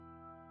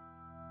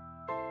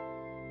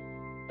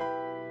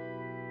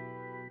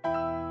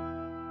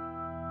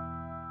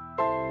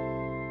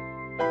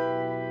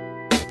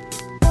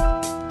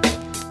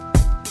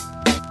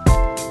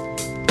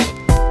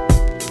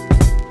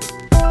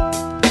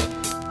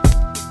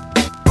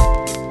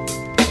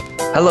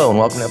Hello and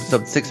welcome to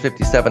episode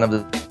 657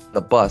 of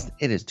The Bust.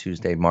 It is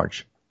Tuesday,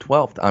 March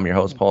 12th. I'm your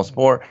host, Paul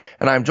Spohr,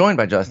 and I'm joined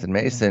by Justin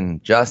Mason.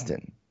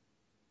 Justin,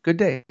 good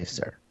day,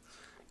 sir.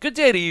 Good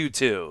day to you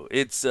too.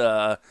 It's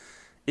been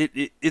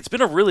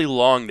a really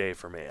long day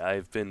for me.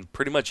 I've been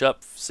pretty much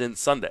up since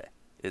Sunday.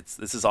 This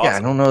is awesome. Yeah,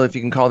 I don't know if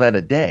you can call that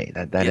a day.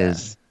 That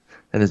is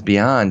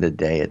beyond a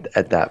day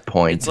at that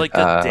point. It's like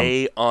a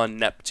day on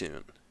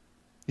Neptune.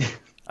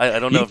 I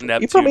don't know if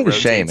Neptune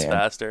rotates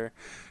faster.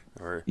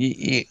 Or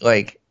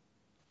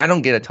I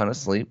don't get a ton of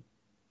sleep,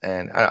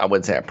 and I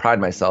wouldn't say I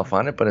pride myself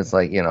on it, but it's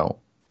like, people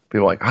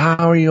are like,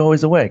 how are you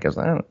always awake? I was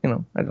like,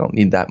 I don't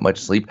need that much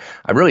sleep.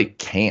 I really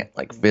can't,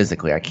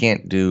 I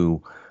can't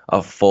do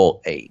a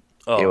full 8.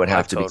 It would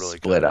have to be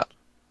split up.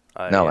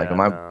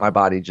 My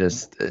body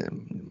just,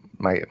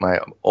 my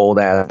old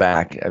ass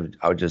back,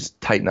 I would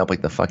just tighten up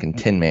like the fucking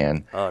Tin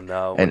Man. Oh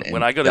no!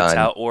 When I go to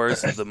Tout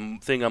Wars, the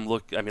thing I'm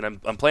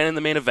playing in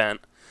the main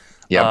event.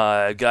 Yeah.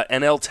 I got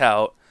NL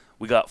Tout.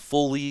 We got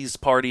Foley's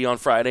party on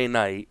Friday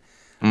night.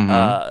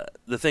 Mm-hmm.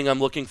 The thing I'm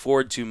looking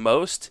forward to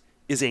most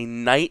is a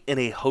night in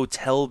a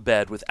hotel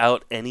bed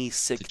without any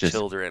sick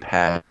children.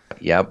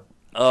 Yep.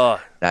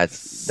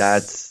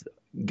 That's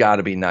got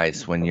to be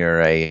nice when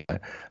you're a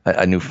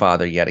new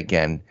father yet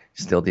again,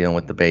 still dealing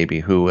with the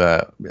baby who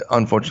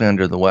unfortunately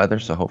under the weather.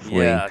 So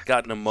hopefully,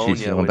 got pneumonia.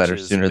 She's feeling better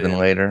sooner than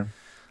later.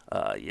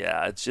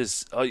 It's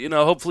just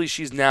hopefully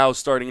she's now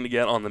starting to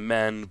get on the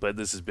mend. But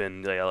this has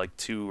been like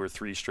 2 or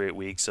 3 straight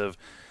weeks of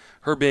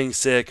her being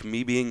sick,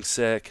 me being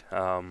sick.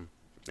 And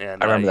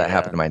I remember that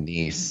happened to my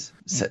niece.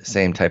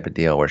 Same type of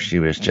deal where she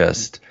was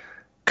just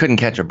couldn't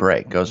catch a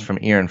break. Goes from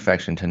ear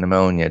infection to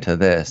pneumonia to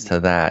this to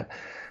that.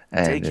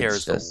 And daycare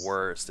is the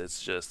worst. It's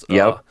just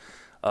yep.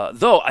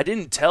 Though I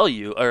didn't tell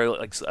you,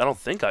 or I don't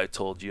think I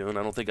told you, and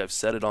I don't think I've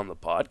said it on the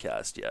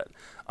podcast yet.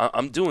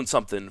 I'm doing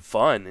something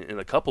fun in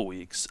a couple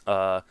weeks.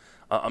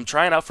 I'm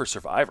trying out for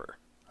Survivor.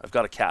 I've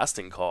got a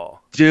casting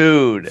call,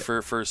 dude,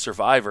 for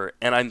Survivor,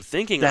 and I'm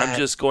thinking I'm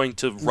just going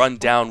to run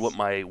down what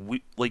my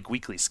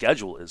weekly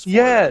schedule is.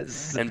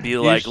 Yes, and be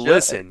like,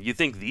 listen, you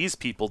think these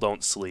people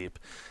don't sleep?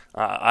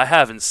 I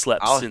haven't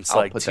slept since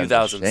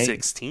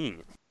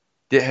 2016.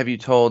 Have you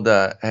told?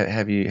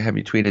 Have you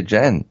tweeted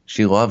Jen?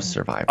 She loves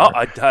Survivor. Oh,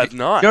 I have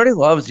not. She already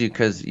loves you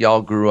because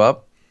y'all grew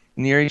up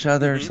near each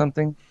other or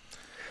something.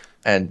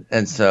 And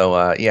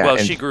so yeah. Well,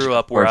 she grew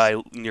up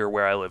near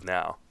where I live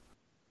now.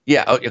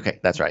 Yeah. Oh, okay.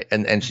 That's right.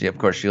 And she, of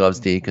course, she loves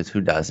Dee because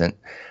who doesn't?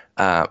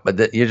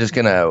 But you're just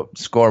gonna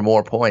score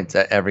more points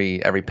at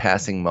every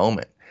passing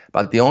moment.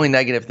 But the only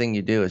negative thing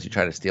you do is you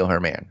try to steal her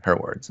man. Her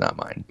words, not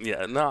mine.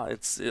 Yeah. No,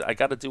 I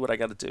got to do what I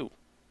got to do.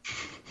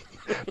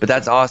 But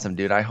that's awesome,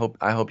 dude. I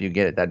hope you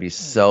get it. That'd be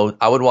so.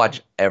 I would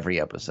watch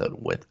every episode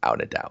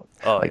without a doubt.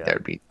 Oh,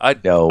 there'd be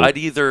I'd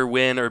either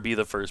win or be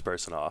the first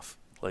person off.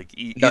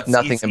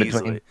 Nothing in between.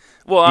 Easily.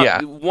 Well,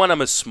 yeah.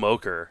 I'm a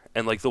smoker,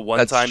 and the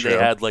one time they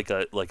had like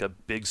a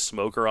big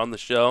smoker on the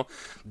show,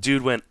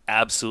 dude went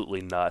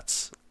absolutely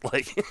nuts.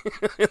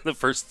 In the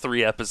first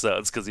 3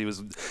 episodes because he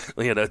was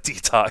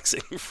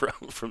detoxing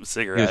from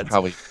cigarettes. He was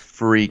probably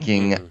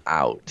freaking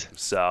out.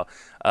 So,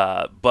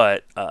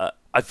 but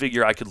I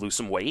figure I could lose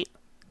some weight.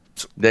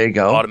 There you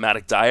go.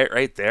 Automatic diet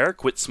right there.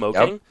 Quit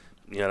smoking.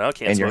 Yep.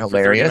 Can't smoke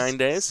for 39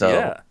 days. So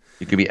yeah.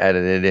 You could be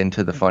edited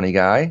into the funny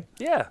guy.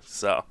 Yeah.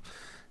 So,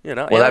 well,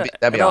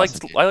 that'd be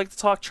awesome. I like to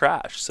talk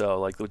trash,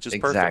 so which is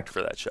perfect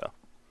for that show.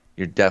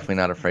 You're definitely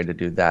not afraid to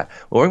do that.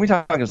 Well, we're going to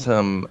be talking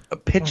some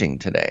pitching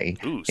today,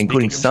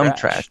 including some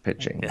trash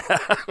pitching.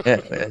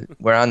 Yeah,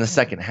 we're on the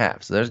second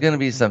half, so there's going to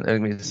be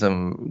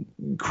some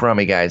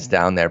crummy guys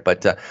down there.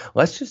 But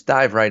let's just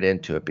dive right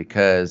into it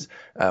because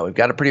we've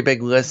got a pretty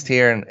big list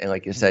here, and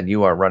like you said,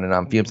 you are running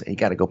on fumes. You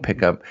got to go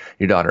pick up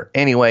your daughter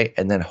anyway,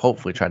 and then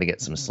hopefully try to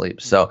get some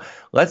sleep. So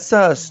let's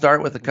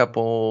start with a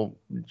couple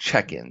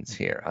check-ins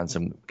here on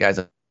some guys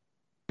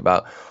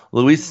about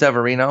Luis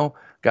Severino.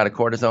 Got a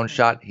cortisone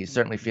shot. He's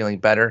certainly feeling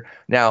better.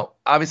 Now,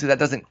 obviously, that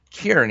doesn't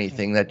cure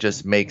anything. That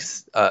just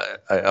makes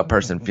a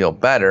person feel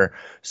better.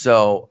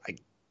 So I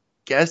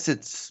guess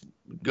it's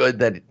good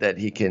that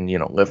he can,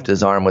 lift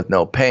his arm with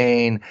no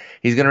pain.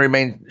 He's going to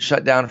remain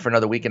shut down for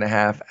another week and a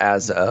half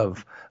as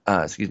of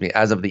the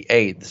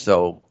 8th.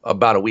 So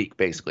about a week,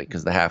 basically,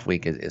 because the half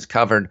week is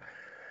covered.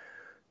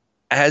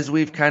 As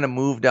we've kind of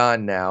moved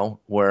on now,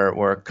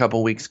 we're a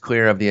couple weeks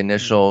clear of the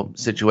initial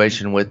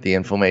situation with the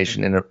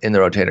inflammation in the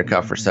rotator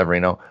cuff for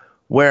Severino.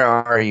 Where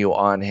are you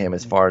on him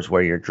as far as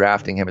where you're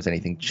drafting him? Has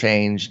anything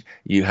changed?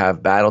 You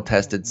have battle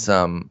tested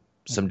some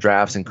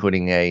drafts,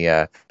 including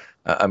a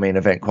main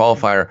event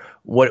qualifier.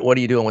 What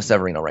are you doing with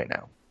Severino right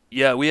now?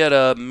 Yeah, we had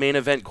a main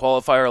event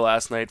qualifier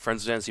last night.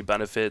 Friends of Fantasy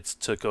Benefits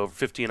took over.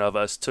 15 of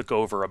us took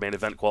over a main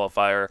event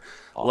qualifier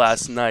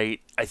last night.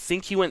 I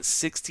think he went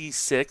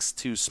 66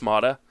 to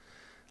Smada.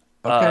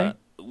 Okay.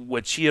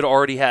 Which he had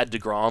already had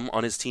DeGrom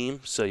on his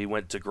team, so he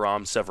went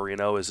DeGrom,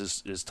 Severino as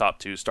his top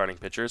 2 starting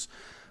pitchers,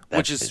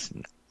 which is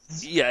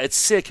nice. Yeah, it's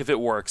sick if it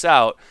works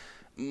out.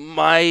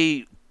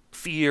 My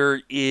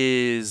fear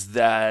is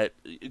that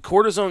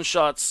cortisone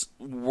shots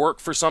work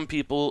for some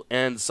people,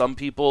 and some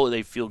people,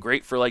 they feel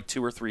great for like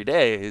 2 or 3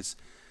 days,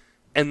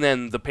 and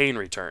then the pain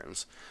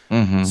returns.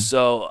 Mm-hmm.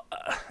 So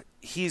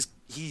he's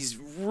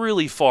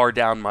really far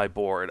down my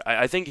board.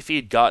 I think if he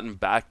had gotten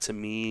back to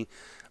me,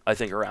 I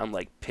think around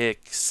like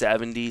pick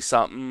 70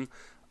 something,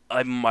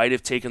 I might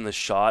have taken the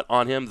shot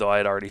on him, though I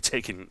had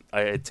taken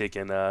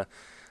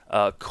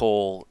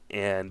Cole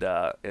and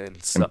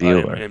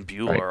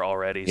Buehler right.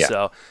 already. Yeah.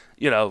 So,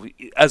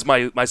 as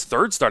my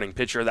third starting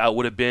pitcher, that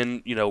would have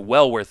been,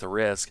 well worth the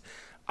risk.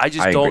 I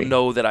don't agree.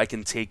 Know that I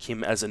can take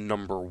him as a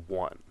number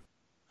one.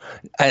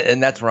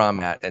 And that's where I'm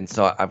at. And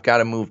so I've got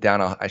to move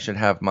down. I should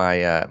have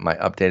my my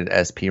updated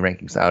SP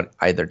rankings out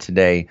either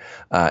today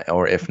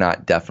or if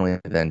not, definitely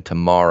then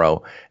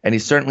tomorrow. And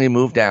he's certainly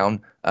moved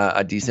down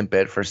a decent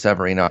bit for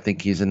Severino. I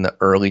think he's in the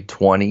early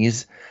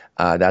 20s.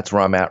 That's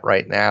where I'm at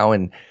right now.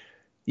 And,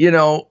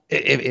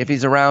 if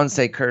he's around,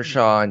 say,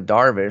 Kershaw and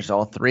Darvish,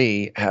 all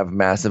three have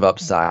massive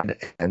upside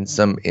and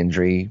some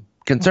injury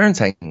concerns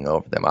hanging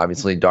over them.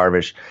 Obviously,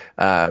 Darvish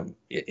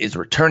is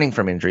returning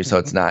from injury, so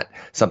it's not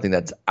something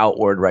that's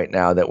outward right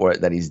now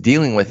that he's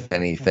dealing with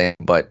anything.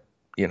 But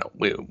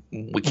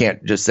we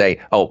can't just say,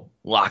 oh,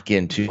 lock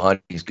in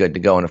 200, he's good to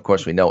go. And of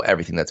course, we know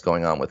everything that's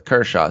going on with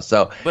Kershaw.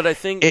 So, but I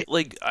think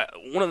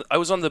I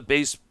was on the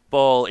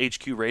Baseball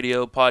HQ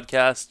Radio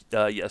podcast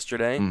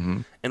yesterday,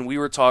 mm-hmm. and we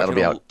were talking.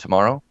 That'll be out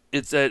tomorrow.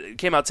 It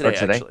came out today,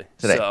 actually.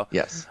 Today, so,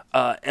 yes.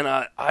 And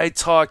I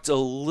talked a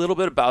little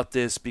bit about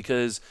this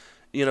because,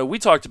 we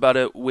talked about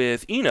it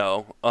with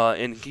Eno,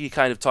 and he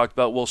kind of talked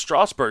about, well,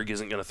 Strasburg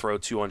isn't going to throw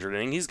 200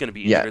 innings. He's going to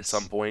be injured at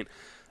some point.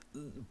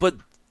 But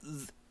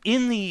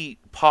in the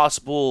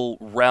possible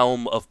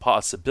realm of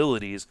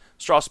possibilities,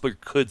 Strasburg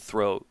could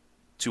throw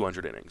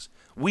 200 innings.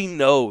 We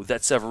know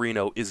that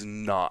Severino is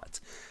not.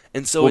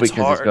 And so it's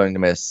because hard. He's going to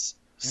miss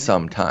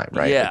some time,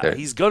 right? Yeah,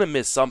 he's going to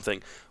miss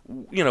something.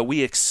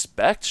 We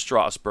expect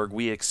Strasburg,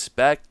 we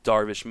expect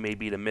Darvish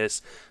maybe to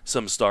miss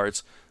some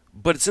starts,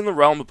 but it's in the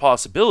realm of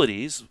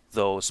possibilities,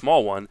 though a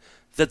small one,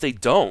 that they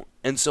don't.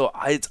 And so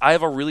I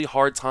have a really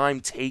hard time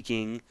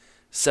taking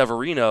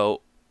Severino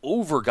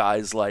over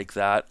guys like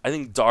that. I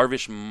think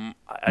Darvish,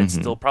 I'd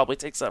still probably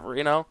take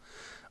Severino,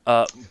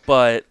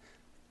 but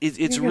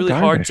it's really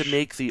hard to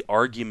make the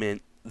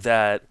argument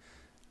that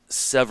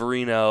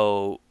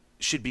Severino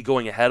should be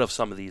going ahead of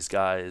some of these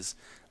guys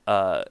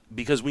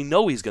because we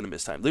know he's going to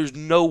miss time. There's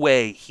no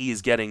way he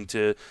is getting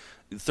to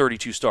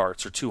 32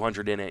 starts or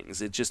 200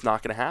 innings. It's just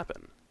not going to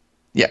happen.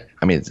 Yeah,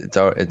 I mean it's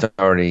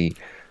already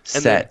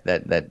set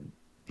that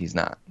he's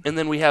not. And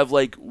then we have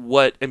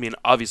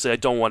obviously I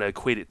don't want to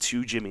equate it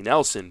to Jimmy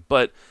Nelson,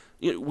 but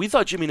we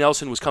thought Jimmy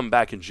Nelson was coming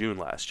back in June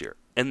last year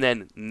and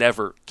then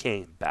never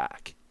came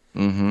back.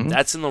 Mm-hmm.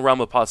 That's in the realm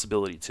of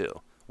possibility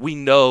too. We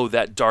know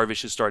that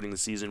Darvish is starting the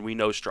season. We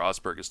know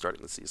Strasburg is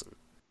starting the season.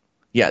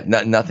 Yeah,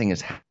 nothing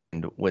has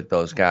happened with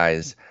those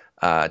guys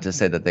to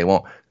say that they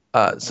won't.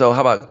 So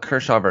how about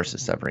Kershaw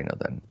versus Severino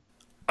then?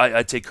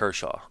 I'd take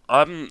Kershaw.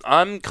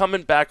 I'm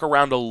coming back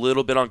around a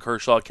little bit on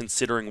Kershaw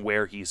considering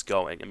where he's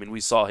going. I mean, we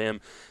saw him.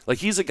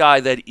 He's a guy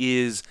that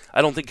is...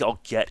 I don't think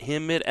I'll get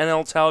him at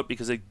NL Tout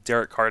because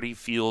Derek Carty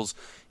feels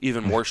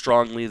even more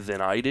strongly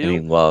than I do. And he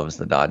loves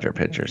the Dodger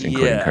pitchers,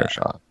 including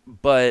Kershaw.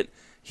 But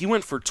he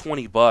went for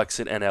 $20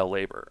 at NL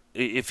Labor.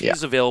 If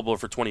he's available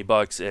for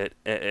 $20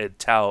 at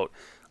Tout,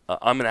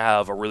 I'm going to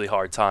have a really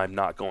hard time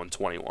not going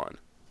 21.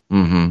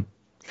 Mm-hmm.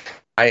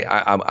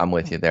 I'm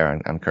with you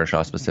there on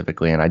Kershaw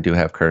specifically, and I do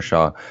have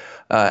Kershaw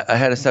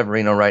ahead of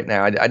Severino right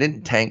now. I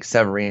didn't tank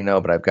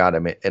Severino, but I've got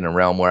him in a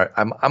realm where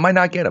I might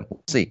not get him. We'll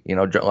see. A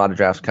lot of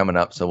drafts coming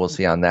up, so we'll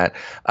see on that.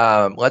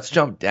 Let's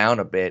jump down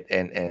a bit,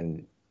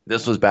 and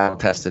this was battle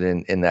tested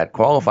in that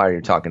qualifier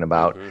you're talking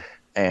about,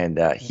 and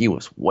he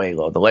was way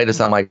low. The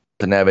latest on Mike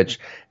Buchnevich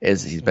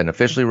is he's been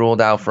officially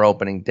ruled out for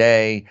opening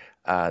day.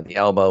 The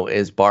elbow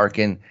is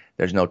barking.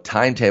 There's no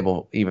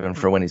timetable even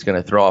for when he's going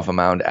to throw off a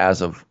mound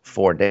as of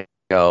 4 days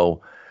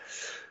ago.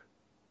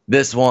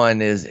 This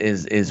one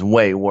is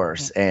way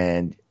worse.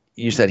 And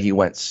you said he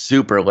went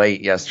super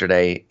late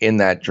yesterday in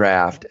that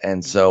draft.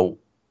 And so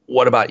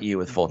what about you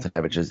with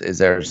Foltynewicz? Is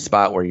there a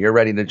spot where you're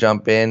ready to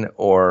jump in,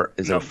 or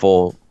is it a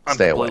full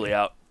stay away?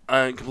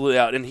 I'm completely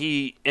out.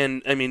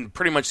 And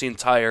pretty much the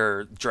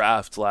entire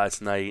draft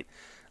last night,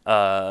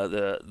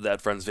 that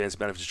Friends Fantasy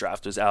Benefits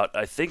draft was out.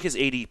 I think his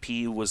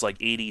ADP was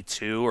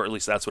 82, or at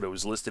least that's what it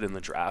was listed in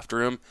the draft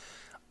room.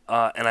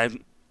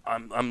 And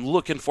I'm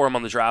looking for him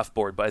on the draft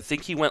board, but I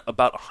think he went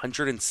about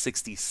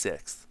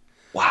 166th.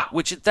 Wow.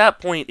 Which at that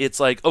point,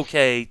 it's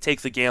okay,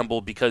 take the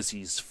gamble because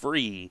he's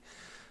free.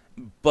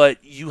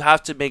 But you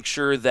have to make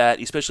sure that,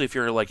 especially if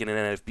you're in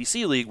an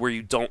NFBC league where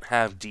you don't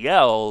have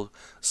DL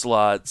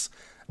slots,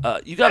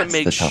 you got to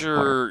make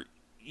sure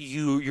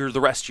you're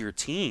the rest of your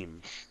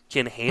team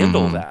can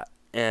handle that.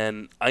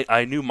 And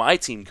I knew my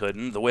team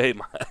couldn't. The way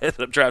I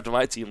ended up drafting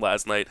my team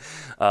last night,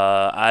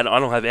 I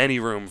don't have any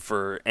room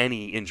for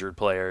any injured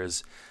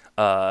players.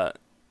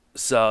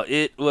 So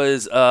it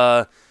was,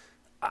 I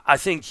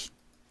think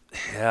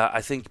Yeah,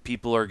 I think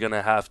people are going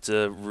to have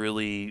to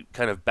really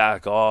kind of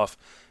back off.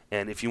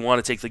 And if you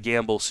want to take the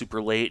gamble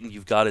super late and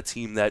you've got a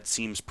team that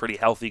seems pretty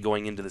healthy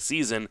going into the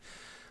season,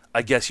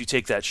 I guess you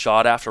take that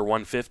shot after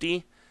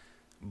 150.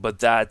 But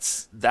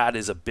that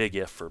is a big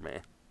if for me.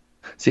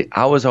 See,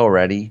 I was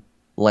already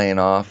laying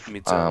off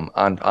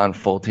on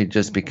Folty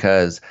just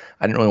because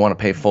I didn't really want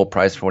to pay full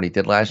price for what he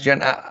did last year.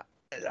 And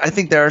I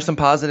think there are some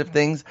positive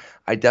things.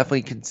 I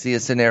definitely can see a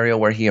scenario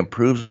where he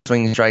improves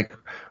swing strike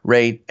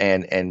rate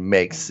and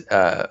makes his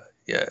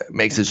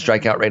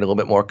strikeout rate a little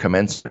bit more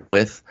commensurate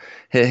with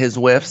his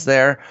whiffs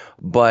there.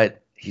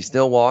 But he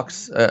still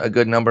walks a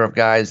good number of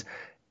guys.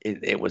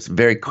 It was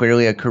very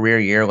clearly a career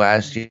year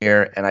last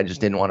year, and I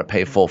just didn't want to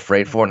pay full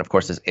freight for it. And, of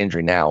course, this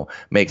injury now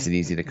makes it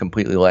easy to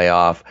completely lay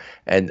off,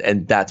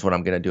 and that's what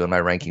I'm going to do, and my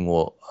ranking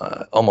will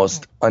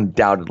almost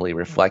undoubtedly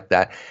reflect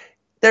that.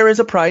 There is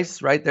a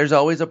price, right? There's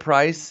always a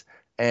price,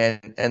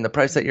 and the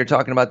price that you're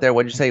talking about there,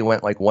 what did you say? He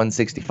went like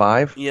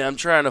 165? Yeah, I'm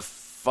trying to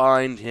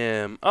find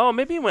him. Oh,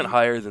 maybe he went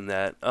higher than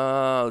that.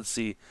 Let's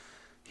see.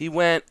 He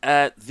went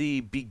at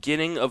the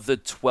beginning of the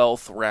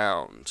 12th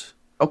round.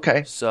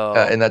 Okay. So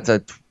and that's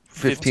a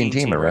 15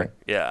 teamer, right?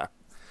 Yeah.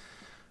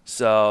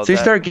 So you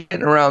start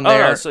getting around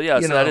there. Oh, no, so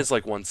that is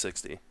like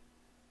 160.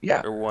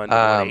 Yeah. Or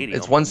 180.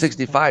 It's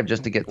 165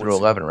 just to get through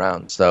 11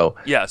 rounds. So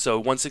yeah, so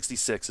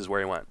 166 is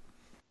where he went.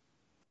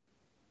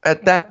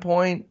 At that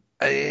point,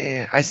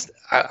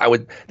 I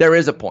would. There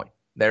is a point.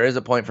 There is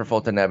a point for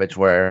Foltynewicz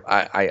where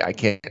I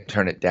can't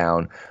turn it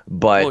down.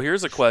 But well,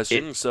 here's a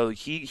question. So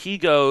he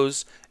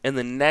goes, and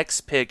the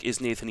next pick is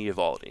Nathan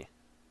Eovaldi.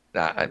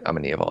 I'm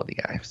an Eovaldi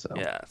guy. So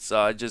yeah. So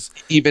I just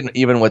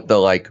even with the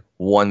like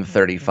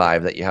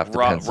 135 that you have to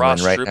pencil Ross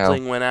in right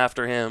Stripling now. went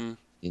after him.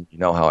 You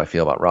know how I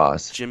feel about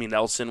Ross. Jimmy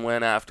Nelson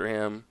went after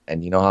him.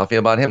 And you know how I feel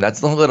about him.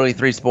 That's literally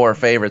 3 Spore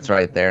favorites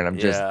right there, and I'm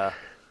just. Yeah.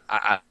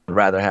 I'd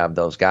rather have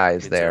those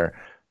guys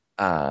there,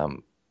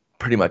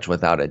 pretty much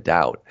without a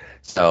doubt.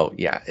 So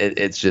yeah,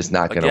 it's just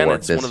not going to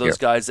work this year. It's one of those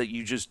guys that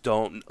you just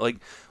don't like.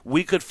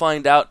 We could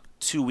find out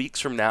 2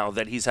 weeks from now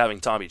that he's having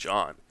Tommy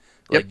John.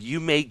 Like you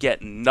may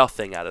get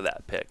nothing out of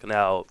that pick.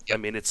 Now, I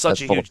mean, it's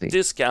such a huge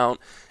discount.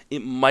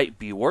 It might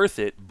be worth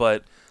it,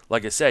 but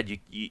like I said,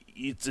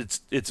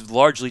 it's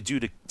largely due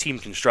to team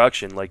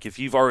construction. Like if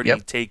you've already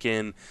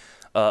taken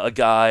a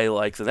guy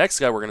like the next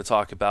guy we're going to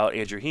talk about,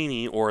 Andrew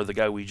Heaney, or the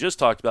guy we just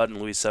talked about in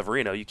Luis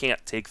Severino, you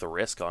can't take the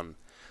risk on,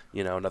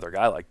 another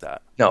guy like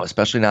that. No,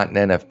 especially not in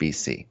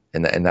NFBC,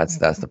 and that's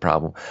the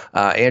problem.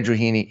 Andrew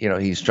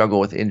Heaney, he struggled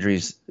with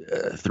injuries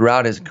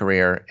throughout his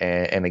career,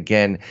 and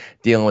again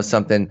dealing with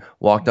something.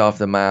 Walked off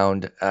the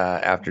mound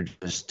after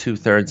just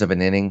 2/3 of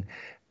an inning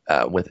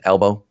with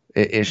elbow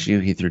issue.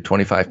 He threw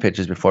 25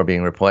 pitches before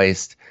being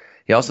replaced.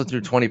 He also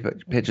threw 20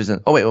 pitches in.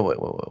 Oh wait.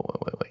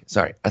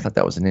 Sorry, I thought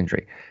that was an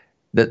injury.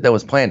 That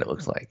was planned, it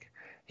looks like.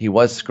 He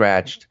was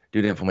scratched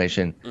due to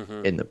inflammation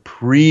in the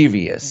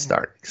previous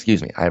start.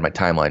 Excuse me, I had my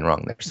timeline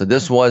wrong there. So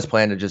this was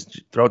planned to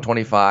just throw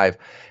 25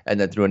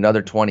 and then threw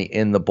another 20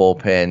 in the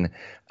bullpen.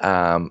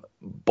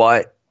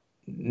 But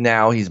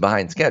now he's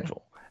behind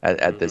schedule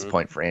at this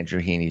point for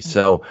Andrew Heaney.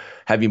 So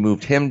have you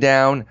moved him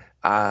down?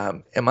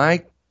 Am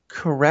I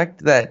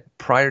correct that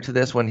prior to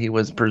this, when he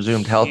was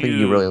presumed healthy,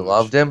 you really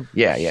loved him?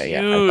 Yeah.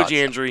 Huge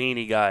Andrew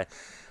Heaney guy.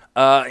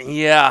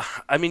 Yeah,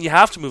 I mean, you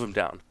have to move him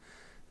down.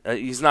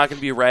 He's not going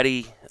to be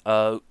ready.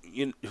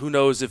 Who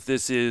knows if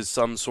this is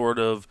some sort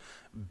of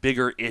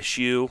bigger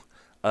issue.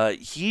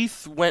 He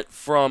went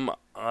from,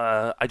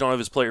 I don't have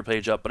his player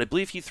page up, but I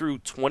believe he threw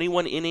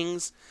 21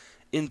 innings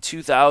in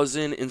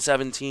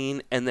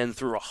 2017 and then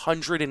threw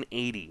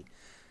 180.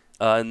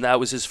 And that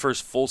was his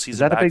first full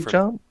season back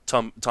from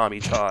Tommy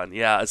John.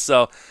 Yeah,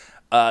 so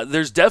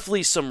there's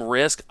definitely some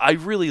risk. I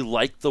really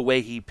liked the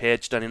way he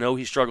pitched, and I know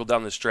he struggled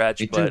down the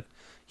stretch, but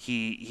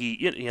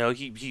he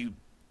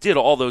did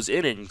all those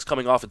innings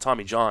coming off of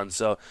Tommy John,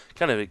 so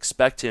kind of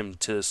expect him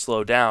to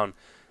slow down.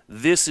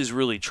 This is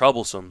really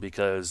troublesome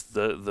because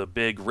the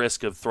big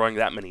risk of throwing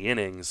that many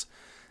innings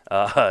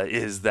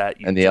is that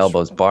the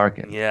elbow's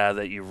barking. Yeah,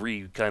 that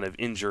you kind of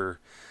injure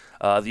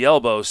the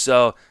elbow.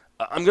 So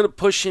I'm going to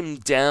push him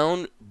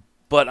down,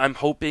 but I'm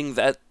hoping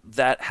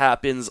that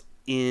happens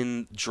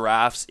in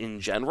drafts in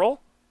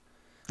general.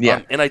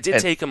 Yeah, and I did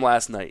take him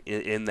last night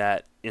in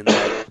that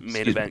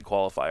main event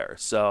qualifier.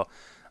 So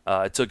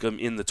I took him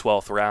in the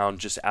 12th round,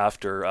 just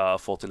after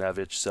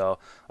Foltynewicz. So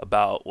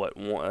about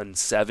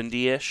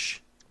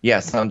 170-ish. Yeah,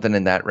 something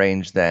in that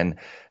range then.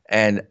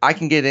 And I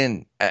can get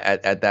in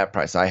at that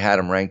price. I had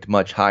him ranked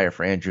much higher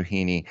for Andrew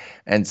Heaney.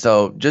 And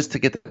so just to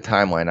get the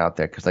timeline out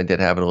there, because I did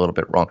have it a little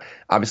bit wrong.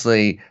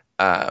 Obviously,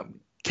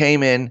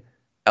 came in,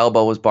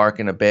 elbow was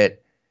barking a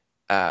bit,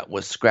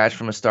 was scratched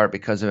from a start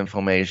because of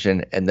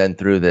inflammation, and then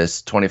threw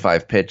this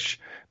 25-pitch,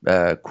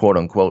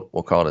 quote-unquote,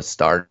 we'll call it a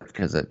start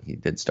because he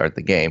did start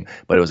the game,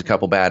 but it was a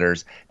couple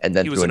batters, and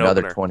then threw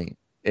another opener. 20.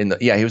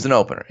 He was an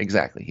opener,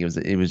 exactly. He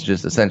was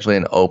just essentially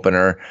an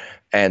opener,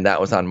 and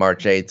that was on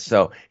March 8th.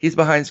 So he's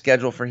behind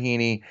schedule for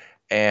Heaney,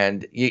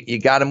 and you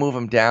got to move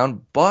him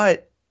down.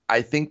 But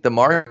I think the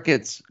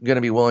market's going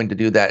to be willing to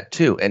do that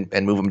too,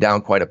 and move them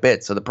down quite a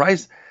bit. So the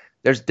price,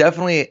 there's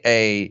definitely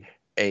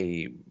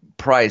a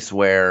price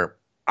where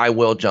I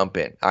will jump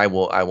in. I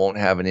won't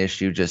have an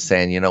issue just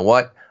saying, you know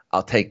what,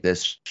 I'll take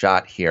this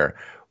shot here.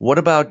 What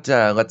about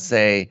let's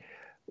say,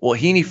 well,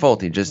 Heaney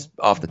Folty, just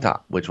off the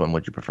top, which one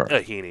would you prefer?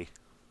 Heaney.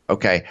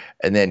 Okay,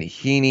 and then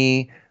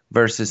Heaney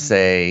versus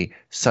say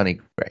Sonny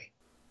Gray.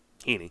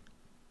 Heaney.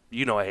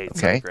 You know I hate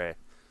Sonny Gray.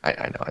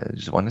 I know. I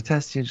just want to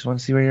test you. Just want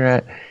to see where you're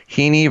at.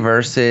 Heaney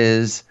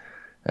versus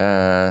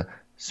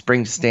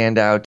spring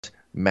standout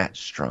Matt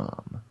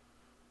Strahm.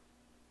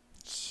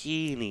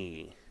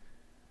 Heaney.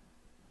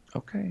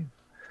 Okay.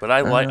 But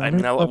I like.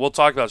 We'll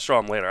talk about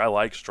Strahm later. I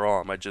like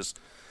Strahm.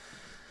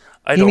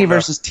 Heaney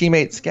versus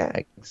teammate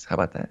Skaggs. How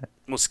about that?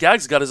 Well,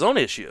 Skaggs got his own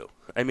issue.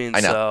 I mean,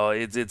 so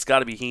it's got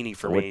to be Heaney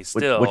for me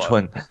still. Which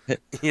one?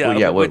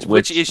 Yeah, well,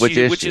 which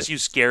issue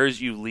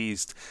scares you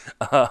least?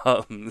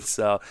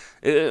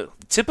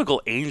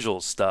 Typical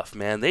Angels stuff,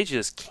 man. They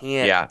just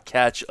can't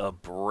catch a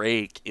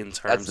break in terms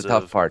of. That's the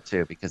tough part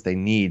too, because they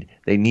need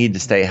to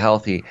stay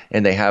healthy,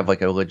 and they have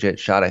like a legit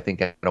shot, I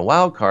think, at a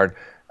wild card.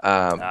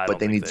 But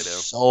they need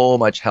so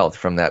much health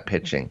from that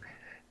pitching.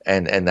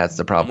 And that's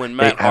the problem. When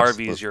Matt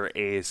Harvey's your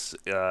ace.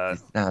 He's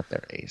not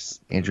their ace.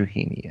 Andrew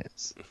Heaney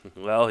is.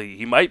 Well,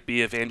 he might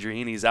be if Andrew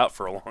Heaney's out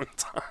for a long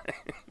time.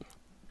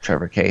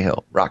 Trevor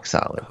Cahill, rock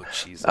solid. Oh,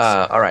 Jesus.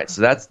 All right, so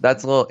that's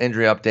a little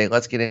injury update.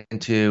 Let's get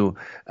into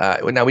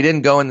now we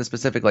didn't go in the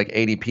specific like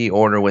ADP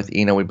order with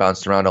Eno. We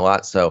bounced around a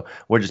lot, so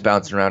we're just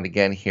bouncing around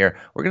again here.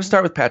 We're going to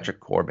start with Patrick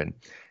Corbin.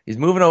 He's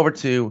moving over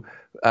to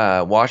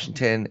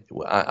Washington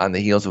on the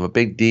heels of a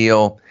big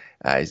deal.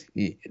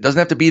 He doesn't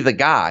have to be the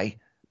guy,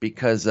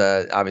 because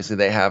obviously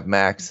they have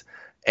Max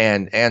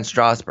and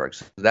Strasburg.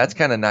 So that's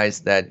kind of nice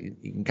that you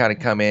can kind of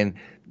come in,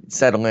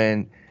 settle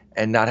in,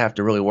 and not have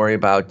to really worry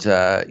about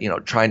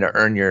trying to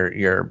earn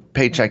your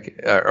paycheck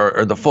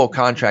or the full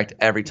contract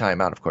every time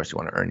out. Of course, you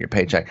want to earn your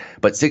paycheck.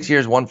 But 6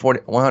 years,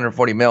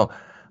 140 mil.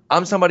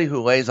 I'm somebody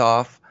who lays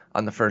off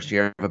on the first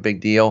year of a big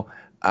deal.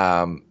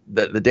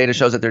 The data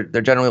shows that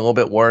they're generally a little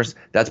bit worse.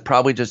 That's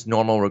probably just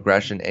normal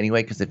regression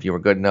anyway, because if you were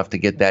good enough to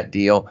get that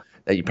deal,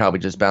 that you probably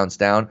just bounce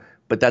down.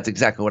 But that's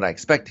exactly what I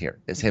expect here,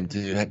 is him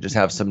to just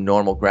have some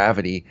normal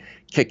gravity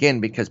kick in,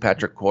 because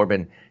Patrick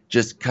Corbin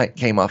just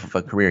came off of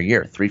a career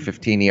year,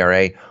 3.15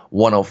 ERA,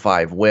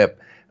 105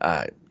 WHIP,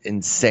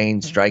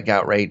 insane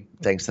strikeout rate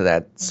thanks to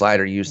that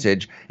slider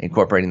usage,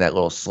 incorporating that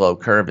little slow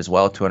curve as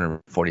well,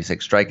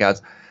 246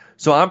 strikeouts.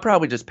 So I'm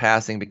probably just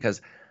passing because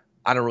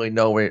I don't really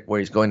know where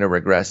he's going to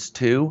regress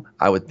to.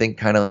 I would think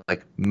kind of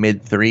like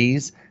mid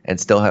threes and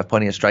still have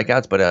plenty of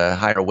strikeouts, but a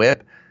higher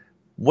WHIP.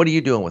 What are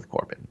you doing with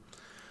Corbin?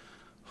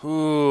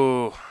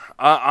 Ooh,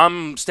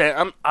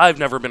 I've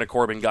never been a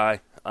Corbin guy,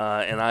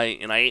 and I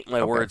ate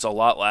my words a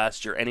lot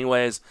last year.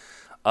 Anyways,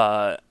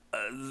 the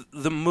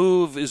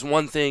move is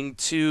one thing.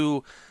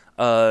 Two,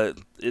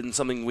 in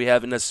something we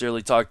haven't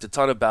necessarily talked a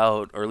ton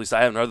about, or at least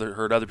I haven't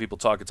heard other people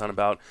talk a ton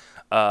about,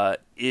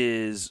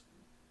 is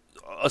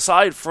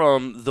aside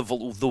from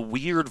the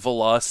weird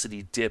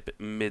velocity dip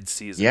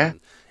mid-season. Yeah.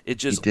 It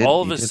just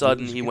all of a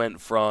sudden he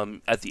went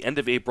from, at the end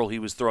of April he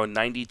was throwing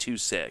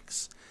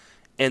 92.6,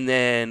 and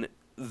then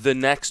the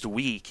next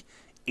week,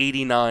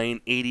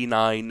 89,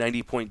 89,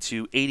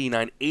 90.2,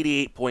 89,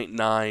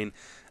 88.9.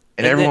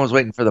 And everyone was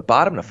waiting for the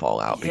bottom to fall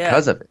out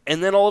because of it.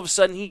 And then all of a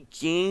sudden he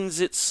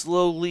gains it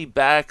slowly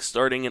back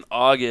starting in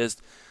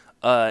August.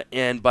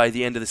 And by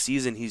the end of the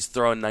season, he's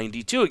throwing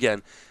 92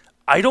 again.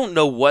 I don't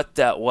know what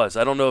that was.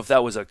 I don't know if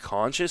that was a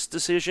conscious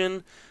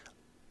decision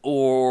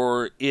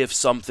or if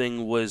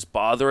something was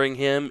bothering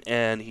him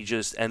and he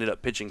just ended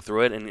up pitching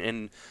through it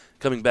and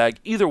coming back.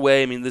 Either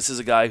way, I mean, this is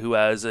a guy who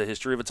has a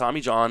history of a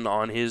Tommy John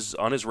on his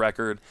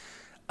record.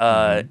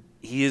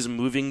 He is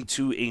moving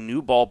to a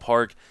new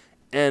ballpark,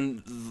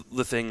 and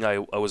the thing I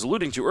was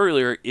alluding to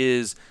earlier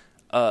is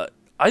I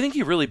think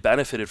he really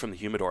benefited from the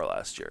humidor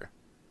last year.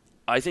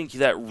 I think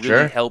that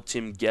really helped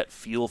him get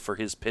feel for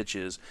his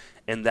pitches,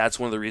 and that's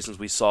one of the reasons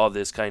we saw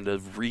this kind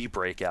of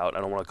re-breakout.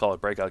 I don't want to call it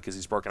breakout because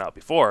he's broken out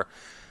before.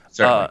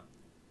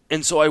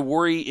 And so I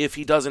worry if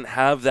he doesn't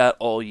have that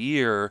all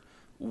year,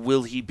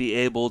 will he be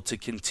able to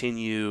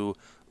continue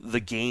the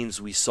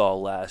gains we saw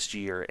last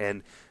year?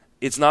 And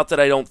it's not that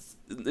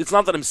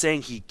I'm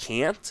saying he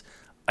can't.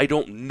 I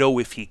don't know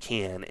if he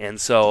can. And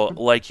so,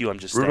 like you, I'm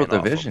just brutal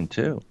division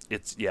too.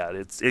 It's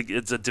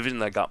a division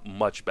that got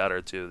much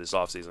better too this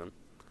offseason.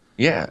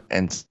 Yeah,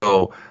 and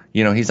so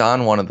he's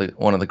on one of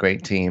the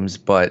great teams,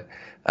 but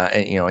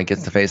he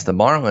gets to face the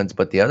Marlins.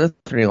 But the other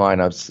three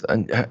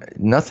lineups,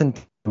 nothing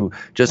to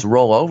just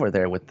roll over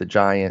there with the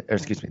Giants,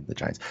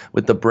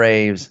 with the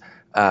Braves,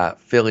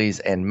 Phillies,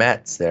 and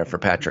Mets there for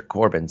Patrick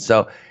Corbin.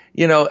 So,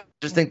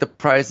 just think the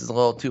price is a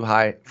little too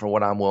high for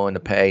what I'm willing to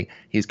pay.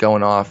 He's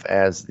going off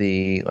as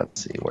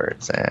let's see where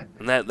it's at.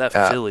 And that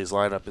Phillies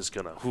lineup is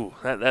going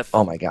to,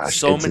 oh my gosh.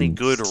 So many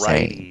good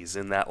righties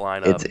in that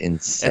lineup. It's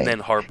insane. And then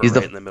Harper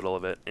in the middle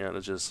of it. Yeah,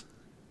 it's just.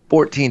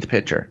 14th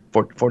pitcher,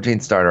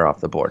 14th starter off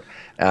the board.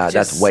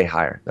 That's way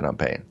higher than I'm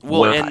paying.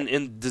 Well,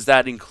 and does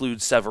that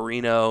include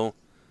Severino,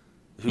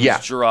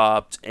 who's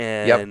dropped?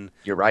 And yep,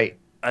 you're right.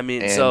 I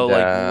mean, and, so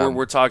like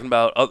we're talking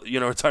about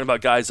we're talking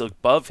about guys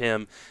above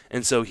him,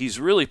 and so he's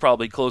really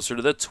probably closer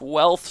to the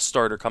 12th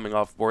starter coming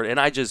off the board. And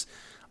I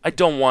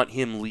don't want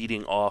him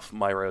leading off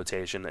my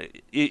rotation.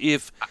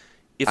 If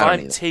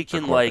I'm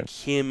taking like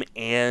him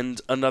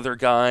and another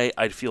guy,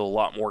 I'd feel a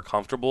lot more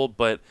comfortable.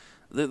 But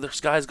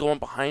there's guys going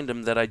behind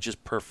him that I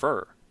just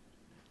prefer.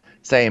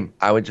 Same.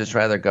 I would just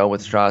rather go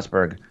with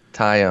Strasburg,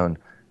 Taillon,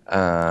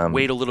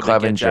 wait a little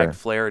Clevenger, bit, get Jack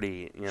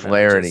Flaherty.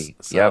 Flaherty.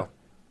 Yep.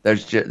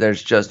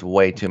 There's just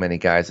way too many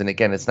guys. And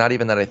again, it's not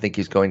even that I think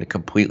he's going to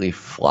completely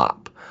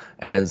flop.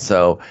 And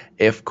so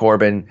if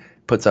Corbin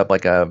puts up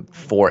like a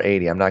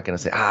 480, I'm not going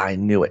to say, I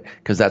knew it,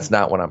 because that's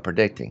not what I'm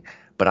predicting.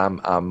 But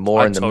I'm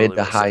more in the mid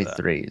to high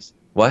threes.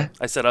 What?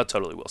 I said I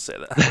totally will say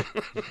that.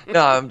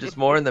 No, I'm just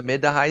more in the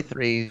mid to high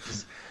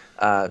threes,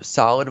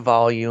 solid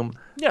volume,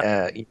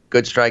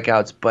 good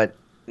strikeouts, but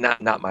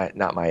not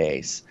my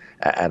ace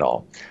at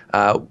all.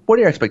 What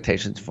are your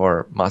expectations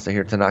for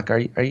Masahiro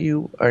Tanaka? Are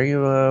you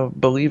a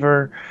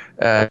believer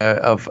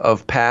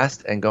of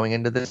past and going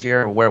into this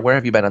year? Where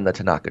have you been on the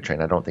Tanaka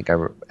train? I don't think I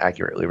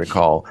accurately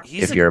recall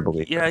if you're a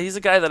believer. Yeah, he's a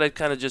guy that I've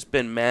kind of just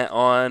been meh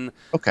on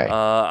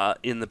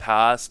in the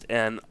past,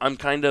 and I'm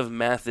kind of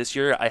meh this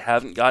year. I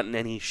haven't gotten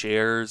any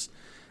shares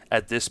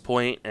at this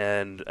point,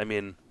 and I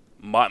mean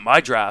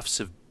my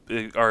drafts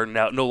are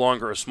now no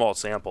longer a small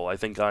sample. I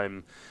think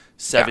I'm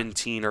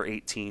 17 or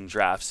 18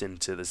 drafts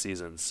into the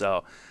season.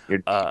 So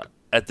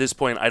at this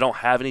point, I don't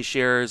have any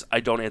shares. I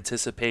don't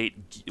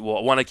anticipate.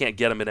 Well, one, I can't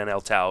get them in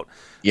NL Tout.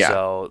 Yeah.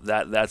 So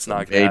that's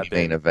not going to happen.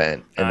 Main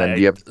event. And then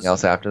do you have anything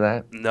else after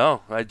that?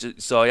 No.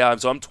 So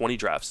I'm 20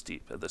 drafts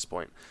deep at this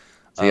point.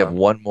 So you have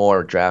one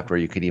more draft where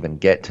you could even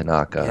get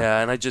Tanaka.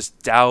 Yeah, and I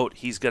just doubt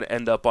he's going to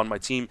end up on my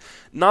team.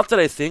 Not that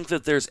I think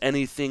that there's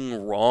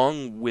anything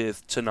wrong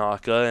with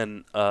Tanaka,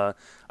 and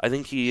I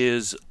think he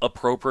is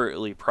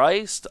appropriately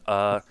priced.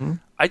 I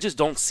just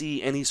don't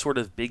see any sort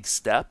of big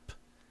step,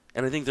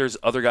 and I think there's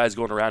other guys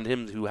going around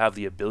him who have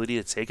the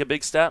ability to take a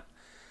big step.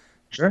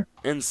 Sure.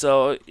 And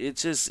so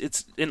it's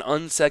an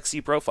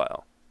unsexy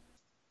profile.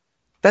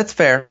 That's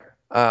fair.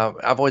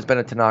 I've always been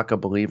a Tanaka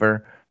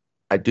believer.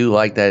 I do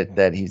like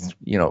that he's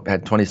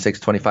had 26,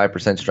 25%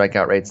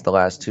 strikeout rates the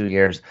last 2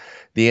 years.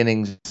 The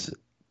innings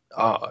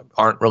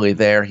aren't really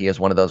there. He is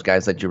one of those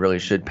guys that you really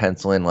should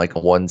pencil in like a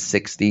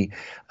 160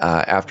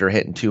 after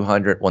hitting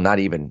 200. Well, not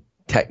even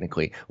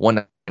technically.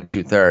 1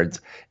 2/3.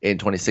 In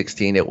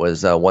 2016, it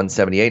was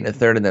 178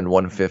 1/3 and then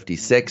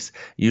 156.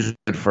 Usually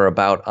for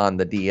about on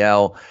the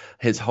DL.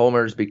 His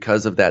homers,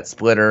 because of that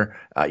splitter,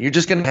 you're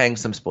just going to hang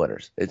some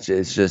splitters. It's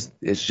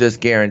just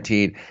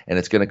guaranteed, and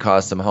it's going to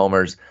cause some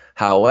homers.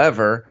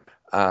 However,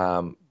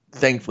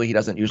 thankfully he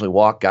doesn't usually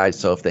walk guys.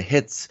 So if the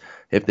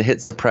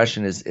hit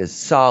suppression is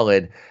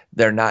solid,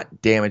 they're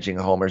not damaging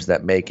homers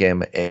that make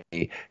him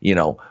a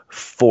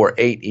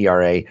 4.8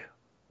 ERA.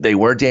 They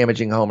were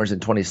damaging homers in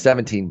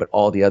 2017, but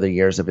all the other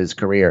years of his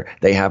career,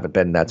 they haven't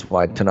been. That's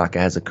why Tanaka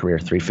has a career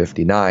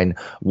 3.59,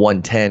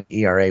 1.10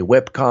 ERA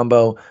whip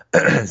combo.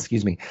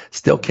 Excuse me.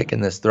 Still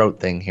kicking this throat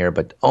thing here,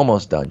 but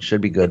almost done.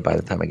 Should be good by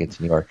the time I get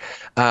to New York.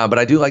 But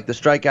I do like the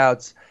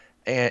strikeouts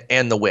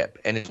and the whip.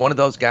 And it's one of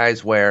those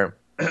guys where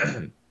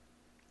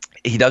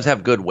he does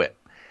have good whip,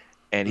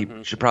 and he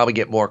should probably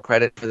get more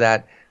credit for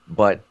that.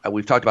 But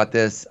we've talked about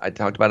this. I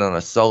talked about it on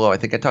a solo. I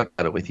think I talked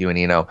about it with you and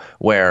Eno,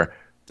 where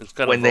it's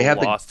kind of a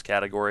lost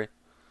category.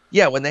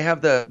 Yeah, when they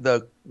have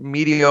the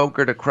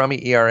mediocre to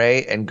crummy ERA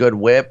and good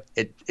whip,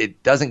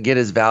 it doesn't get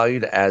as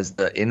valued as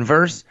the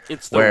inverse.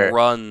 It's the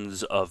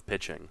runs of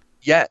pitching.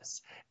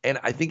 Yes, and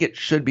I think it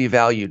should be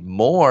valued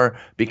more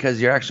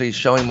because you're actually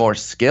showing more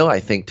skill, I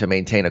think, to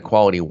maintain a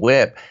quality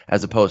whip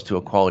as opposed to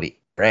a quality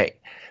ERA.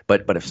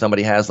 But if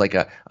somebody has like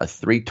a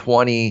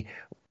 320,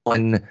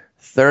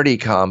 130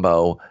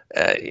 combo,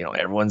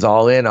 everyone's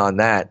all in on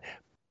that.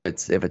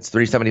 If it's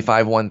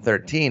 375,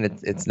 113,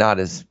 it's not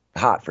as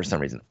hot for some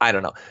reason. I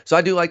don't know. So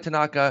I do like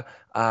Tanaka.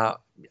 I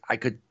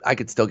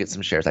could still get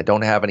some shares. I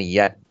don't have any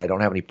yet. I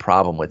don't have any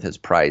problem with his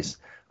price.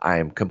 I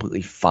am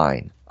completely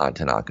fine on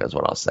Tanaka is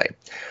what I'll say.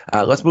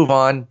 Let's move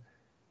on.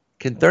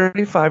 Can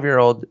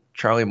 35-year-old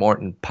Charlie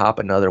Morton pop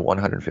another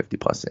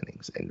 150-plus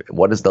innings? And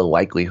what is the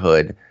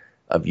likelihood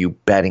of you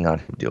betting on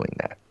him doing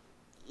that?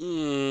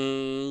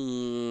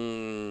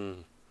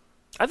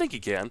 I think he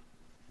can.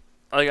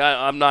 Like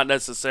I'm not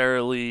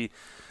necessarily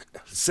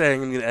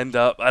saying I'm going to end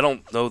up. I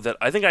don't know that.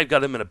 I think I've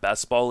got him in a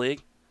best ball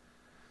league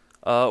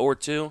or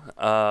two,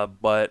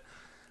 but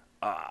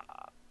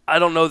I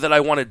don't know that I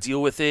want to deal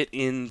with it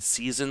in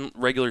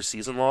regular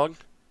season log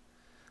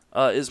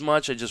as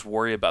much. I just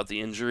worry about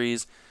the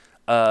injuries.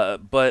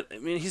 But I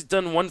mean, he's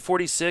done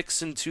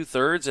 146 and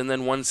 2/3, and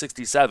then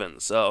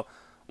 167. So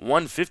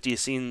 150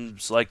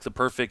 seems like the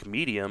perfect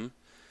medium.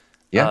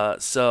 Yeah.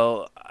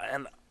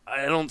 And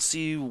I don't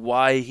see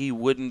why he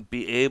wouldn't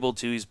be able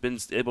to. He's been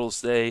able to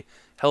stay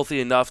healthy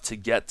enough to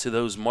get to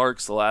those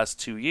marks the last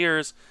 2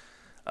 years.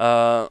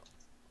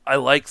 I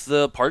like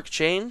the park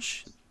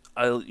change.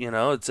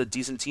 It's a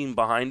decent team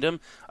behind him.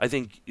 I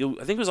think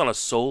it was on a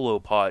solo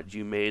pod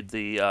you made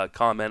the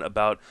comment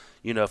about,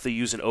 if they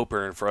use an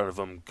opener in front of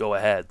him, go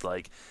ahead.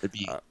 Like, it'd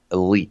be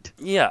elite.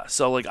 Yeah,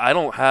 so like I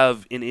don't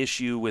have an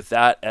issue with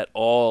that at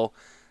all.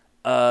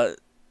 And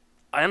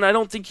I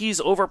don't think he's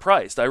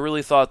overpriced. I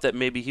really thought that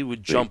maybe he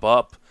would jump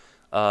up.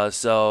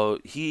 So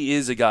he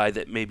is a guy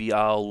that maybe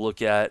I'll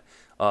look at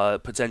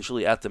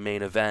potentially at the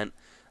main event,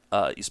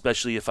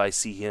 especially if I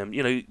see him.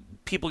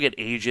 People get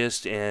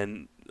ageist,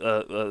 and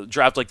a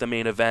draft like the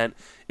main event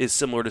is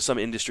similar to some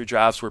industry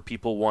drafts where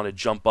people want to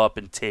jump up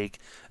and take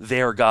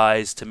their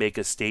guys to make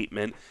a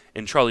statement.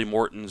 And Charlie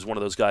Morton's one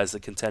of those guys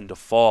that can tend to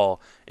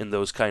fall in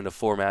those kind of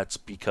formats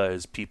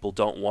because people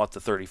don't want the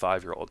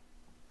 35-year-old.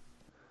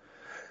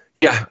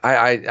 Yeah,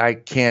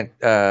 I can't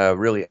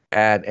really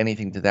add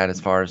anything to that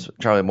as far as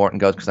Charlie Morton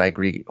goes, because I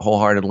agree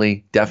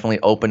wholeheartedly. Definitely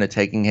open to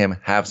taking him.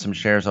 Have some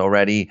shares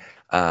already.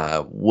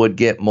 Would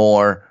get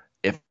more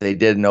if they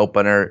did an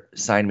opener.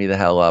 Sign me the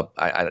hell up.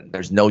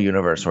 There's no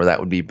universe where that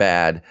would be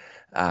bad.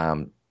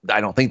 I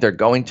don't think they're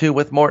going to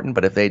with Morton,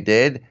 but if they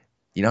did,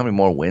 you know how many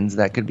more wins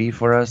that could be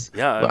for us?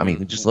 Yeah. I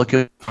mean, just look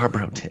at what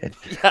Scarborough did.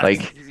 Yeah,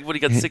 he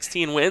got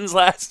 16 wins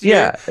last year?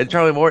 Yeah, and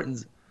Charlie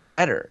Morton's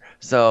better.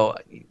 So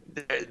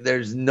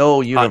there's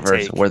no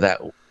universe where that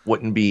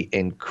wouldn't be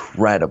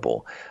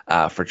incredible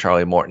for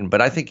Charlie Morton.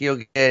 But I think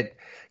you'll get,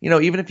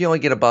 even if you only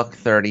get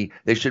 $130,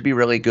 they should be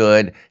really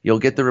good. You'll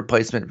get the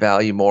replacement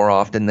value more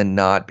often than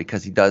not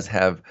because he does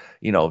have,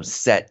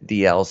 set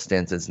DL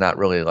stints. It's not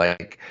really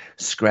like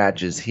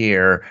scratches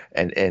here,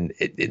 and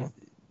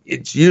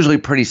it's usually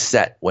pretty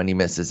set when he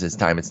misses his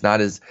time. It's not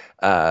as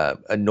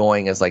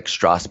annoying as like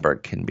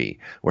Strasburg can be,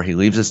 where he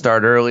leaves a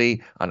start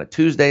early on a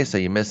Tuesday, so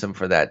you miss him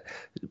for that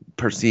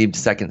perceived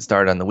second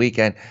start on the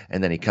weekend,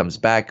 and then he comes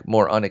back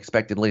more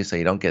unexpectedly, so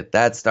you don't get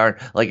that start.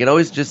 Like, it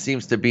always just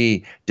seems to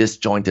be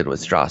disjointed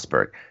with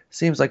Strasburg.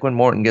 Seems like when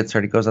Morton gets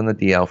hurt, he goes on the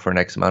DL for an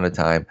X amount of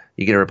time.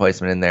 You get a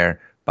replacement in there.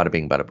 Bada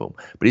bing, bada boom.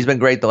 But he's been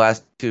great the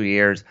last 2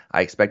 years.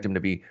 I expect him to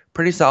be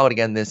pretty solid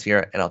again this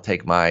year, and I'll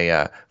take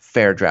my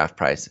fair draft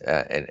price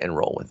and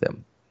roll with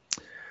him.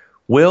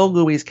 Will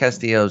Luis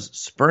Castillo's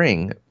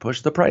spring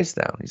push the price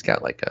down? He's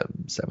got like a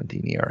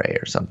 17 ERA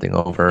or something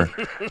over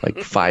like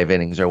 5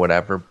 innings or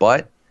whatever.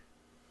 But,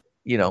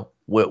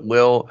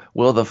 will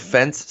the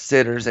fence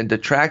sitters and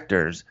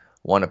detractors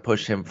want to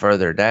push him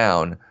further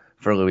down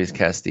for Luis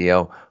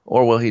Castillo,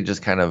 or will he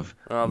just kind of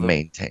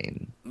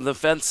maintain? The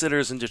fence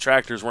sitters and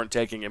detractors weren't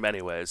taking him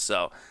anyways,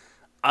 so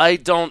I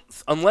don't,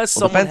 unless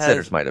the someone fence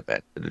sitters might have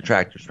been. The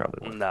detractors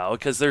probably weren't. No,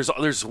 because there's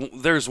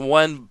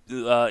one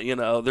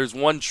there's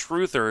one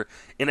truther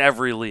in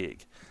every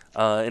league,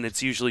 and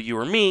it's usually you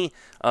or me.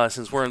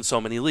 Since we're in so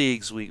many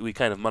leagues, we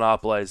kind of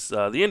monopolize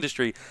the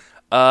industry.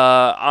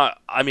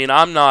 I mean,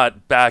 I'm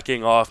not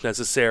backing off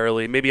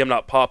necessarily. Maybe I'm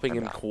not popping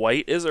him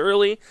quite as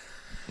early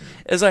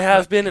as I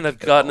have been, and I've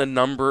gotten a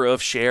number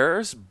of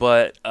shares,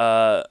 but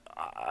I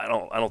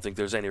don't think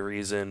there's any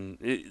reason.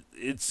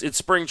 It's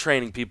spring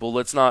training, people.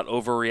 Let's not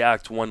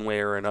overreact one way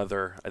or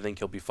another. I think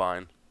he'll be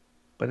fine.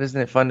 But isn't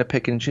it fun to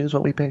pick and choose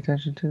what we pay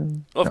attention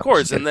to? Of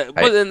course, and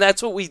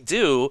that's what we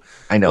do.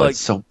 I know, it's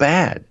so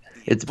bad.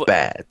 It's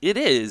bad. It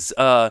is.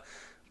 But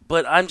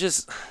I'm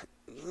just,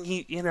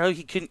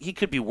 he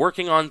could be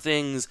working on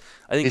things.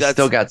 I think he's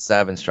still got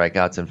 7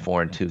 strikeouts and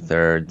 4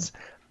 2/3.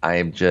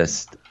 I'm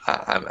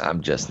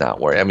just not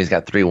worried. I mean, he's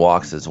got 3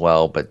 walks as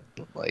well, but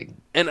like.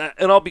 And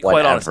I'll be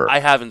quite honest, I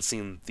haven't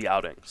seen the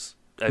outings.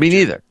 Me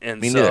neither.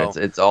 Neither.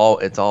 It's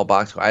all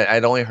box score.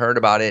 I'd only heard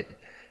about it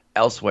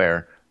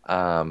elsewhere,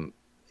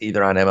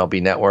 either on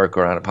MLB Network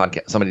or on a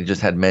podcast. Somebody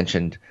just had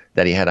mentioned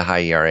that he had a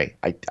high ERA.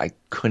 I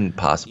couldn't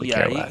possibly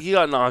care less. He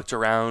got knocked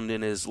around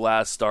in his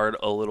last start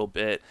a little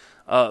bit.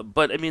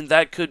 But I mean,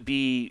 that could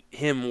be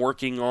him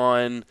working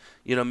on,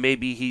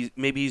 maybe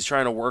he's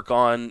trying to work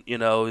on, his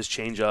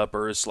changeup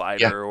or his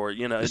slider, or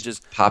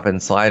just popping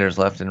sliders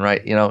left and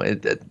right.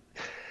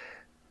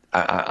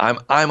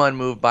 I'm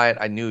unmoved by it.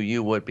 I knew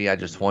you would be. I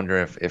just wonder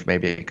if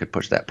maybe it could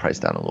push that price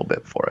down a little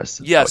bit for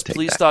us. Yes,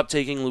 please stop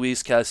taking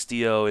Luis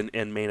Castillo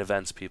in main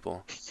events,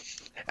 people.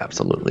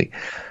 Absolutely.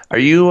 Are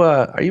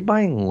you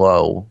buying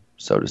low,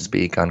 so to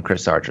speak, on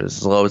Chris Archer?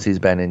 As low as he's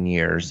been in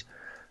years.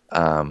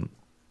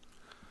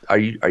 Are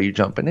you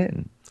jumping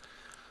in?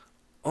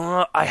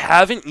 I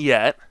haven't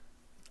yet.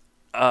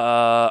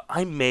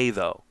 I may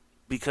though,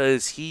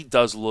 because he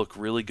does look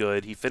really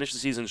good. He finished the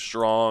season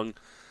strong.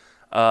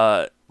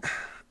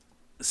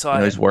 So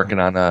he's working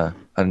on a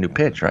new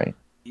pitch, right?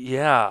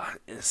 Yeah.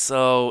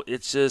 So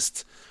it's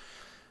just,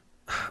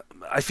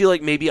 I feel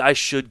like maybe I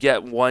should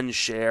get one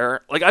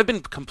share. Like, I've been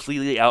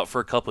completely out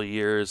for a couple of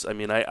years. I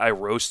mean, I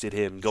roasted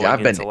him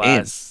going into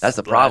last. That's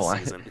the problem.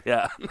 Season.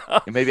 Yeah.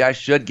 Maybe I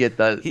should get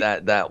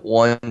that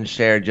one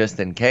share just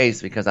in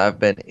case, because I've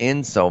been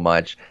in so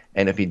much,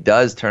 and if he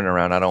does turn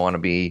around, I don't want to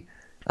be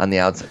on the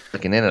outside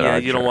looking in at Archer.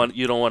 You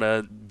don't want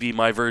to be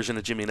my version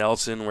of Jimmy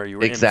Nelson, where you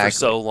were in for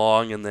so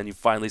long, and then you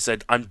finally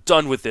said, "I'm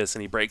done with this,"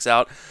 and he breaks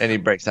out.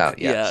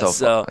 Yeah.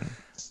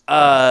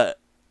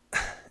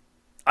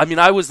 I mean,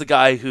 I was the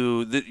guy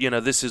who,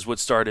 this is what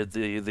started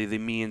the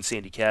me and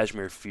Sandy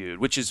Cashmere feud,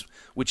 which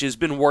has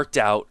been worked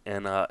out,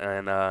 and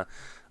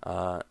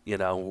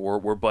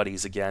we're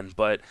buddies again.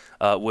 But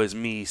was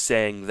me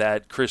saying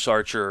that Chris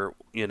Archer,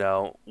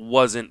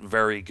 wasn't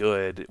very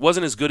good,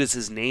 wasn't as good as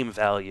his name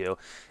value,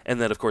 and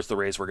then of course the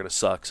Rays were going to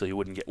suck, so he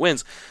wouldn't get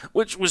wins,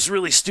 which was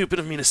really stupid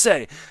of me to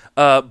say.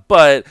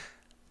 But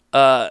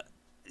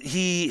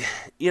he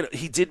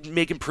did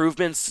make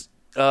improvements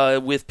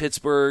with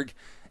Pittsburgh.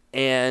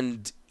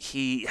 And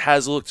he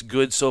has looked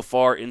good so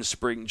far in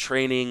spring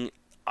training.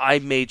 I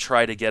may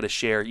try to get a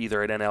share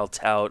either at NL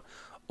Tout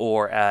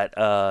or at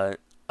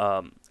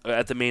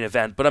the main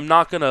event, but I'm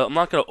not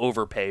gonna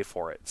overpay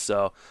for it.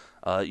 So,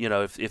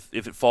 if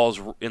it falls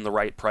in the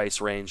right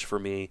price range for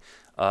me,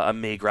 I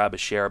may grab a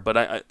share. But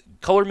I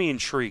color me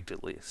intrigued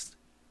at least.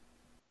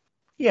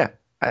 Yeah,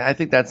 I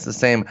think that's the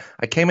same.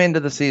 I came into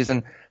the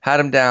season, had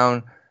him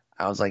down.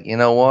 I was like, you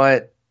know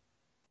what?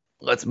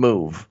 Let's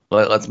move.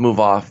 Let's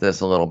move off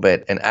this a little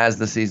bit. And as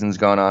the season's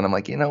gone on, I'm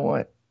like, you know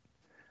what?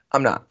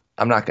 I'm not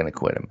going to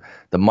quit him.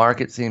 The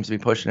market seems to be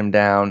pushing him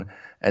down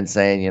and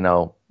saying,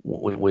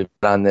 we've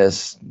done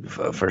this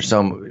for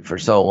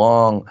so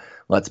long.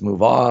 Let's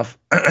move off.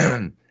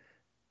 I'm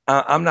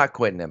not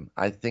quitting him.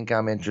 I think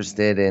I'm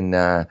interested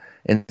in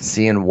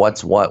seeing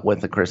what's what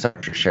with the Chris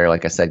Archer share.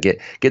 Like I said, get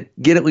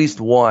at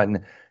least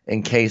one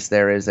in case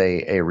there is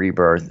a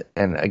rebirth.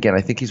 And again,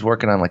 I think he's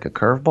working on like a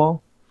curveball.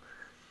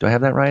 Do I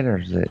have that right, or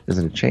is it a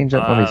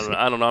changeup?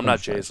 I don't know. I'm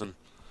not Jason.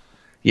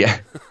 Yeah.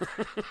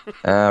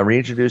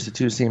 Reintroduce a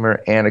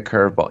two-seamer and a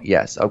curveball.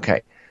 Yes.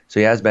 Okay.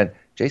 So he has been.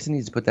 Jason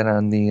needs to put that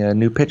on the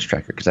new pitch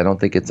tracker because I don't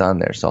think it's on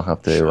there. So I'll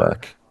have to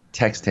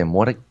text him.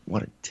 What a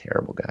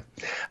terrible guy.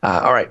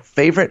 All right.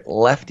 Favorite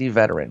lefty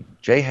veteran: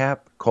 J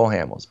Happ, Cole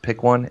Hamels.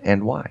 Pick one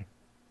and why.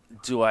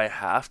 Do I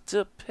have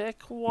to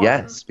pick one?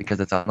 Yes, because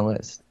it's on the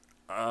list.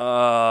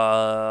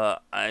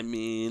 I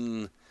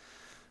mean,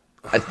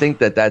 I think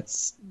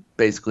that's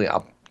basically.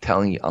 I'm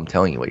telling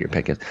you what your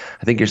pick is.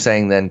 I think you're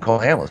saying then Cole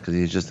Hamels because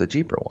he's just the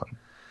cheaper one.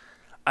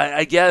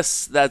 I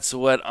guess that's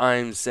what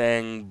I'm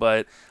saying,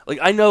 but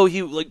I know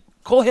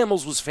Cole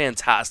Hamels was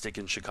fantastic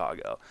in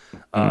Chicago.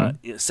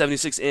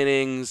 76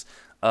 innings,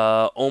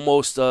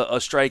 almost a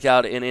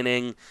strikeout an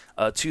inning,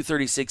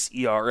 2.36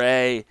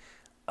 ERA.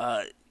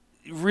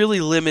 Really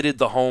limited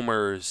the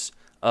homers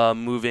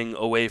moving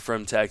away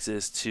from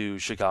Texas to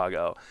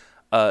Chicago.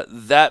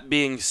 That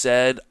being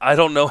said, I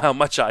don't know how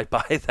much I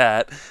buy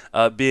that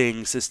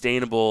being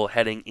sustainable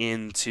heading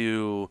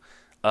into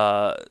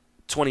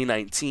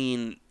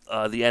 2019.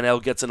 The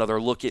NL gets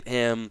another look at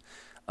him.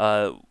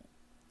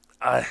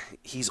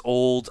 He's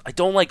old. I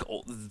don't like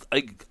old.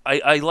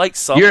 I like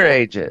some. You're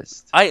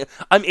ageist.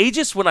 I'm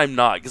ageist when I'm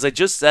not, because I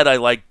just said I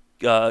like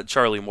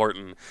Charlie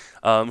Morton,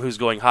 who's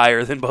going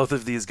higher than both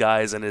of these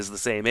guys and is the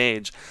same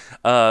age.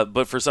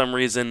 But for some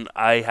reason,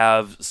 I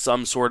have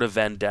some sort of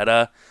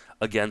vendetta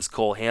against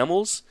Cole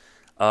Hamels.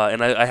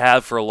 And I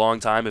have for a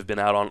long time. I've been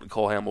out on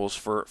Cole Hamels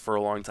for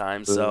a long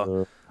time.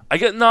 So I'm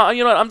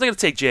going to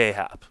take J.A.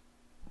 Happ.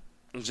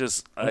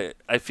 Just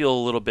I feel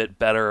a little bit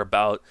better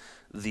about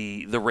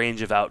the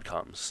range of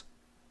outcomes.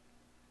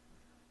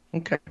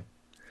 Okay.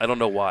 I don't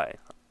know why.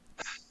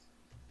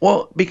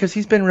 Well, because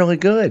he's been really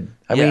good.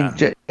 I mean,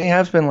 J.A.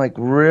 Happ's been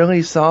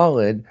really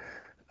solid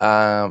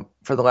for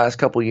the last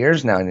couple of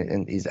years now,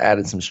 and he's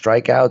added some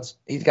strikeouts.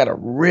 He's got a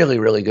really,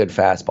 really good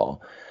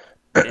fastball.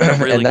 And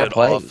a really good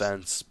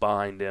offense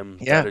behind him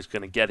that is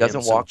going to get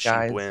him some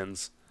cheap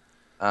wins.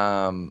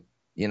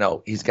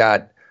 He's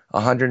got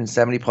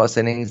 170 plus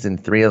innings in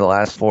 3 of the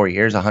last 4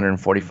 years,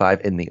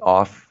 145 in the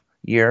off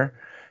year,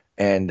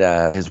 and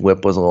his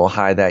WHIP was a little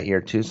high that year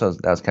too. So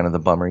that was kind of the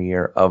bummer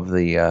year of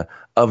the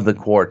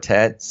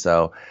quartet.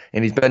 So,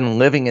 and he's been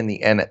living in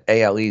the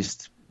AL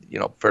East,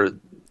 for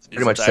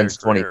pretty much since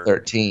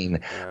 2013,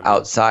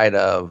 outside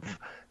of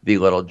the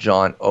little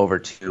jaunt over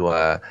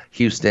to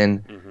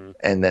Houston,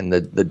 and then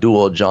the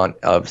dual jaunt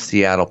of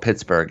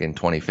Seattle-Pittsburgh in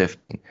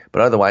 2015.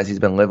 But otherwise, he's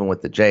been living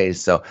with the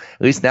Jays. So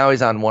at least now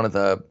he's on one of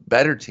the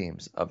better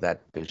teams of that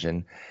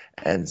division.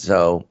 And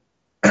so,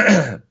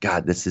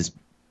 God, this is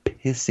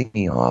pissing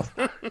me off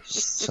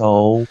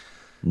so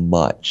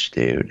much,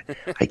 dude.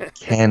 I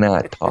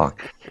cannot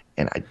talk,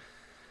 and I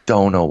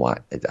don't know why.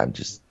 I'm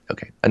just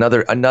okay.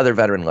 Another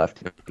veteran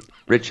left.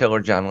 Rich Hill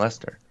or John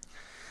Lester?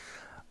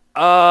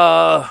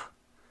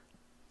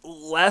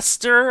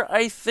 Lester,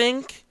 I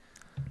think.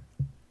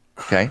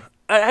 Okay.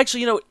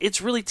 Actually,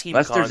 it's really team.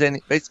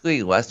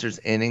 Basically Lester's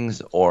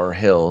innings or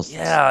Hill's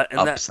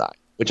upside,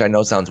 which I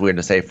know sounds weird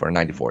to say for a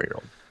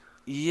 94-year-old.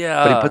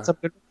 Yeah, but he puts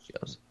up good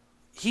ratios.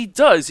 He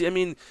does. I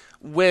mean,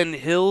 when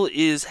Hill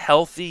is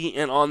healthy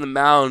and on the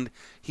mound,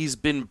 he's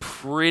been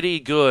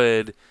pretty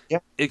good. Yeah.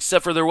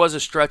 Except for there was a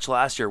stretch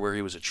last year where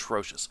he was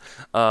atrocious.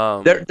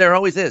 There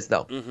always is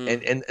though,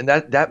 and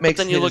that makes.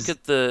 But then you look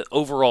at the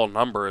overall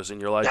numbers and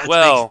you're like,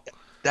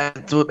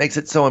 that's what makes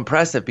it so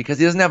impressive because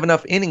he doesn't have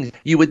enough innings.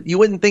 You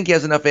wouldn't think he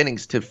has enough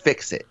innings to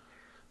fix it,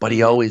 but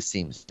he always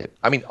seems to.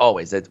 I mean,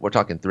 always. We're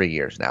talking 3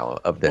 years now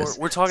of this.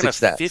 We're talking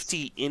success. a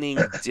 50 inning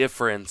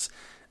difference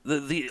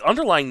the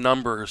underlying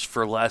numbers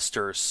for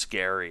Leicester are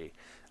scary.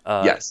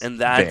 Yes, and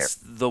that's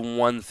the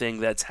one thing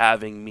that's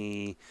having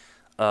me,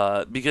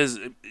 because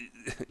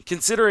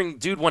considering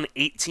dude won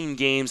 18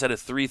 games at a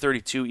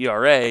 3.32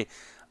 ERA,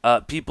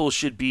 people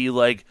should be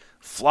like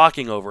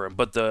flocking over him.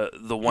 But the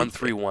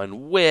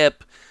 1.31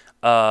 WHIP,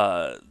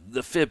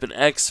 the FIP and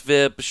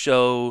xFIP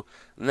show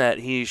that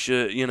he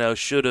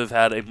should have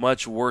had a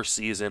much worse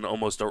season,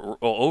 almost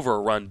over a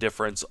run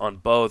difference on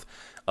both.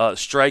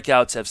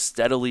 Strikeouts have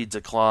steadily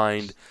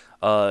declined.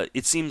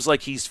 It seems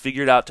like he's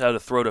figured out how to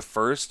throw to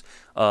first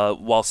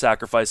while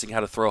sacrificing how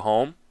to throw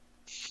home.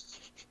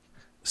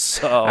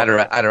 So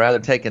I'd rather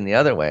take him the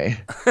other way.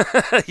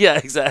 Yeah,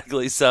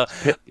 exactly. So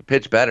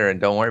pitch better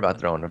and don't worry about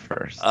throwing to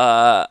first.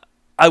 I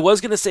was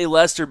going to say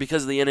Leicester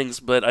because of the innings,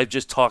 but I've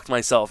just talked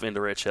myself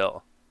into Rich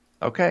Hill.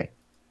 Okay.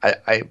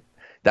 I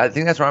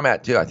think that's where I'm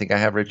at, too. I think I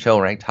have Rich Hill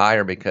ranked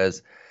higher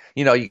because,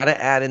 you got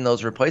to add in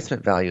those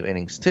replacement value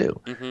innings, too,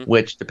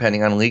 which,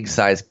 depending on league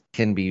size,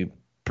 can be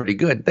pretty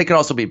good. They can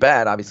also be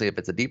bad, obviously, if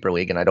it's a deeper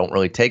league, and I don't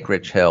really take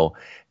Rich Hill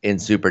in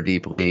super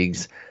deep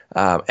leagues.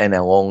 And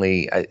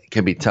it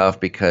can be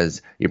tough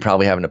because you're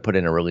probably having to put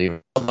in a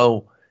reliever.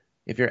 Although,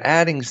 if you're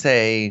adding,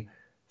 say,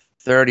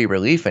 30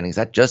 relief innings,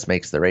 that just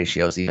makes the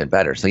ratios even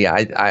better. So,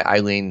 yeah, I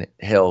lean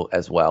Hill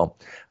as well.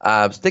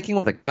 Sticking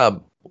with the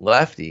Cub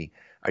lefty,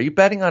 are you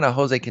betting on a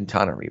Jose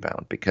Quintana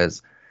rebound?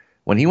 Because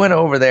when he went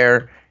over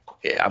there,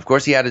 of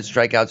course, he added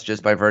strikeouts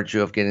just by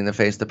virtue of getting to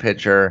face the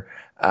pitcher.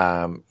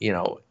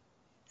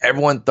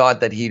 Everyone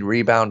thought that he'd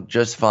rebound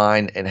just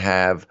fine and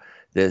have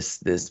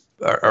this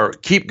or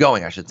keep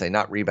going, I should say,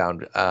 not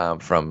rebound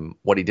from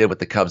what he did with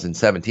the Cubs in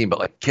 2017, but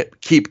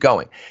like keep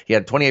going. He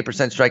had 28%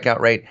 strikeout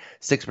rate,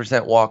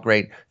 6% walk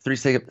rate,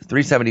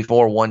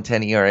 374,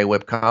 110 ERA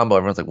WHIP combo.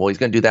 Everyone's like, well, he's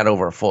going to do that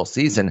over a full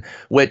season,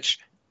 which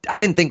I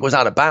didn't think was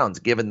out of bounds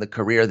given the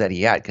career that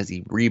he had because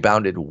he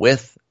rebounded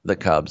with the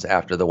Cubs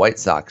after the White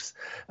Sox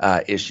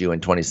issue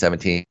in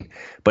 2017.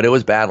 But it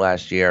was bad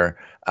last year.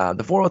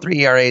 The 4.03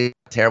 ERA,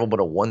 terrible,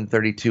 but a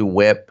 132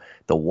 WHIP.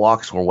 The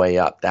walks were way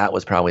up. That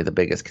was probably the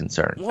biggest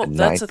concern. Well,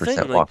 that's 9% the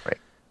thing. walk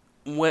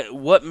rate.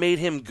 What made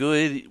him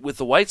good with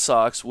the White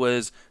Sox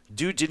was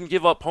dude didn't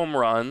give up home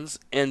runs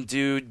and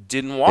dude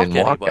didn't walk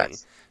anybody.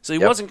 Guys. So he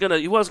wasn't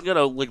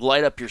gonna like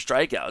light up your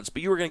strikeouts,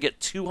 but you were gonna get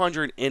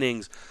 200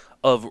 innings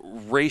of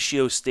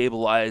ratio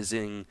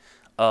stabilizing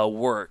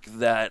work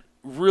that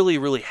really,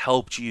 really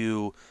helped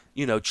you,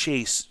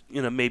 chase,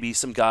 maybe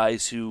some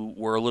guys who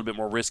were a little bit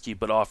more risky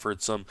but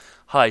offered some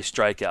high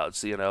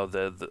strikeouts.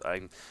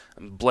 I'm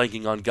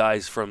blanking on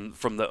guys from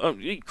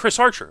the Chris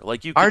Archer.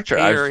 Like you could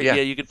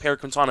you could pair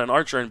Quintana and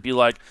Archer and be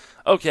like,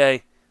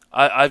 okay,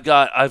 I've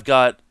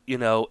got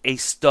a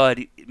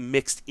stud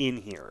mixed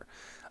in here,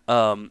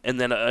 and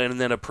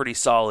then a pretty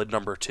solid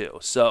number two.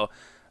 So.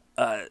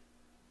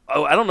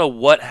 I don't know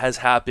what has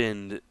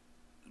happened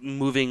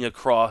moving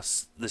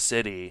across the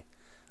city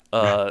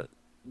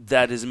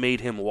that has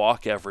made him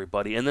walk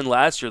everybody. And then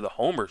last year the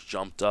homers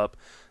jumped up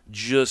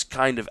just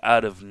kind of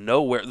out of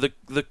nowhere.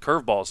 The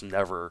curveball's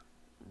never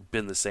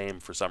been the same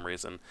for some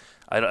reason.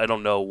 I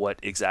don't know what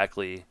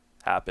exactly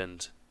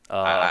happened.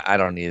 I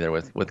don't either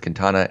with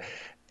Quintana.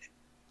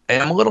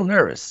 And I'm a little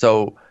nervous.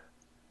 So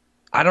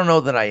I don't know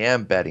that I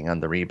am betting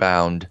on the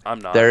rebound. I'm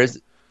not.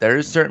 There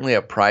is certainly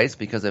a price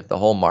because if the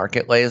whole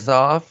market lays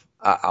off,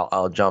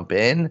 I'll jump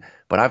in.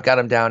 But I've got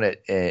him down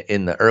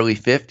in the early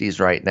 50s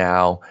right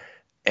now,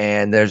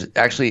 and there's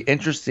actually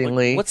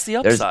interestingly, what's the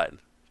upside?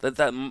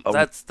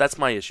 That's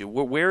my issue.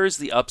 Where is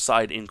the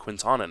upside in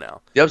Quintana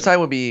now? The upside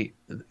would be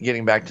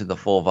getting back to the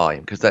full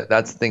volume because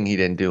that's the thing he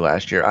didn't do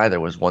last year either.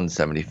 Was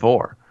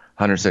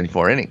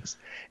 174 innings,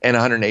 and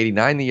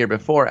 189 the year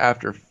before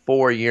after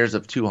 4 years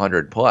of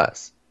 200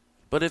 plus.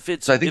 But if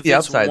it's so I think the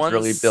upside is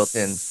really built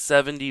in.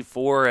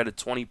 74 at a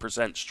 20%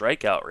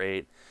 strikeout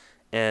rate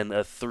and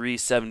a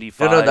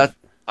 375. No,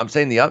 I'm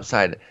saying the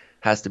upside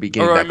has to be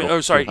getting back.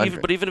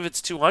 Even if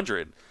it's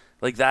 200,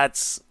 like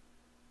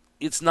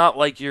it's not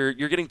like you're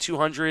getting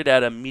 200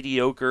 at a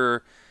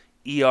mediocre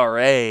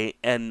ERA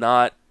and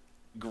not.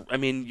 I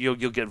mean, you'll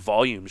get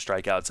volume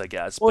strikeouts, I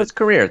guess. Well, it's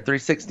career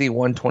 360,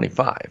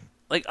 125.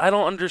 Like I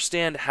don't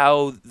understand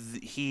how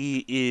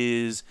he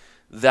is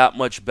that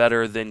much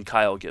better than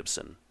Kyle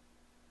Gibson.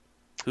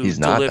 He's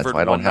not. That's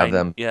why I don't have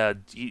them. Yeah,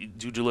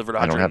 who delivered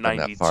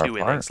 192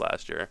 innings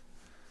last year.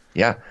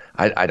 Yeah,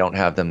 I don't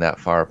have them that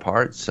far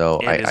apart. So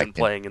and isn't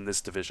playing in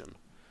this division.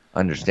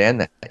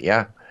 Understand that?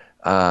 Yeah,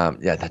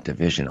 that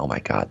division. Oh my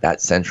God, that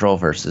Central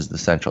versus the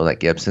Central that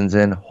Gibson's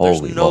in.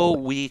 Holy There's no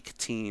weak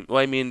team. Well,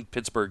 I mean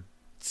Pittsburgh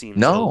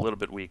seems a little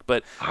bit weak,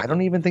 but I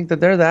don't even think that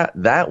they're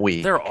that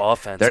weak. Their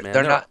offense, man.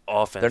 They're not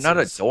offense. They're not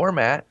a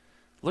doormat.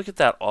 Look at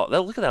that.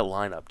 Look at that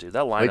lineup, dude.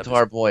 That lineup. Wait till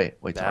our boy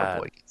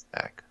gets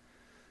back.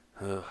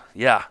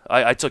 Yeah,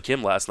 I took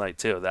him last night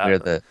too.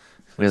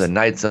 We're the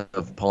Knights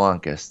of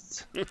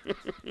Polankists.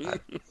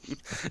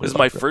 This is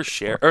my first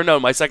share, or no,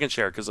 my second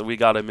share because we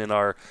got him in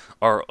our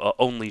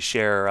only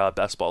share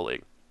best ball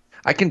league.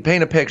 I can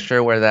paint a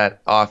picture where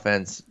that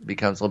offense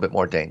becomes a little bit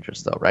more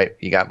dangerous, though, right?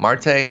 You got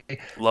Marte,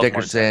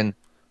 Dickerson,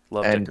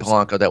 and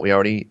Polanco that we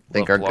already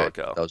think are good.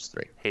 Those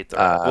three. Hate the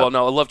well,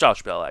 no, I love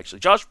Josh Bell, actually.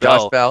 Josh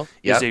Bell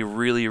is a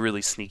really,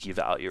 really sneaky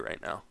value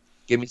right now.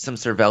 Give me some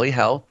Cervelli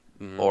Health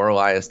or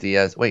Elias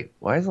Diaz. Wait,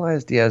 why is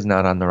Elias Diaz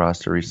not on the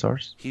roster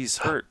resource? He's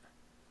hurt.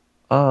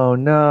 Oh,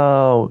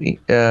 no.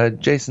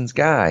 Jason's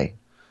guy.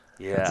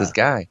 Yeah. That's his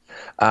guy.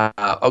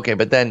 Okay,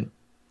 but then,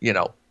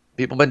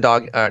 people have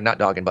been not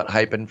dogging, but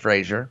hyping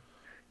Frazier.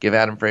 Give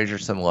Adam Frazier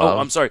some love. Oh,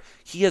 I'm sorry.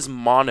 He has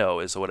mono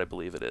is what I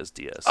believe it is,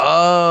 Diaz.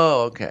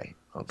 Oh, okay.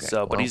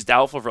 So, but he's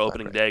doubtful for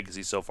opening day because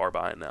he's so far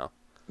behind now.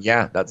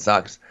 Yeah, that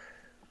sucks.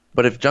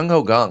 But if Jung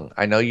Ho Kang,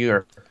 I know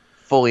you're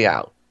fully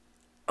out.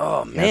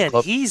 Oh man,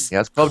 he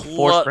has clubbed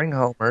 4 spring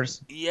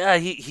homers. Yeah,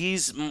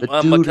 he's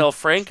Maikel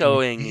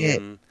Francoing.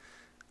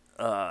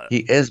 He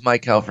is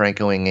Maikel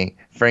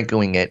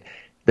Francoing it.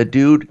 The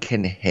dude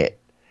can hit,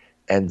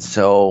 and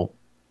so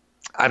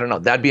I don't know.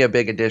 That'd be a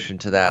big addition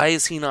to that. Why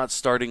is he not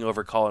starting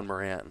over Colin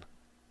Moran?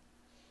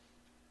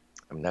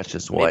 I mean, that's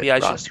just what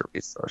roster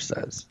resource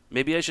says.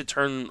 Maybe I should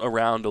turn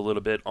around a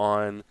little bit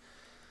on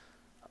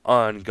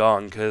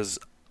Kang, because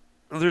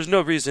there's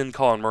no reason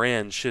Colin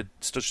Moran should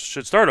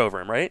start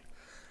over him, right?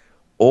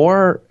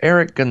 Or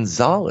Eric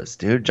Gonzalez,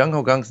 dude. Jung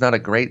Ho Kang's not a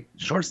great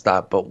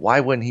shortstop, but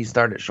why wouldn't he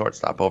start at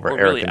shortstop over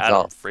Eric Gonzalez?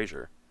 Adam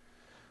Frazier.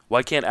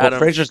 Why can't Adam?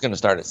 Frazier's going to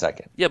start at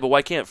second. Yeah, but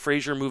why can't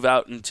Frazier move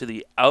out into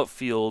the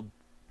outfield,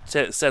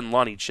 send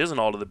Lonnie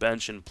Chisenhall to the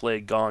bench, and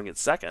play Kang at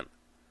second?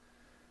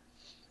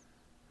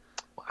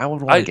 I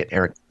would want to get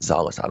Eric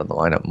Gonzalez out of the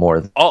lineup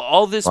more than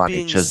all this Lonnie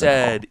being Chisenhall.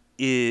 Said,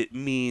 it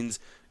means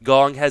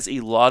Kang has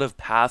a lot of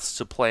paths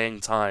to playing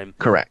time.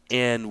 Correct.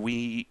 And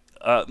we,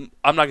 I'm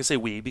not going to say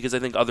we, because I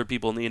think other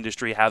people in the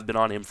industry have been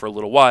on him for a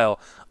little while.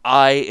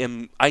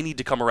 I need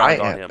to come around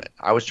on him.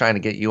 I was trying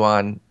to get you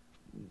on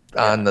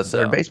the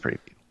third base preview.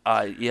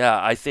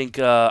 I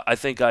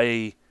think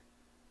I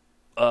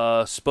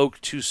spoke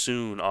too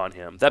soon on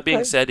him. That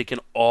being said, it can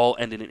all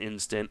end in an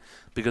instant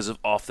because of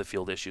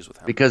off-the-field issues with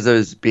him. Because of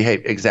his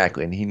behavior,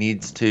 exactly, and he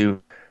needs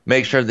to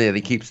make sure that he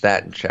keeps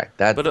that in check.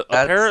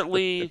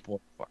 Apparently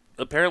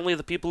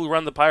the people who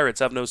run the Pirates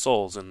have no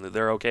souls, and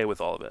they're okay with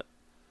all of it.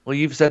 Well,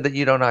 you've said that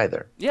you don't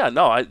either. Yeah,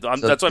 no,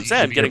 that's what I'm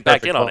saying. Getting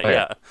back in on it,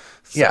 yeah.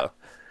 Yeah.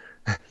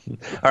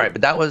 All right,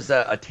 but that was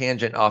a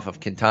tangent off of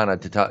Quintana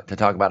to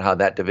talk about how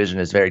that division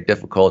is very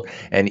difficult,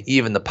 and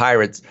even the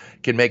Pirates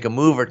can make a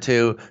move or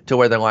two to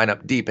where their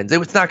lineup deepens.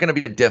 It's not going to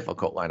be a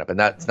difficult lineup, and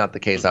that's not the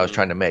case I was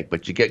trying to make.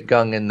 But you get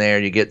Kang in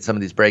there, you get some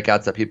of these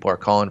breakouts that people are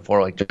calling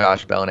for, like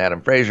Josh Bell and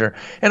Adam Frazier,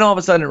 and all of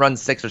a sudden it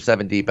runs 6 or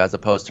 7 deep, as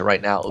opposed to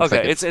right now it looks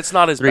like it's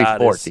not as bad.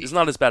 It's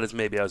not as bad as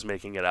maybe I was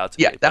making it out to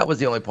be. Yeah, that was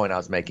the only point I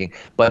was making.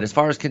 But as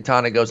far as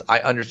Quintana goes, I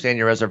understand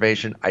your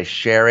reservation. I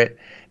share it.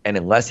 And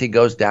unless he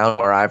goes down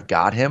where I've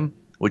got him,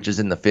 which is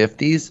in the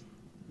 50s,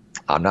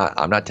 I'm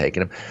not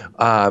taking him.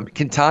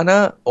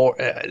 Quintana,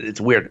 it's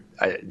weird.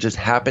 I just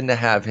happen to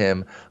have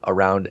him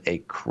around a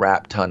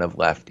crap ton of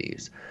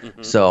lefties.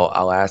 Mm-hmm. So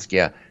I'll ask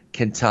you,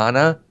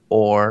 Quintana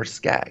or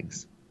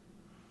Skaggs?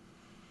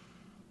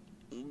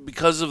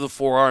 Because of the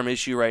forearm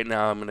issue right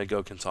now, I'm going to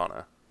go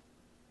Quintana.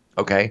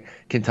 Okay.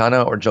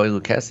 Quintana or Joey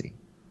Lucchesi?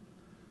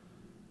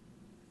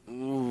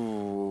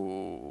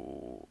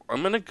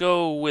 I'm going to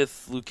go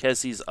with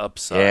Lucchesi's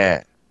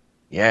upside.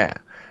 Yeah.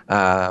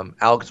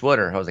 Alex Wood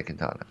or Jose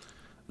Quintana?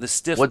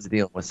 Wood's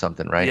dealing with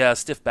something, right? Yeah,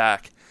 stiff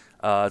back.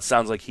 It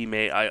sounds like he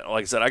may.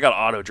 Like I said, I got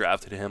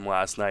auto-drafted him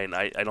last night, and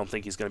I don't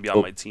think he's going to be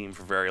on my team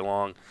for very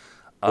long.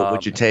 But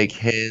would you take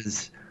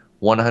his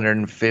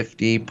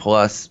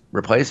 150-plus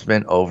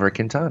replacement over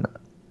Quintana?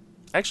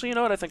 Actually, you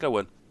know what? I think I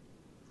would.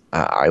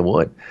 I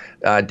would.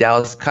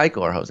 Dallas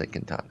Keuchel or Jose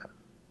Quintana?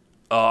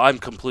 I'm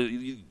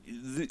completely...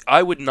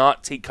 I would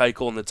not take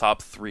Keuchel in the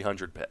top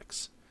 300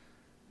 picks.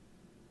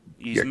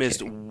 He's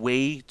missed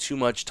way too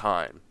much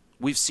time.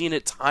 We've seen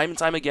it time and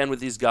time again with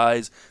these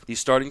guys, these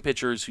starting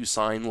pitchers who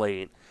sign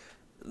late.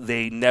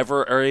 They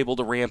never are able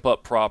to ramp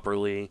up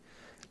properly.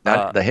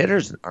 The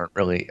hitters aren't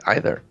really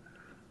either.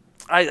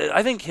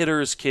 I think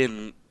hitters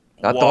can...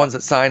 Not the ones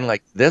that sign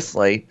like this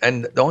late.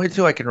 And the only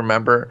two I can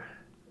remember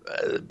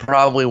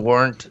probably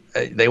weren't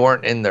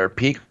in their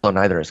peak. Well,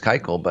 neither is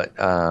Keuchel, but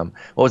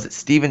what was it?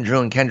 Steven Drew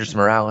and Kendrys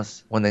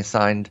Morales when they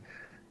signed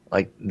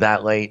like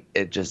that late.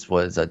 It just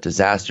was a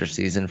disaster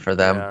season for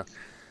them. Yeah.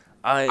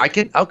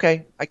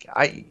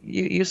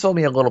 You sold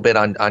me a little bit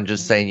on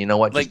just saying, you know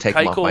what, just take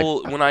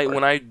Keuchel,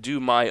 when I do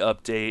my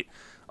update,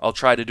 I'll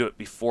try to do it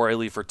before I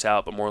leave for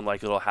tout, but more than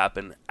likely it'll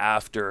happen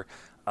after.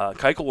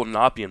 Keuchel will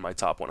not be in my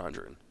top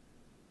 100.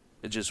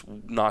 It just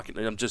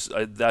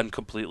I'm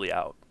completely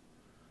out.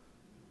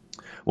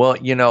 Well,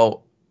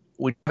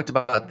 we talked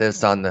about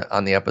this on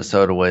the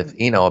episode with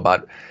Eno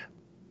about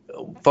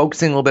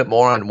focusing a little bit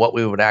more on what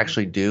we would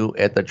actually do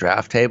at the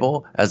draft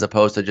table as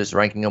opposed to just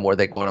ranking them where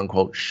they quote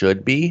unquote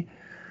should be.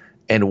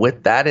 And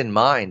with that in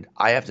mind,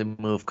 I have to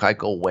move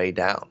Keuchel way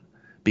down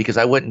because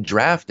I wouldn't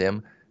draft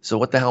him. So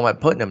what the hell am I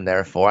putting him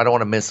there for? I don't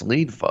want to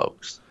mislead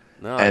folks.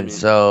 No,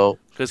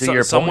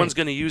 because someone's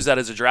going to use that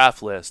as a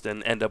draft list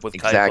and end up with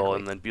Keuchel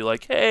and then be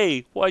like,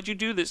 "Hey, why'd you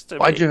do this to me?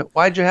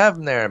 Why'd you have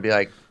him there?" And be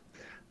like,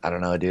 I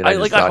don't know, dude. I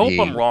hope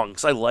I'm wrong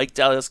because I like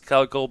Dallas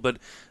Keuchel, but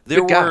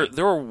there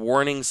were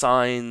warning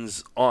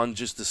signs on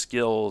just the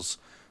skills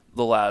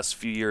the last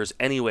few years,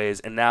 anyways.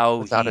 And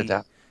now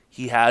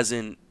he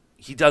doesn't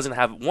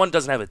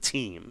have a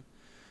team.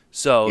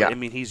 So, I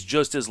mean, he's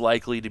just as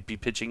likely to be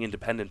pitching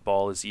independent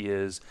ball as he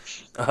is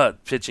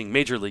pitching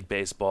Major League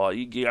Baseball.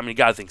 You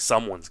got to think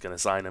someone's going to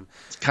sign him.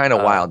 It's kind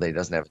of wild that he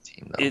doesn't have a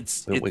team,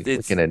 though. We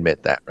can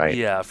admit that, right?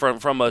 Yeah,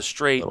 from a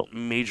straight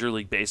Major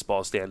League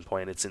Baseball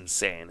standpoint, it's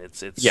insane.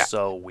 It's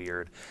so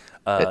weird.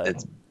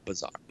 It's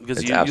bizarre.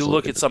 Because you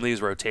look at some of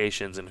these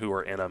rotations and who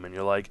are in them, and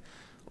you're like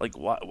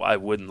why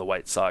wouldn't the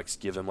White Sox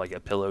give him like a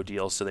pillow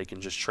deal so they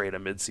can just trade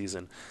him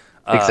midseason?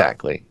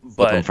 Exactly,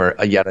 looking for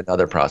yet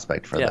another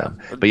prospect for them.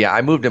 But yeah,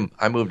 I moved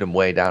him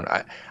way down.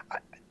 I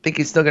think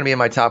he's still going to be in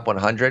my top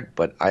 100,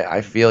 but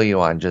I feel you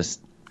on just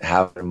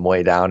having him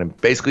way down and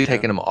basically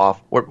taking him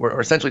off.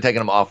 We're essentially taking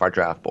him off our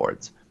draft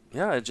boards.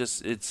 Yeah,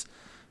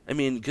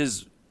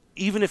 because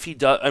even if he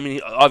does,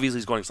 obviously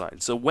he's going to sign.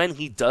 So when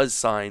he does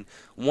sign,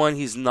 one,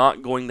 he's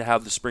not going to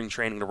have the spring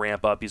training to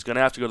ramp up. He's going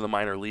to have to go to the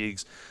minor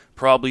leagues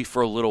probably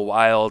for a little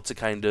while to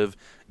kind of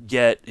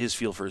get his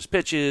feel for his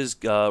pitches,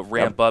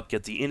 ramp up,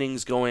 get the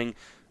innings going.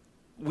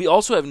 We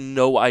also have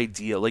no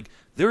idea. Like,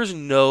 there's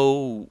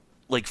no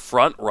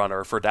front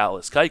runner for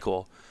Dallas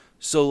Keuchel.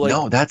 So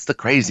no, that's the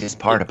craziest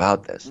part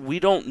about this. We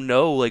don't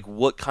know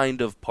what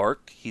kind of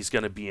park he's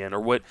going to be in, or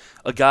what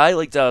a guy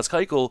like Dallas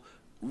Keuchel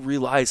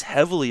relies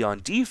heavily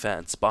on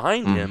defense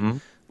behind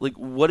him. Like,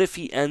 what if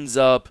he ends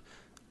up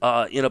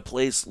in a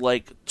place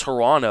like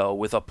Toronto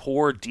with a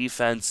poor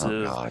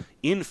defensive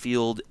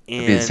infield, and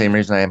it'd be the same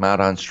reason I am out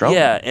on Stroman.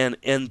 Yeah,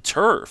 and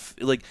turf.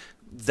 Like,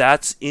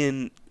 that's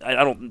in. I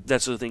don't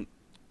necessarily think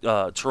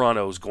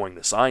Toronto is going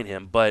to sign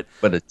him, but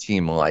a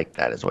team like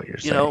that is what you're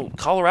saying.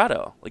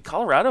 Colorado. Like,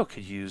 Colorado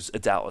could use a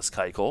Dallas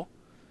Keuchel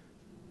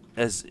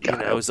as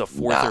as a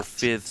fourth or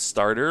fifth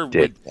starter.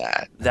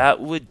 That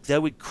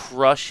would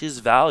crush his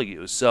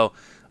value. So.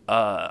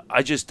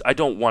 I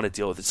don't want to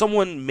deal with it.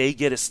 Someone may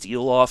get a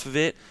steal off of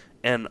it,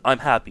 and I'm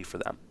happy for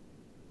them.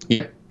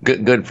 Yeah,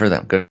 good for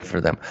them. Good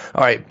for them.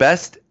 All right,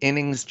 best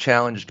innings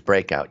challenged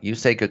breakout.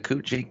 Yusei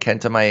Kikuchi,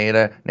 Kenta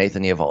Maeda,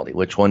 Nathan Eovaldi.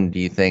 Which one do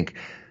you think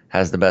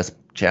has the best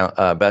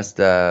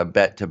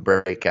bet to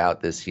break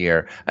out this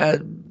year?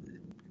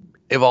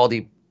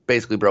 Eovaldi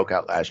basically broke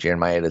out last year,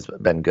 and Maeda's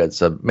been good,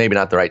 so maybe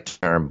not the right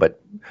term,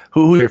 but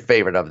who's your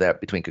favorite of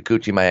that between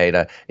Kikuchi,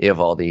 Maeda,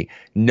 Eovaldi,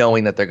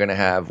 knowing that they're going to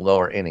have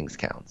lower innings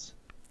counts?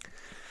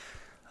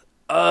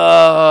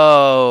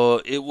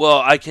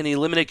 I can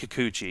eliminate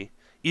Kikuchi,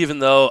 even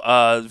though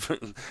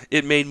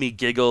it made me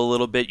giggle a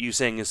little bit, you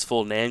saying his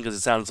full name, because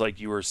it sounds like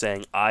you were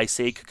saying I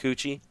say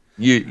Kikuchi.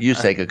 You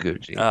say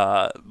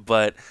Kikuchi.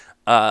 But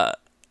I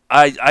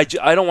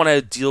don't want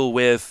to deal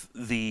with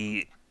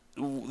the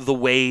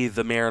way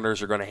the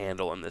Mariners are going to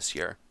handle him this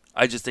year.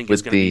 I just think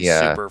it's going to be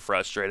super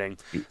frustrating.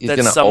 He's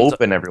going to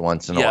open every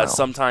once in a while. Yeah,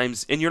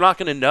 sometimes, and you're not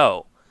going to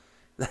know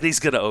that he's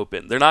going to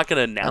open. They're not going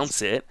to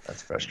announce it.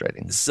 That's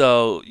frustrating.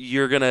 So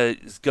you're going to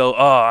go,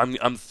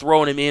 I'm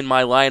throwing him in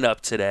my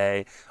lineup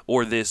today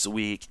or this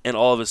week, and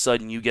all of a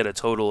sudden you get a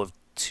total of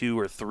 2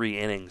 or 3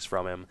 innings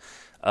from him.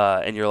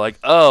 And you're like,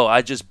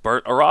 I just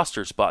burnt a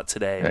roster spot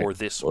today or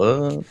this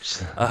week.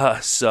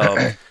 So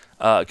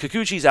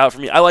Kikuchi's out for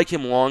me. I like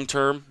him long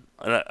term,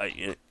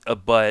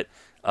 but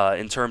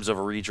in terms of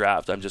a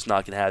redraft, I'm just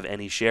not going to have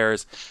any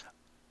shares.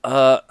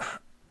 I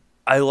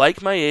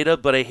like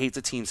Maeda, but I hate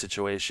the team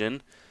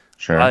situation.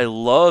 Sure. I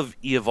love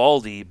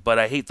Eovaldi, but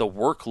I hate the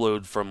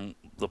workload from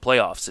the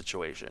playoff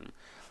situation.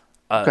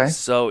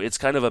 So it's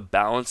kind of a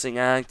balancing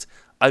act.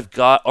 I've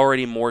got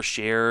already more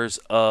shares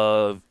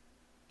of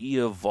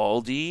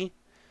Eovaldi,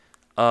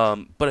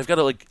 but I've got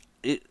to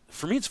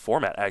for me, it's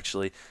format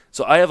actually.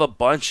 So I have a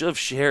bunch of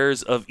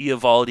shares of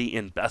Eovaldi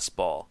in best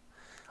ball,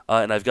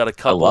 and I've got a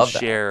couple of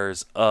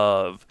shares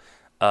of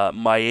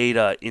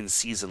Maeda in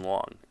season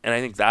long, and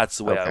I think that's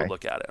the way I would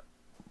look at it.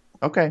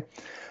 Okay,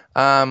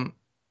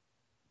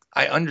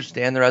 I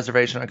understand the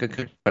reservation on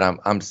Kikuchi, but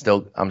I'm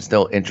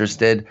still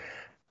interested.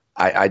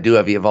 I do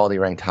have Eovaldi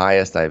ranked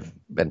highest. I've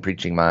been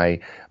preaching my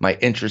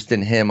interest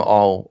in him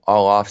all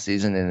off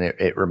season, and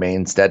it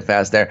remains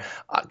steadfast there.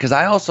 Because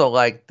I also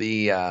like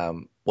the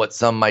what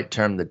some might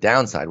term the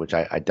downside, which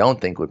I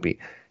don't think would be,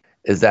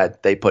 is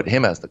that they put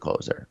him as the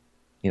closer.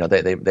 They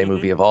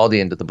move Eovaldi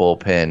into the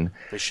bullpen.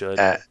 They should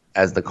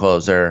as the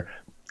closer.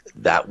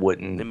 That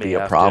wouldn't be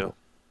a problem.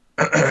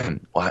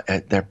 Well,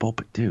 their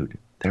bullpen, dude.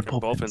 Their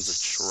bullpen's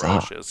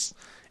atrocious.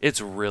 It's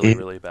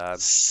really bad.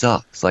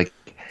 Sucks. Like,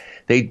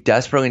 they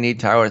desperately need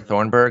Tyler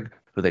Thornburg,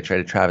 who they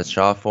traded Travis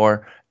Shaw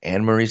for,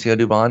 and Mauricio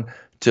Dubon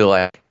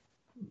to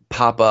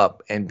pop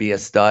up and be a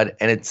stud,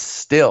 and it's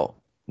still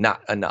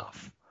not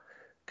enough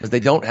because they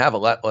don't have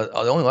the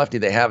only lefty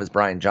they have is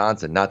Brian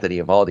Johnson. Not that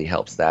Eovaldi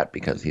helps that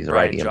because he's a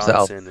righty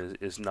himself. Brian Johnson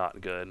is not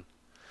good.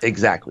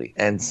 Exactly,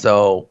 and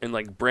so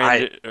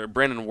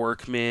Brandon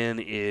Workman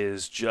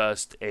is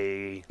just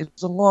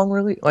it's a long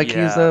relief.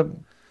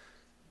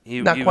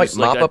 He's not quite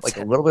mop up,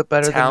 a little bit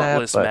better than that.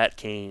 Talentless Matt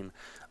Cain.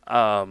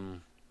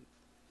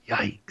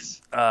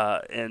 Yikes.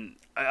 And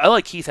I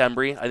like Keith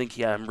Embry. I think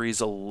Keith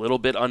Embry's a little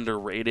bit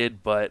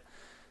underrated, but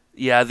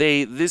yeah,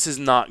 this is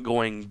not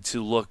going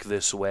to look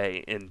this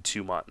way in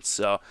 2 months.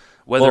 So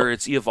whether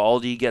it's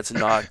Eovaldi gets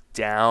knocked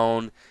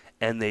down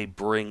and they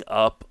bring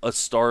up a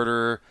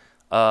starter,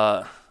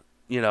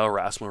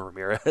 Erasmo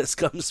Ramirez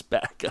comes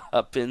back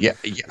up and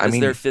as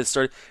their fifth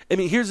starter. I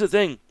mean, here's the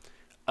thing.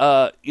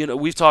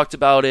 We've talked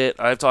about it.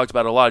 I've talked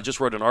about it a lot. I just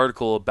wrote an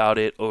article about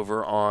it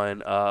over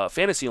on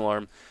Fantasy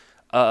Alarm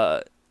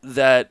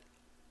that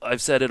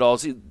I've said it all.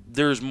 See,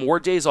 there's more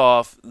days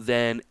off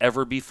than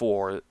ever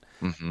before,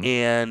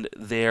 and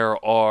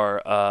there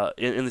are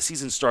and the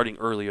season's starting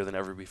earlier than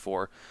ever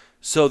before.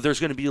 So there's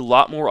going to be a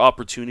lot more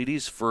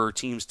opportunities for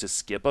teams to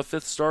skip a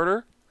fifth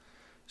starter.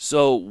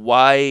 So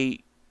why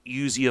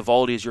use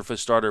Eovaldi as your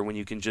fifth starter when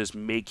you can just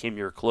make him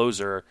your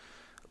closer,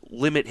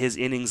 limit his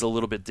innings a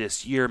little bit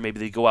this year? Maybe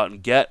they go out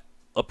and get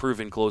a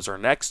proven closer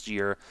next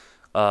year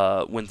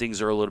when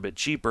things are a little bit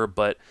cheaper,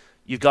 but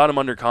you've got him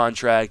under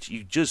contract.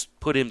 You just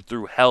put him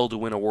through hell to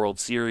win a World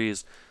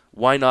Series.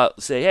 Why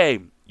not say,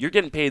 hey, you're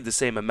getting paid the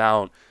same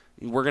amount.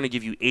 We're going to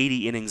give you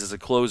 80 innings as a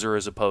closer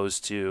as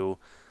opposed to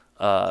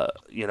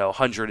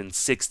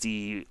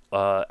 160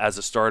 as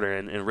a starter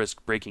and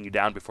risk breaking you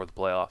down before the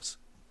playoffs.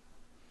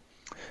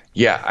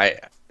 Yeah, I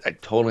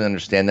totally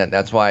understand that.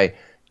 That's why,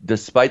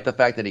 despite the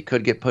fact that he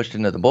could get pushed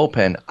into the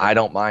bullpen, I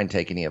don't mind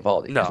taking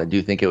Eovaldi because I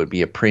do think it would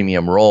be a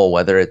premium role,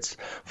 whether it's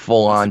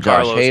full-on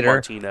Josh Hader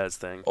Martinez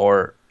thing,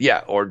 or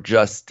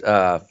just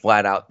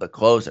flat out the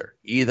closer.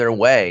 Either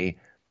way,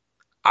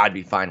 I'd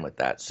be fine with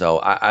that. So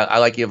I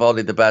like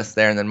Eovaldi the best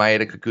there, and then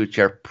Maeda, Kikuchi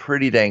are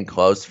pretty dang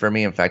close for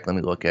me. In fact, let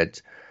me look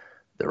at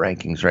the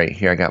rankings right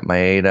here. I got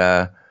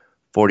Maeda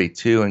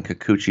 42 and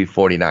Kikuchi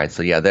 49.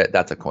 So yeah,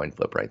 that's a coin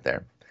flip right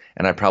there.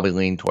 And I probably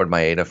lean toward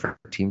Maeda for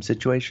team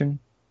situation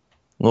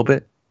a little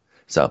bit.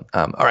 So,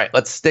 all right,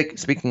 let's stick.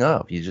 Speaking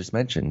of, you just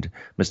mentioned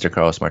Mr.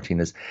 Carlos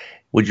Martinez.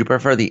 Would you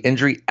prefer the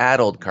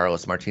injury-addled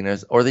Carlos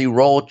Martinez or the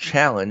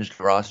role-challenged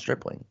Ross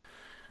Stripling?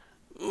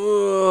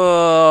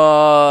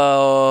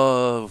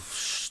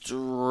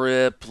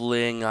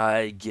 Stripling,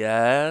 I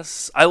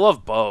guess. I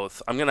love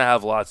both. I'm going to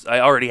have lots. I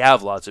already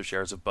have lots of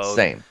shares of both.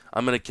 Same.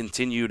 I'm going to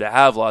continue to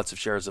have lots of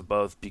shares of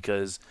both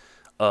because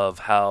of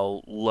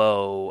how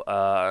low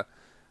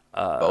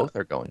both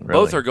are going. Really.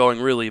 Both are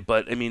going really,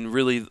 but I mean,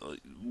 really,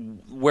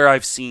 where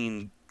I've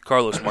seen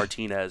Carlos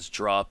Martinez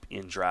drop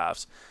in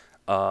drafts.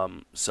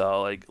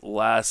 So like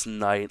last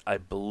night, I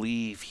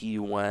believe he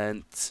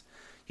went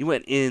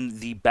in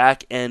the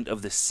back end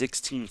of the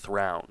 16th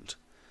round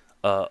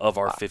of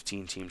our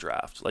 15-team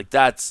draft. Like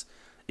that's,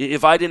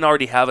 if I didn't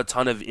already have a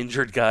ton of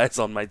injured guys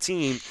on my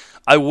team,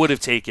 I would have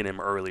taken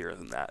him earlier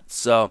than that.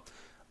 So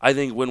I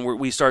think when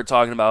we start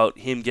talking about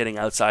him getting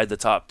outside the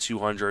top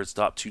 200s,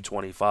 top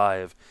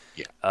 225,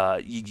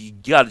 you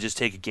got to just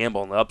take a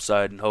gamble on the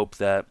upside and hope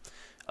that,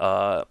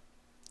 at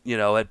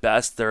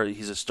best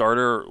he's a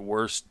starter.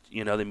 Worst,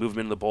 they move him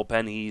into the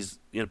bullpen. He's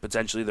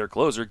potentially their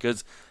closer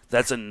because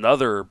that's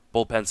another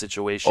bullpen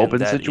situation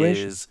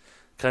is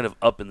kind of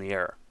up in the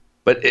air.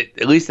 But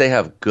at least they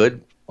have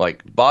good.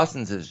 Like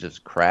Boston's is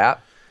just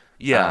crap.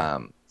 Yeah.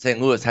 St.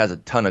 Louis has a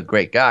ton of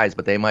great guys,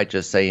 but they might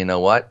just say, you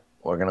know what?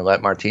 We're going to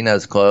let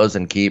Martinez close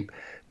and keep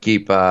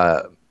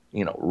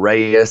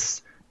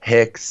Reyes,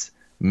 Hicks,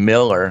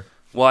 Miller.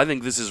 Well, I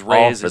think this is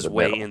Reyes'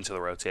 way into the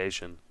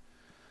rotation.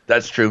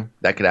 That's true.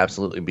 That could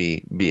absolutely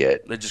be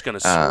it. They're just going to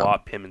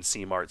swap him and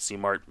C-Mart.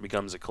 C-Mart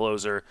becomes a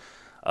closer.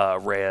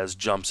 Reyes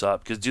jumps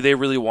up. Because do they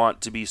really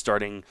want to be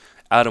starting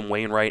Adam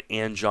Wainwright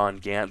and John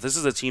Gant? This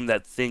is a team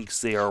that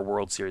thinks they are a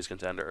World Series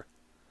contender.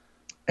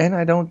 And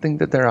I don't think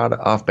that they're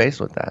off base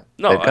with that.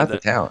 No, they've got the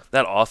talent.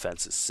 That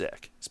offense is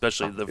sick,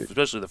 especially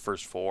the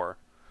first four.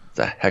 It's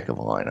a heck of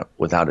a lineup,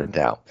 without a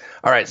doubt.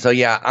 All right, so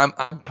yeah, I'm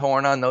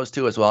torn on those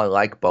two as well. I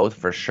like both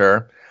for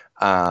sure.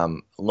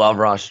 Love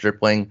Ross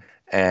Stripling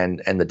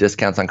and the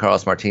discounts on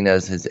Carlos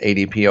Martinez. His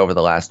ADP over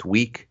the last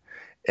week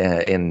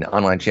in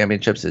online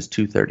championships is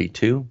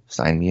 232.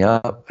 Sign me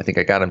up. I think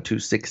I got him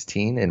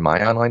 216 in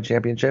my online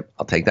championship.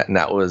 I'll take that. And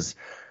that was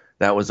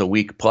a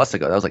week plus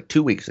ago. That was like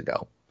 2 weeks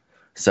ago.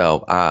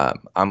 So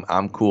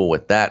I'm cool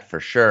with that for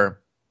sure.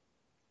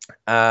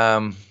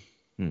 I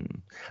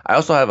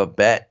also have a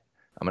bet.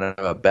 I'm gonna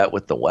have a bet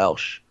with the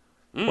Welsh,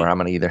 where I'm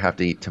gonna either have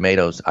to eat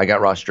tomatoes. I got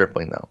Ross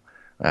Stripling though.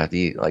 I have to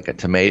eat like a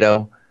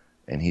tomato,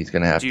 and he's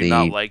gonna have to eat. Do you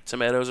not like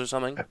tomatoes or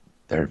something?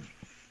 They're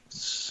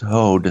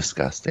so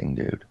disgusting,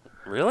 dude.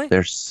 Really?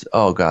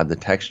 Oh god, the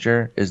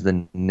texture is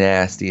the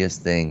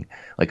nastiest thing.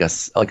 Like a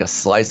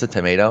slice of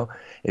tomato.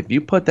 If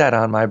you put that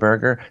on my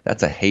burger,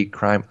 that's a hate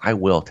crime. I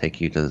will take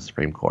you to the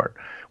Supreme Court,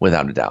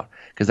 without a doubt,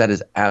 because that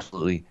is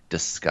absolutely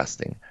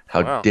disgusting.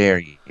 How dare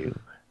you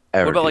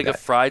ever? What about like a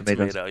fried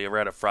tomato? You ever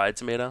had a fried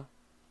tomato?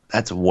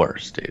 That's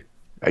worse, dude.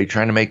 Are you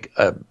trying to make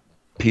a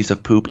piece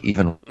of poop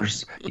even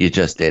worse? You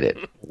just did it.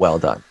 Well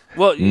done.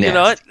 Well, you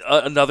know what?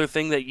 Another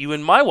thing that you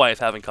and my wife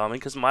have in common,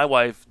 because my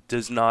wife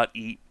does not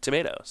eat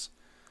tomatoes.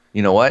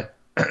 You know what?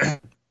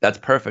 That's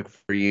perfect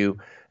for you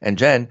and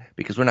Jen,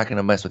 because we're not going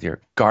to mess with your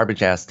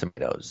garbage-ass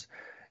tomatoes.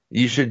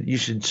 You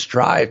should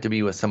strive to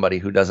be with somebody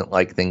who doesn't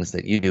like things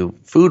that you do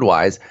food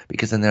wise,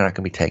 because then they're not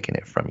going to be taking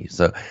it from you.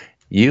 So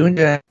you and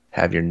Jen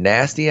have your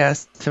nasty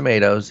ass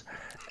tomatoes,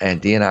 and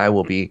D and I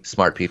will be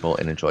smart people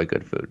and enjoy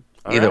good food.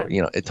 Either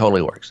right. It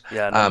totally works.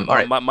 Yeah. No, all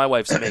right. My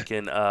wife's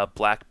making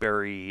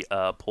blackberry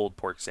pulled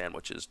pork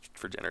sandwiches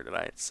for dinner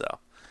tonight. So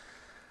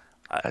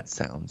that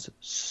sounds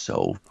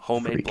so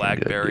homemade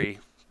blackberry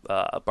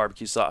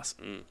barbecue sauce.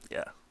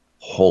 Yeah.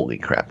 Holy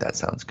crap, that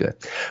sounds good.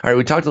 All right,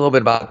 we talked a little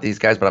bit about these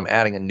guys, but I'm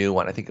adding a new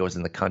one. I think it was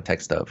in the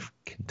context of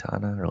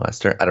Quintana or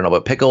Lester. I don't know,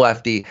 but Pickle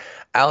Lefty,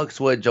 Alex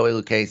Wood, Joey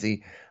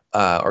Lucchesi,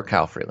 or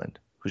Kyle Freeland.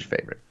 Who's your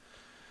favorite?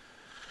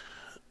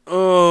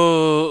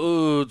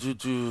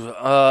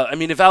 I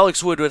mean, if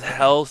Alex Wood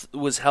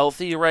was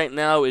healthy right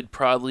now, it'd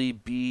probably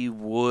be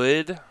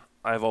Wood.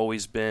 I've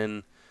always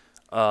been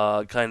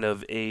kind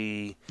of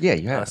a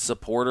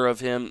supporter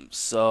of him,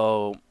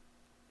 so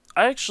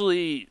I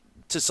actually,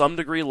 to some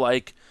degree,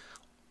 like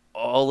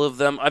all of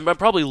them. I'm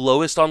probably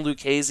lowest on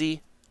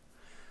Lucchesi.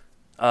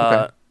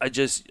 Okay.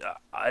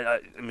 I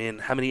mean,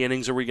 how many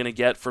innings are we going to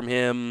get from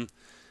him?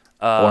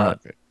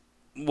 400.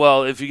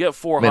 Well, if you get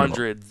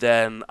 400,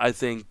 then I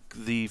think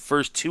the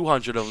first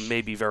 200 of them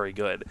may be very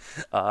good.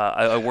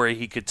 I worry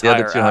he could tire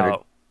the other 200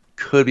 out.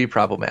 Could be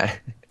problematic.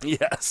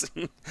 Yes.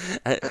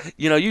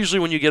 Usually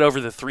when you get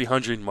over the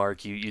 300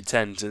 mark, you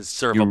tend to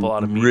serve up a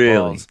lot of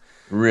meatballs.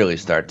 Really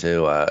start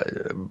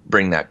to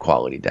bring that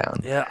quality down.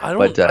 Yeah,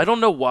 I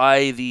don't know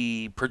why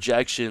the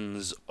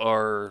projections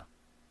are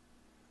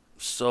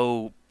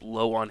so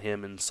low on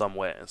him in some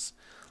ways.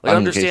 Like, I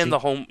understand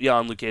on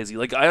Lucchesi.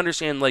 Like, I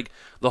understand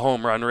the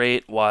home run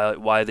rate,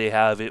 why they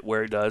have it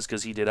where it does,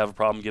 because he did have a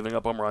problem giving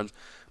up home runs.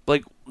 But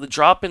like the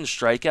drop in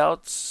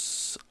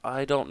strikeouts,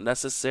 I don't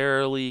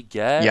necessarily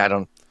get. Yeah, I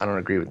don't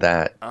agree with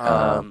that.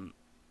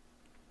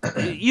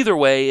 Either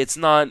way, it's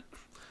not.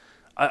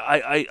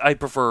 I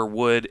prefer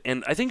Wood,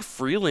 and I think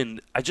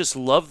Freeland. I just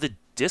love the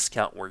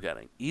discount we're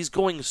getting. He's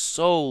going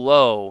so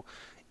low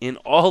in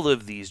all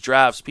of these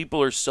drafts.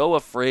 People are so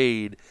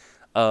afraid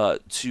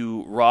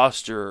to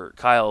roster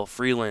Kyle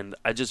Freeland.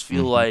 I just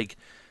feel like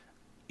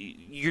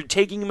you're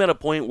taking him at a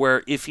point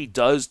where if he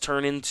does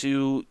turn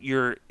into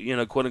your,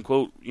 quote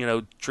unquote,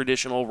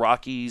 traditional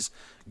Rockies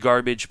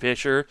garbage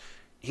pitcher,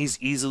 he's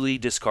easily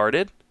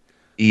discarded.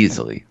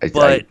 Easily.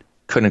 I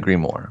couldn't agree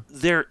more.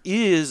 There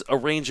is a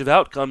range of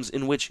outcomes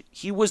in which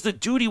he was the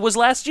dude he was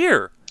last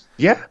year.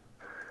 Yeah.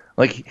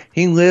 Like,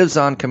 he lives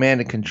on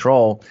command and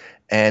control.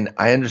 And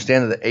I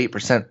understand that the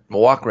 8%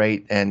 walk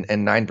rate and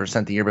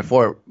 9% the year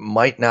before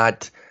might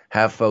not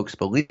have folks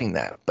believing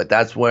that. But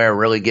that's where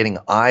really getting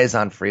eyes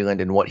on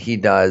Freeland and what he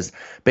does.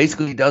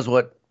 Basically, he does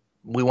what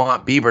we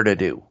want Bieber to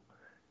do.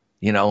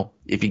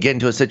 If you get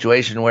into a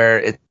situation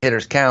where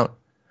hitters count,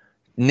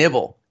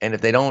 nibble. And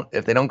if they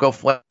don't go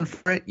flat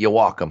for it, you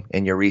walk them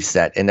and you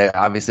reset. And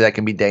obviously that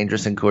can be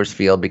dangerous in Coors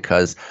Field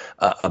because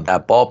of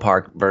that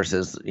ballpark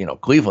versus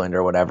Cleveland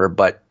or whatever.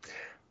 But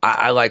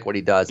I like what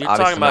he does. You're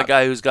talking about a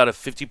guy who's got a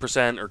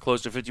 50% or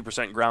close to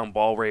 50% ground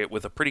ball rate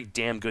with a pretty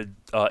damn good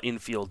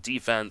infield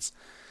defense.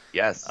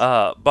 Yes.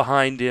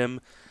 Behind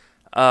him,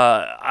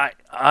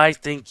 I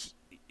think,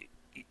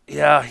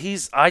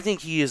 I think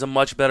he is a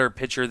much better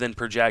pitcher than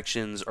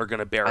projections are going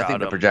to bear out. I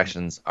think the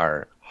projections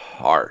are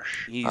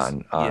harsh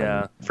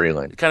on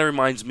Freeland. It kind of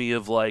reminds me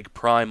of like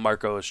prime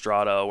Marco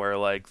Estrada, where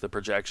like the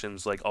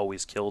projections like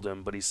always killed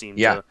him, but he seemed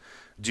to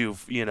do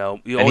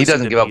and he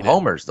doesn't give up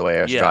homers the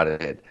way Estrada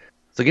did.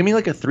 So give me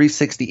like a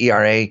 3.60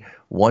 ERA,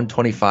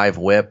 1.25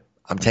 WHIP.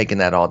 I'm taking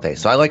that all day.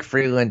 So I like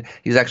Freeland.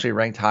 He's actually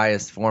ranked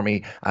highest for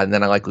me. And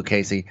then I like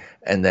Lucchesi.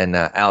 And then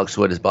Alex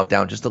Wood is bumped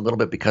down just a little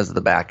bit because of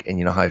the back. And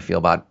you know how I feel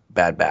about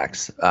bad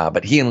backs.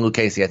 But he and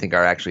Lucchesi, I think,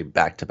 are actually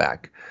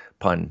back-to-back.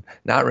 Pun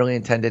not really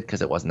intended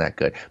because it wasn't that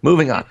good.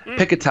 Moving on.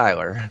 Pick a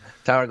Tyler.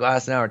 Tyler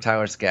Glasnow or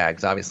Tyler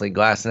Skaggs. Obviously,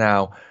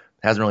 Glasnow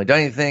hasn't really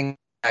done anything.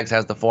 Skaggs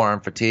has the forearm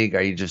fatigue.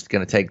 Are you just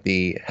going to take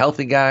the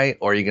healthy guy,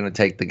 or are you going to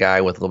take the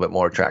guy with a little bit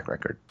more track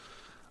record?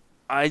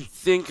 I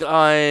think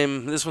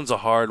this one's a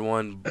hard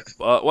one.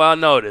 Well,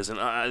 no, it isn't.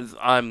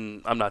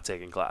 I'm not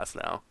taking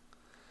Glasnow.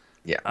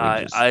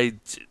 Yeah.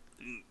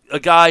 A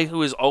guy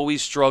who has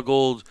always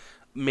struggled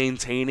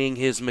maintaining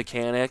his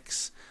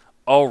mechanics,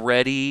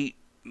 already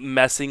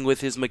messing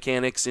with his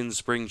mechanics in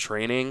spring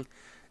training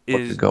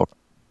it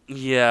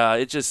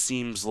just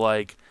seems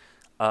like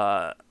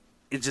that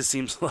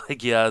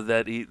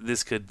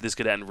this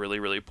could end really,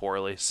 really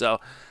poorly.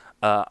 So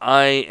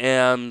I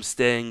am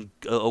staying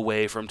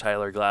away from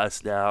Tyler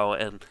Glasnow,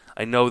 and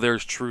I know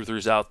there's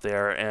truthers out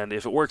there, and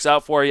if it works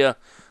out for you,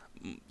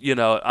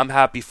 I'm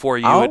happy for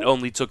you. It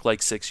only took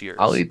like 6 years.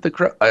 I'll eat the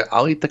crow.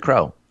 I'll eat the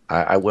crow.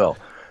 I will.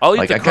 I'll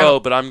eat the crow,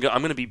 but I'm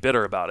going to be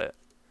bitter about it.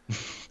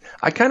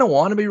 I kind of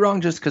want to be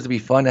wrong just because it'd be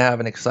fun to have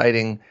an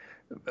exciting,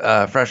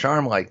 fresh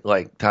arm like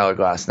Tyler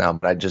Glasnow,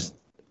 but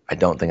I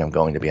don't think I'm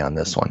going to be on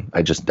this one.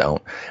 I just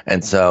don't.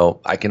 And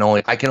so I can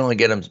only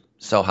get him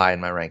so high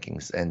in my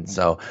rankings. And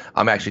so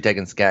I'm actually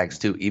taking Skaggs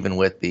too, even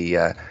with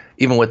the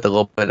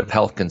little bit of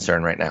health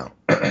concern right now.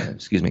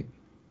 Excuse me.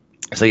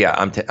 So yeah,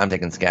 I'm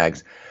taking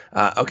Skaggs.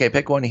 Okay,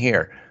 pick one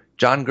here.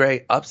 Jon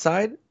Gray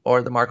upside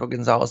or the Marco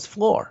Gonzalez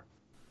floor?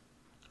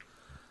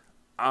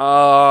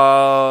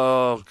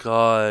 Oh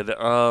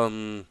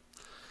God.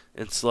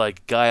 It's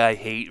like guy I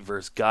hate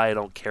versus guy I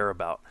don't care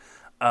about.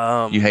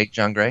 You hate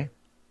Jon Gray?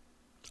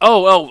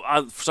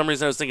 For some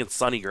reason I was thinking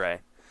Sonny Gray.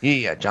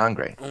 Yeah, Jon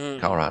Gray,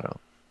 Colorado.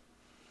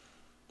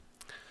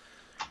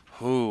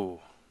 Ooh,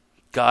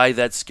 guy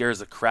that scares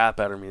the crap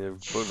out of me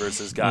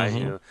versus guy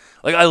who,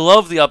 like, I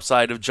love the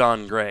upside of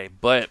Jon Gray,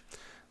 but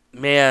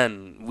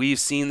man, we've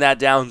seen that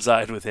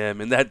downside with him,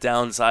 and that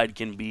downside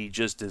can be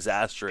just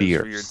disastrous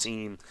for your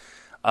team.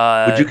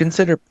 Would you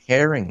consider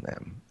pairing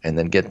them and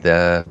then get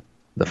the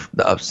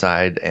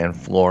upside and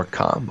floor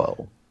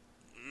combo?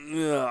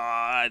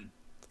 I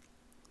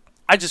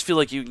just feel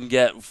like you can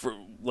get for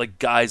like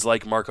guys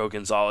like Marco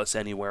Gonzalez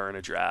anywhere in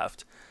a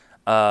draft,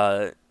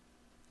 and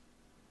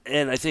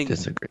I think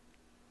disagree.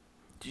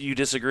 Do you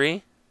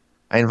disagree?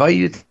 I invite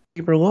you to take a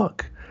deeper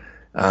look.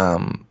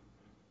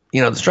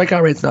 The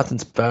strikeout rate's nothing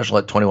special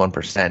at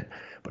 21%,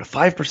 but a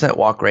 5%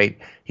 walk rate.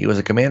 He was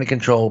a command and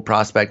control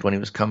prospect when he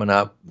was coming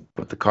up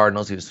with the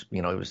Cardinals. He was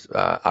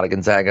out of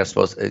Gonzaga,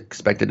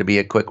 expected to be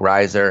a quick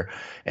riser,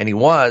 and he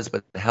was,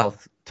 but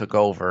health took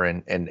over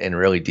and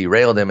really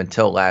derailed him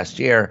until last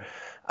year.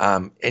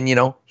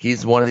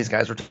 He's one of these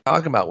guys we're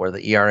talking about where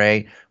the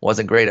ERA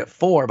wasn't great at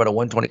 4, but a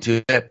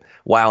 1.22 whip,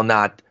 while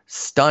not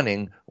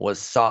stunning, was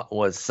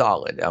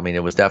solid. I mean,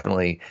 it was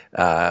definitely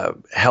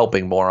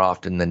helping more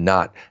often than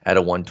not at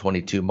a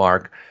 1.22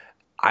 mark.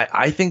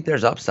 I think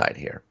there's upside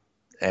here,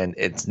 and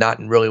it's not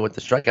really with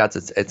the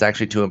strikeouts. It's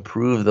actually to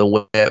improve the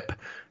whip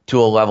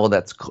to a level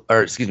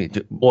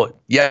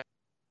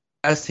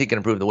yes, he can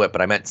improve the whip,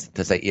 but I meant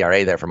to say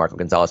ERA there for Marco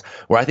Gonzalez,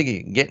 where I think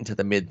he can get into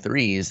the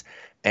mid-3s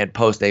and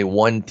post a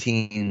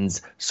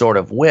 1-teens sort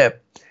of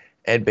whip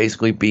and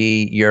basically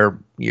be your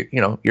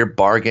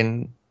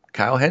bargain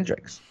Kyle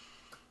Hendricks.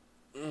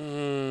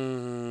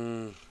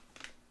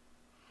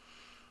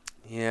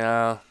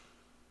 Yeah.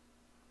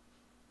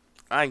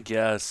 I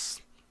guess.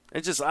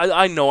 It's just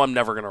I know I'm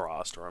never gonna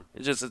roster him.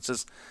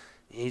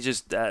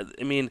 I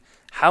mean,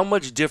 how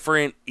much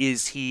different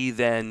is he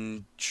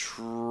than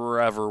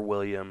Trevor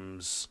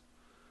Williams?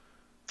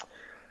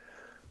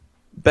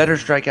 Better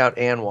strikeout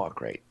and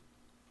walk rate.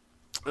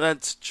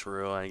 That's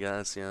true, I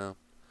guess. Yeah.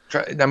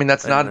 I mean,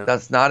 that's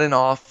not an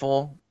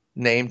awful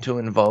name to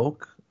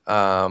invoke.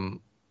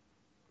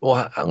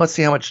 Well, let's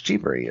see how much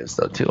cheaper he is,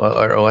 though. Too.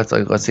 Or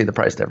let's see the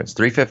price difference.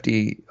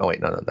 $350. Oh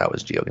wait, no, that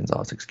was Gio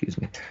Gonzalez. Excuse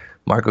me.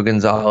 Marco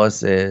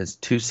Gonzalez is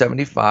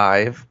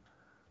 $275,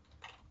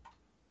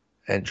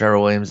 and Trevor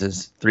Williams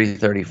is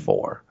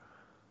 $334.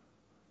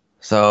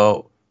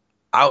 So,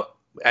 out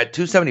at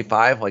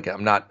 $275, like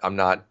I'm not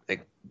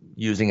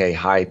using a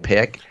high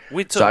pick.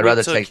 So I'd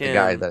rather take the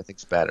guy that I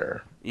think's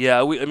better.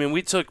 Yeah,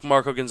 we took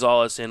Marco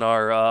Gonzalez in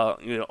our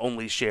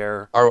only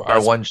share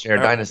our one share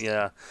dynasty.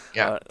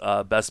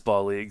 Best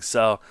ball league.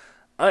 So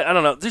I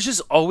don't know. There's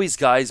just always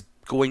guys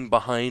going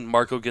behind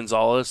Marco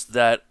Gonzalez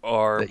that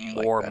are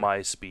more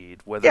my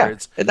speed.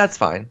 And that's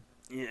fine.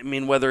 I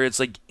mean, whether it's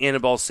like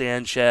Anibal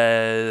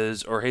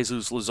Sanchez or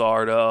Jesus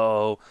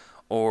Luzardo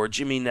or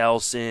Jimmy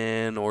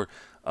Nelson or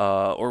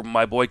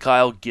my boy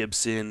Kyle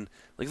Gibson.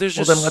 Like there's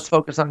just. Well, then let's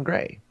focus on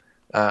Gray.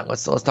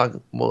 Let's talk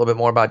a little bit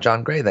more about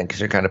Jon Gray then, because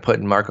you're kind of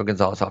putting Marco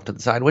Gonzalez off to the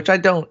side, which I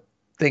don't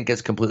think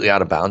is completely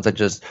out of bounds. I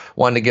just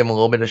wanted to give him a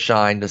little bit of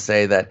shine to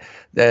say that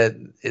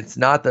it's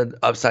not the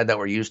upside that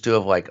we're used to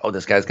of like, oh,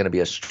 this guy's going to be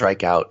a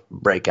strikeout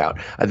breakout.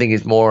 I think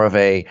he's more of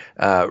a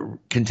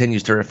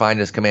continues to refine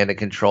his command and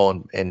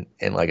control and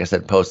like I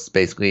said, posts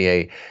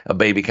basically a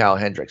baby Kyle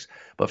Hendricks.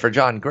 But for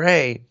Jon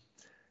Gray,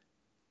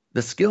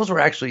 the skills were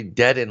actually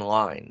dead in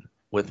line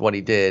with what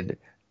he did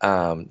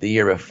the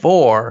year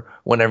before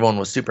when everyone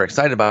was super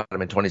excited about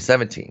him in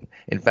 2017.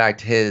 In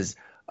fact, his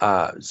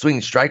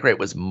swinging strike rate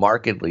was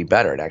markedly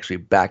better. It actually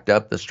backed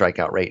up the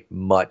strikeout rate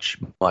much,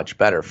 much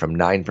better from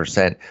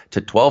 9%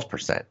 to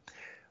 12%.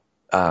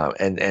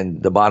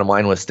 And the bottom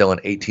line was still an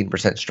 18%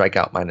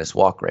 strikeout minus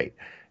walk rate,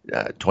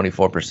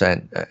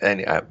 24%,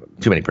 and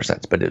too many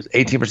percents, but it was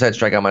 18%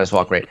 strikeout minus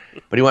walk rate.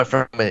 But he went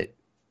from it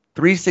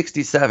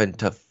 367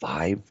 to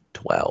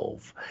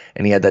 512.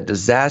 And he had that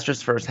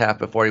disastrous first half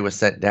before he was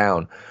sent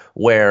down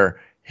where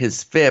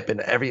his FIP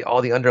and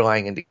all the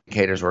underlying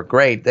indicators were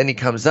great. Then he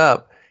comes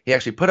up, he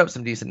actually put up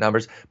some decent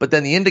numbers, but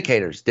then the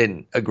indicators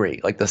didn't agree.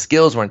 Like the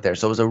skills weren't there.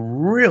 So it was a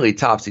really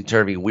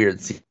topsy-turvy,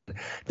 weird season. I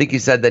think he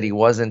said that he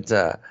wasn't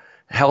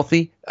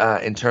healthy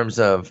in terms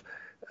of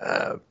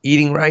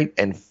eating right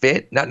and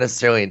fit, not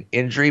necessarily an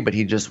injury, but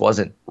he just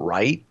wasn't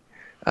right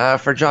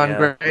for Jon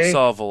Gray. We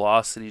saw a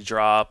velocity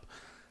drop.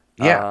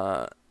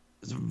 Yeah,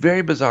 it's a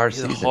very bizarre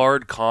season.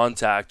 Hard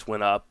contact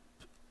went up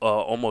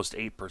almost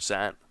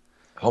 8%.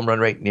 Home run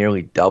rate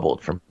nearly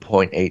doubled from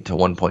 0.8 to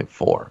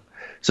 1.4.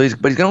 So he's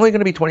only going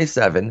to be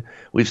 27.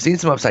 We've seen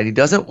some upside. He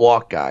doesn't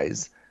walk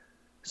guys.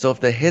 So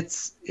if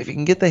you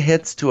can get the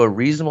hits to a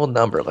reasonable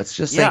number, let's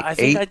just say 8. Yeah, I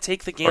think I'd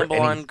take the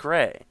gamble on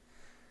Gray.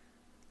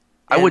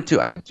 I would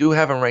too. I do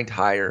have him ranked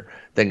higher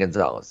than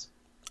Gonzalez.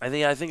 I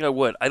think I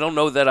would. I don't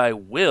know that I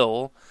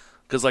will,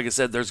 Because, like I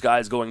said, there's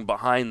guys going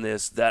behind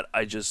this that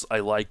I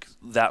like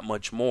that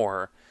much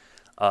more.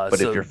 But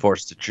if you're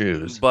forced to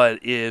choose. But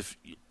if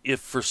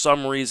for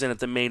some reason at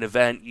the main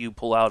event you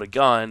pull out a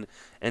gun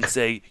and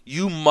say,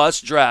 you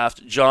must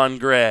draft Jon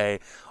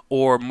Gray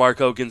or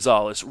Marco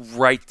Gonzalez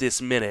right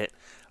this minute,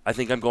 I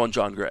think I'm going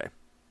Jon Gray.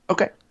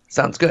 Okay,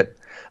 sounds good.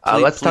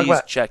 Let's talk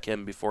about... check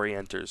him before he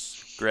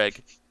enters.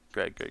 Greg,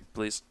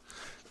 please.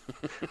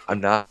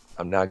 I'm not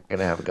going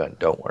to have a gun.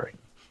 Don't worry.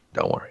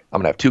 I'm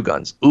going to have 2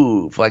 guns.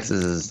 Ooh,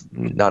 flexes his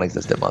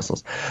non-existent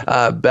muscles.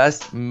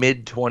 Best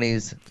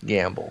mid-20s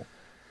gamble.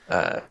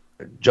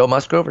 Joe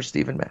Musgrove or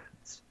Steven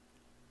Matz?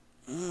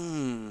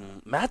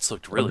 Matz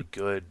looked really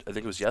good. I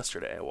think it was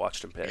yesterday. I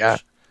watched him pitch. Yeah,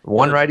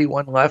 one righty,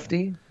 one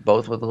lefty,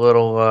 both with a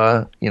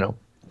little,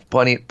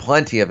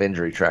 plenty of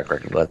injury track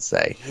record, let's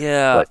say.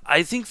 Yeah, but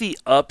I think the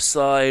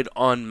upside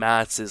on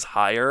Matz is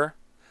higher,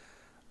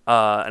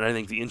 and I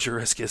think the injury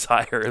risk is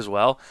higher as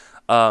well.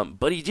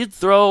 But he did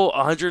throw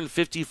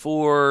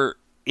 154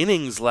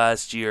 innings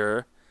last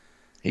year.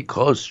 He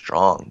closed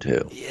strong,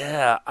 too.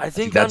 Yeah, I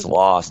think that's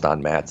lost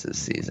on Matz's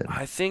season.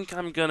 I think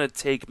I'm going to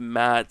take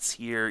Matz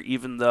here,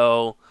 even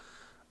though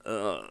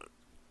I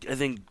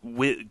think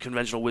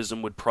conventional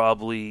wisdom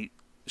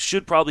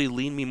should probably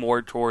lean me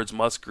more towards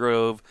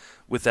Musgrove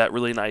with that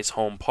really nice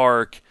home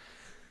park.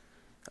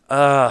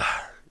 I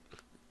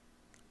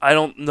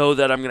don't know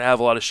that I'm going to have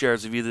a lot of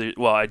shares of either.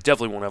 Well, I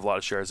definitely won't have a lot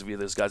of shares of either of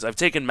those guys. I've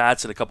taken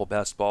Matz in a couple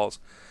best balls.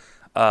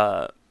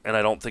 And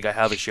I don't think I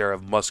have a share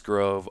of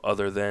Musgrove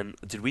other than...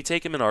 Did we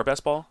take him in our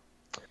best ball?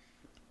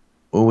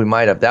 Well, we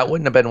might have. That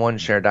wouldn't have been one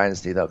share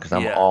dynasty, though, because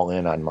I'm all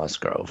in on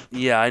Musgrove.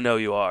 Yeah, I know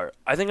you are.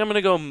 I think I'm going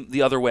to go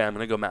the other way. I'm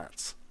going to go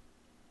Matz.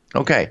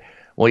 Okay.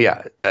 Well,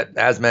 yeah,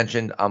 as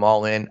mentioned, I'm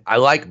all in. I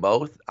like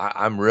both.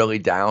 I'm really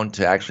down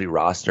to actually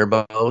roster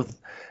both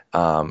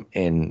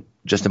in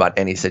just about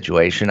any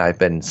situation. I've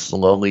been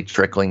slowly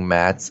trickling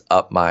Matz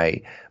up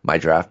my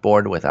draft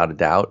board without a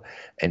doubt.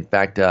 In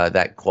fact,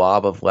 that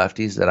glob of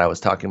lefties that I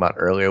was talking about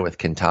earlier with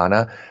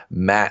Quintana,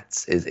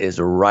 Matz is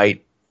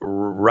right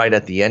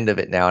at the end of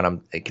it now, and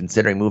I'm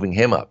considering moving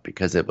him up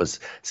because it was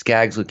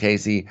Skaggs,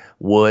 Lucchesi,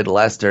 Wood,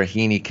 Lester,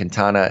 Heaney,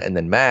 Quintana, and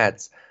then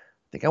Matz.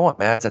 I think I want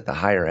Matz at the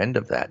higher end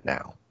of that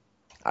now.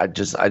 I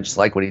just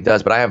like what he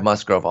does, but I have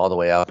Musgrove all the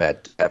way up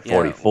at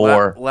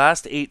 44.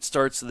 Last 8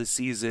 starts of the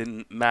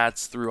season,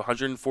 Matz threw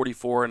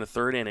 144 in a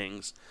third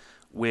innings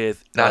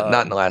with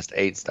not in the last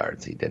 8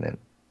 starts. He didn't.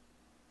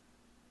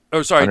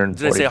 Oh, sorry.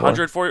 Did I say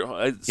 140?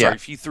 Sorry, yeah.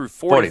 He threw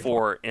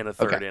 44 in a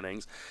third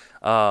innings.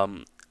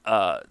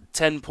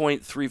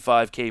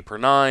 10.35 K per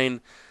 9,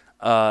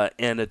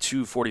 and a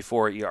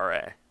 2.44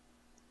 ERA.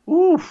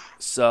 Oof.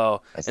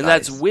 So,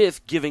 that's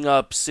with giving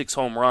up 6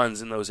 home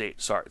runs in those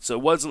 8 starts. So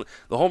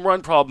the home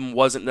run problem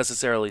wasn't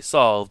necessarily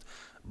solved,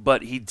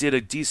 but he did a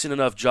decent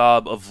enough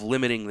job of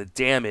limiting the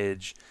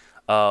damage,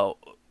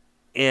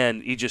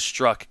 and he just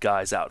struck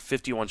guys out.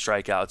 51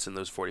 strikeouts in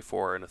those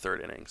 44 in the third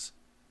innings.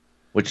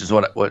 Which is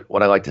what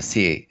I like to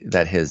see,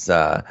 that his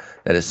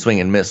swing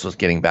and miss was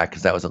getting back,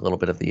 because that was a little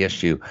bit of the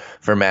issue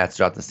for Matz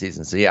throughout the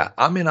season. So yeah,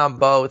 I'm in on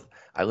both.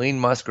 I lean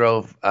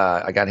Musgrove.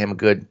 I got him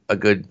a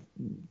good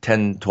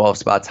 10, 12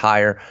 spots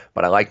higher,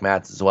 but I like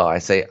Matz as well. I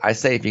say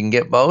if you can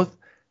get both,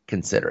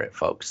 consider it,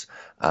 folks.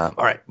 All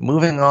right,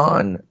 moving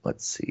on.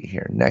 Let's see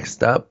here.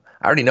 Next up,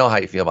 I already know how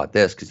you feel about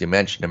this because you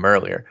mentioned him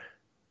earlier,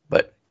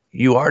 but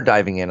you are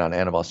diving in on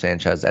Anibal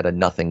Sanchez at a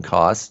nothing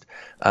cost.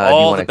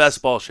 All the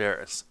best ball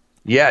shares.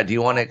 Yeah, do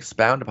you want to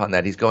expound upon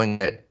that? He's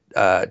going at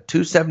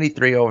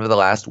 273 over the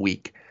last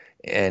week,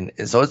 and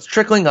so it's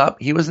trickling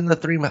up. He was in the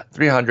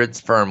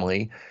 300s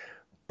firmly,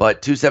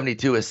 but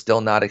 272 is still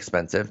not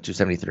expensive.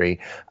 273.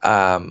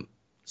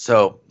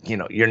 So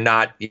you're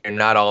not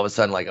all of a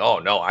sudden like, oh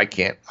no, I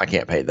can't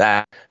pay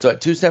that. So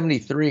at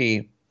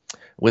 273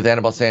 with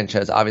Anibal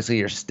Sanchez, obviously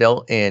you're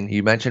still in.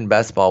 You mentioned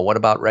best ball. What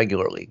about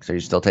regular leagues? Are you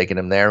still taking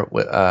him there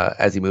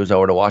as he moves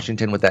over to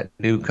Washington with that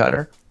new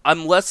cutter?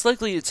 I'm less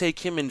likely to take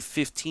him in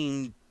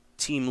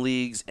 15-team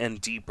leagues and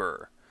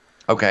deeper.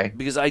 Okay.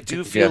 Because I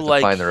do feel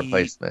like find the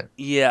replacement.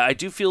 Yeah, I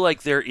do feel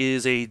like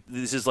this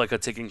is like a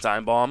ticking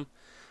time bomb,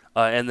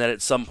 and that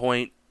at some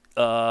point,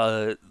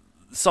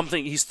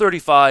 he's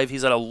 35.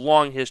 He's had a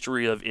long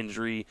history of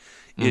injury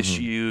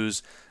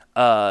issues.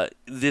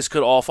 This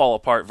could all fall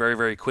apart very,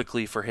 very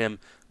quickly for him.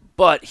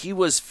 But he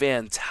was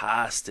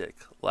fantastic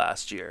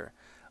last year.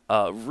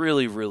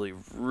 Really, really,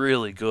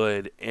 really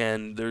good.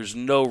 And there's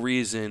no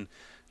reason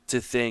to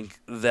think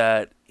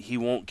that he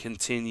won't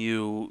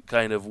continue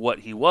kind of what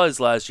he was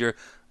last year.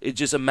 It's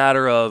just a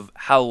matter of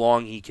how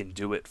long he can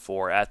do it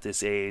for at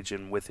this age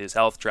and with his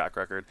health track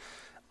record.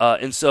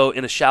 And so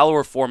in a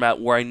shallower format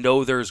where I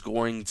know there's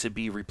going to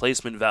be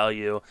replacement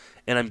value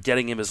and I'm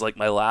getting him as like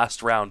my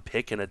last round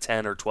pick in a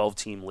 10 or 12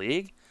 team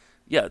league,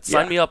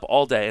 sign me up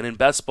all day. And in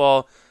best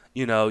ball,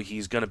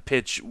 he's going to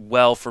pitch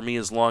well for me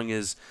as long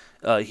as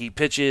he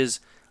pitches,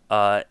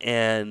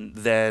 and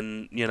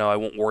then, I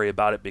won't worry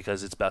about it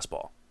because it's best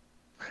ball.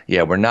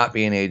 Yeah, we're not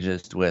being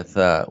ageist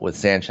with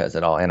Sanchez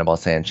at all, Anibal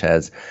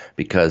Sanchez,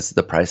 because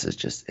the price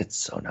is it's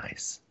so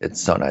nice.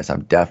 It's so nice.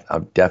 I'm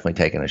definitely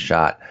taking a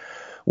shot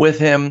with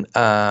him.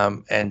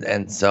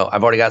 And so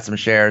I've already got some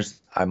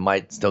shares. I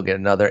might still get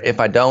another. If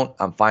I don't,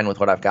 I'm fine with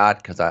what I've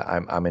got because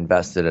I'm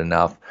invested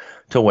enough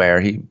to where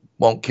he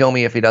won't kill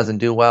me if he doesn't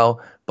do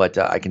well, but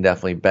I can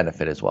definitely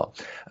benefit as well.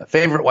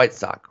 Favorite White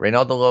Sox,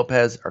 Reynaldo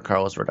Lopez or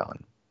Carlos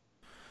Rodon?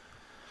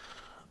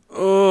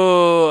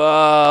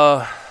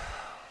 Oh,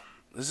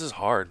 this is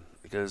hard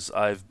because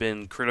I've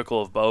been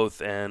critical of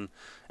both and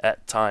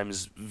at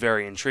times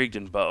very intrigued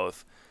in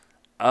both.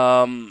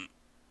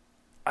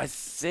 I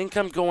think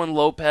I'm going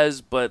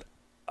Lopez, but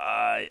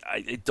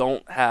I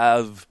don't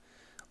have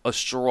a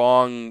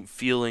strong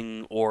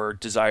feeling or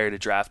desire to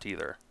draft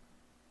either.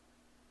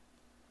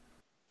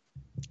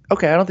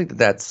 Okay, I don't think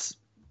that's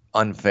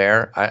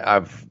unfair.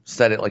 I've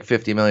said it like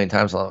 50 million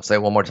times. I'll say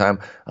it one more time.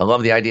 I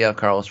love the idea of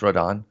Carlos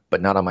Rodon,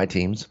 but not on my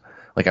teams.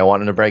 Like I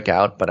want him to break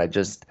out, but I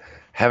just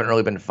haven't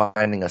really been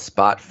finding a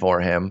spot for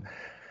him.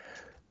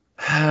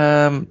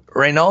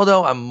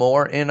 Reynaldo, I'm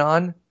more in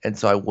on, and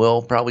so I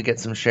will probably get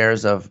some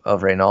shares of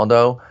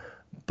Reynaldo.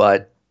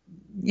 But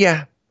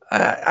yeah,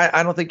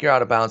 I don't think you're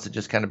out of bounds to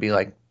just kind of be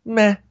like,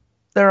 meh,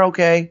 they're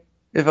okay.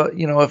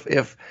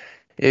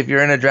 If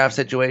you're in a draft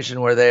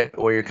situation where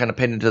you're kind of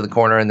pinned into the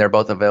corner and they're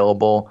both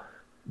available,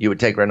 you would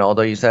take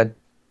Reynaldo, you said?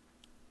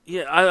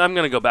 Yeah, I'm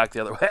going to go back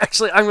the other way.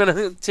 Actually, I'm going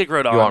to take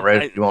Rodon.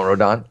 You want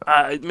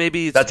Rodon?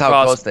 Maybe it's that's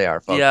how close they are,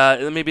 folks.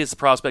 Yeah, maybe it's the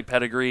prospect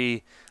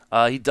pedigree.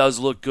 He does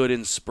look good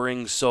in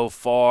spring so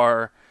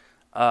far.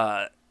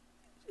 I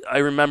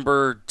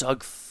remember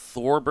Doug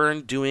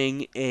Thorburn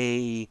doing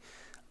a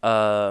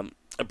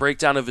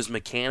breakdown of his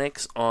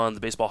mechanics on the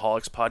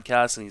Baseballholics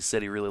podcast, and he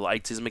said he really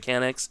liked his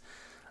mechanics.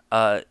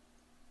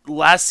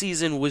 Last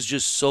season was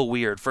just so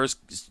weird. First,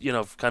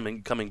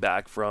 coming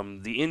back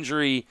from the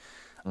injury,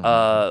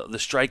 the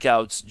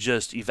strikeouts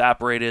just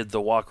evaporated.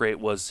 The walk rate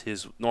was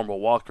his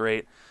normal walk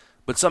rate.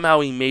 But somehow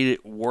he made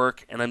it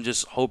work, and I'm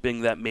just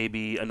hoping that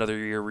maybe another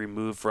year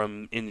removed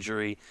from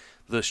injury,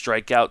 the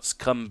strikeouts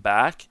come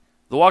back.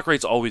 The walk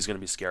rate's always going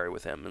to be scary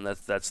with him, and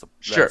that's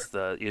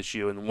the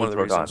issue, and one of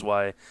the reasons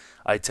why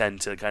I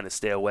tend to kind of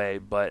stay away.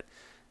 But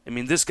I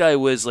mean, this guy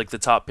was like the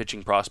top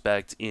pitching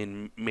prospect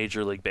in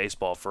Major League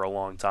Baseball for a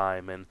long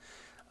time, and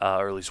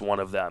or at least one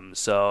of them.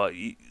 So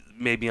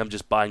maybe I'm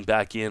just buying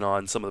back in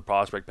on some of the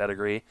prospect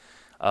pedigree,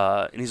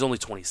 and he's only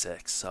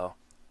 26, so.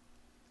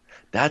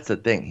 That's the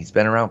thing. He's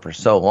been around for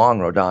so long,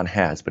 Rodon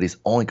has, but he's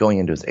only going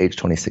into his age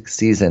 26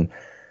 season.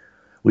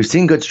 We've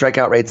seen good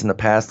strikeout rates in the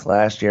past.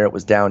 Last year, it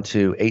was down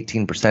to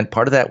 18%.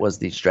 Part of that was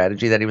the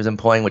strategy that he was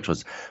employing, which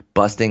was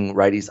busting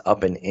righties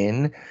up and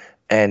in.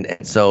 And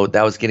so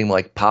that was getting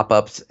like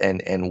pop-ups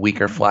and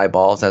weaker fly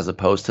balls as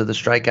opposed to the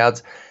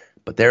strikeouts.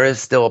 But there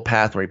is still a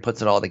path where he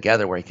puts it all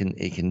together where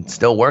he can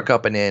still work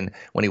up and in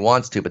when he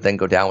wants to, but then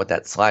go down with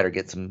that slider,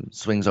 get some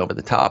swings over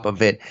the top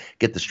of it,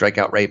 get the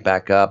strikeout rate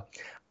back up.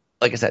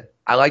 Like I said,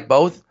 I like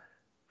both.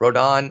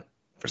 Rodon,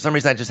 for some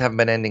reason, I just haven't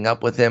been ending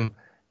up with him,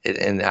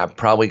 and I'm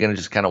probably going to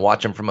just kind of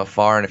watch him from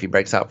afar, and if he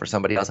breaks out for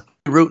somebody else,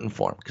 I'm rooting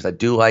for him because I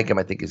do like him.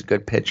 I think he's a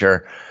good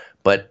pitcher,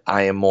 but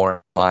I am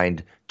more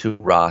inclined to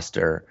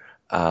roster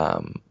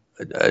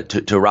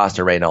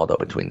Reynaldo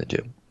between the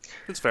two.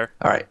 That's fair.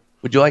 All right.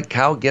 Would you like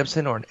Kyle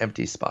Gibson or an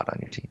empty spot on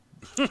your team?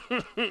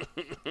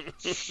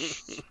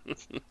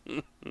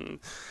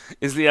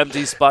 Is the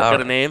empty spot got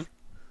a name?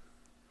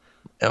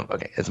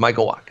 Okay, it's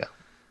Michael Wacha.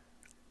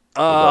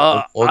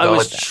 We'll I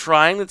was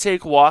trying to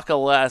take Wacha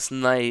last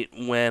night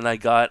when I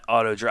got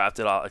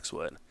auto-drafted Alex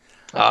Wood.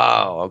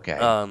 Oh, okay.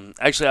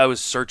 Actually, I was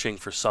searching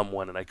for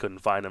someone and I couldn't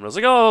find him. I was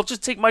like, I'll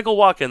just take Michael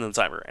Wacha and then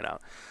time it right now.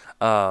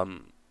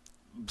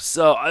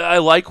 So I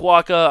like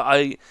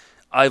Wacha.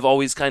 I've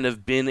always kind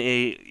of been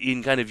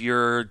in kind of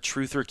your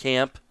truther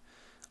camp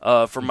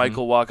for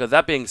Michael Wacha.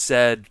 That being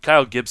said,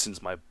 Kyle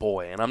Gibson's my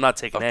boy, and I'm not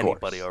taking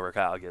anybody over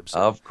Kyle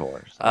Gibson. Of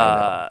course.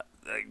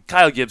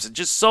 Kyle Gibson,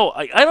 just so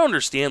I don't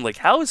understand, like,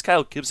 how is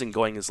Kyle Gibson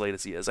going as late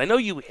as he is? I know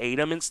you hate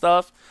him and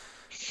stuff,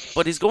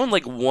 but he's going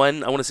like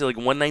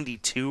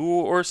 192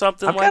 or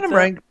something. I've got him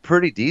ranked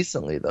pretty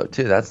decently though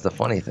too. That's the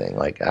funny thing.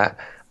 Like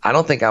I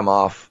don't think I'm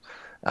off.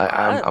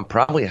 I'm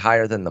probably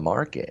higher than the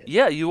market.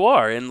 Yeah, you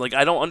are, and like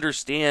I don't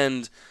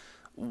understand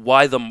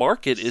why the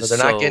market is. So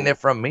they're not getting it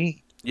from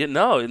me. Yeah,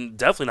 no, and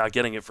definitely not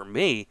getting it from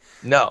me.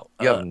 No,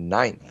 you have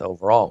 9th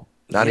overall.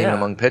 Not even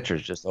among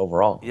pitchers, just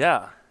overall.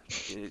 Yeah.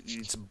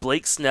 It's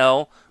Blake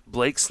Snell,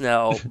 a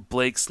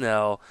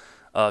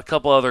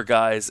couple other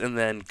guys, and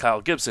then Kyle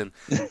Gibson.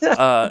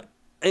 And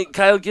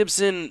Kyle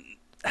Gibson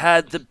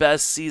had the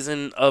best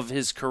season of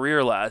his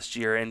career last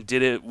year and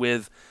did it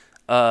with,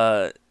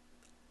 almost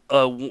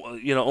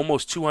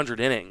 200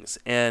 innings,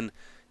 and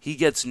he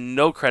gets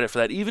no credit for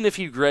that. Even if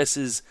he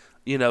regresses,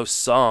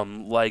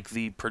 some like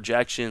the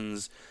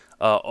projections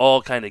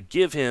all kind of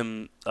give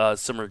him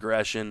some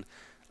regression,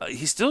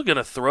 he's still going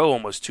to throw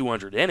almost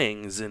 200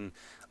 innings and.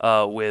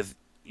 With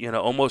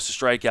almost a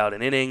strikeout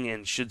an inning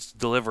and should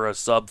deliver a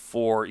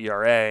sub-4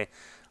 ERA.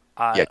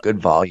 Good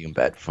volume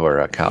bet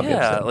for Kyle Gibson.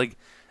 Yeah, like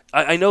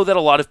I know that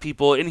a lot of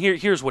people, and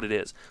here's what it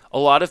is. A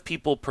lot of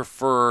people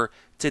prefer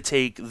to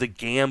take the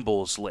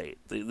gambles late.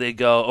 They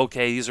go,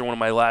 okay, these are one of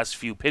my last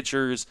few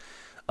pitchers.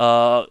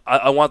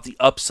 I want the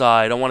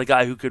upside. I want a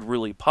guy who could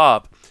really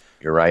pop.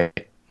 You're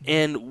right.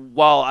 And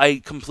while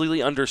I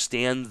completely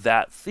understand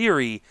that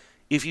theory,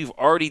 if you've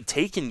already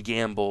taken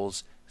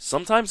gambles,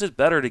 sometimes it's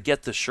better to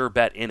get the sure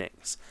bet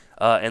innings.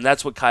 And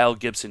that's what Kyle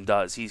Gibson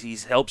does. He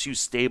helps you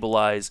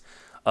stabilize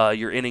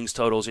your innings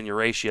totals and your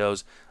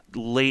ratios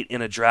late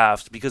in a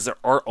draft because there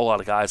aren't a lot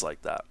of guys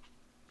like that.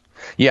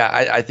 Yeah,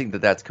 I think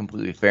that's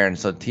completely fair. And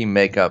so team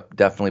makeup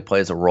definitely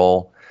plays a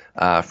role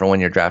for when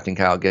you're drafting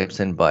Kyle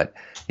Gibson. But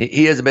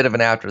he is a bit of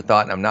an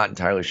afterthought, and I'm not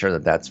entirely sure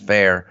that that's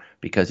fair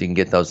because you can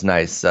get those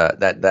nice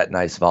that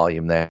nice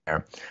volume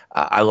there.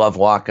 I love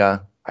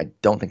Waka. I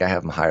don't think I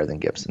have him higher than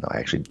Gibson, though. I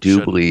actually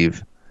do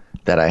believe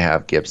that I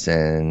have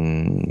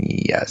Gibson.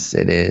 Yes,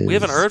 it is. We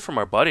haven't heard from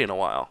our buddy in a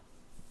while.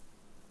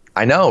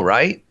 I know,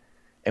 right?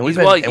 And we've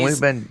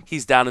been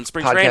he's down in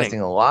spring podcasting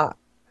training a lot.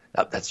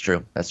 Oh, that's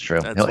true.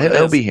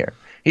 He'll be here.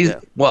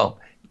 Well,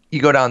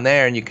 you go down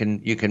there and you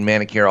can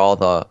manicure all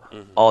the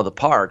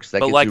parks.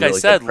 That but gets like you really I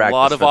said, good a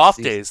lot of for off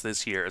the days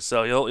this year,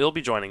 so he'll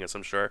be joining us,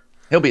 I'm sure.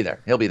 He'll be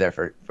there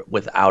for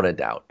without a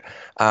doubt.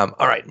 All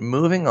right,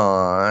 moving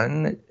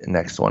on.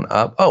 Next one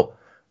up. Oh,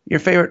 your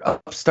favorite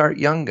upstart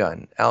young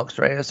gun, Alex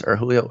Reyes or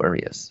Julio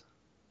Urias?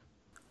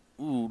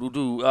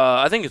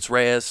 I think it's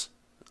Reyes.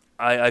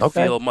 I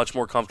feel much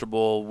more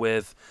comfortable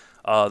with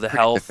the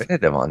health.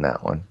 Definitive on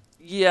that one.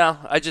 Yeah,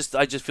 I just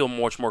feel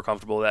much more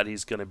comfortable that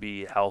he's going to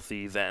be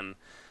healthy than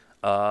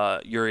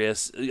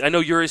Urias. I know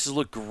Urias has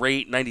looked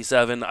great,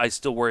 97. I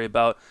still worry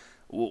about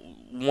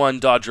one,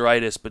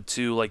 Dodgeritis, but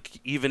two, like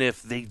even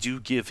if they do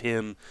give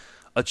him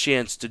a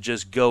chance to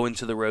just go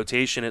into the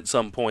rotation at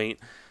some point,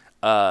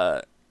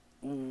 how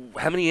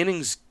many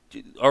innings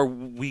are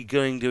we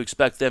going to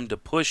expect them to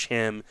push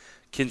him,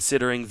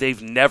 considering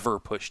they've never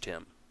pushed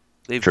him?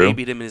 They've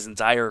babied him his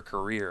entire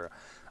career.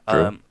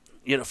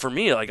 For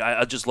me, like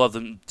I just love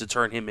them to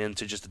turn him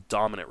into just a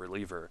dominant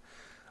reliever.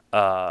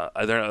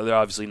 They're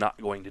obviously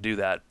not going to do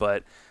that,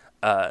 but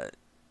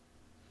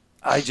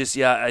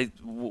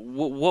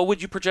what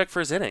would you project for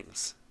his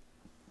innings?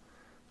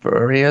 For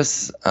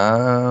Urias,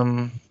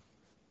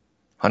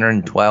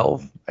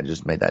 112. I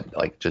just made that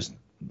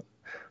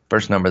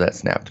first number that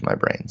snapped to my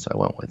brain, so I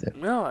went with it.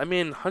 No, I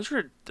mean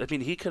 100. I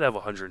mean he could have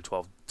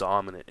 112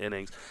 dominant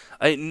innings.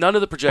 None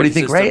of the projections. What do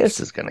you think Reyes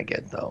is going to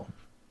get though?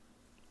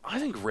 I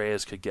think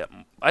Reyes could get.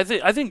 I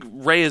think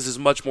Reyes is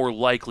much more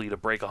likely to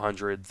break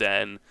 100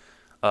 than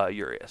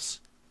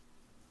Urias.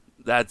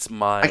 That's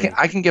my.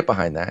 I can get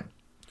behind that.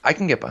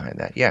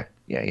 Yeah.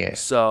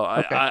 So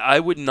okay. I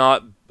would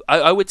not.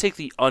 I would take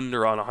the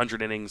under on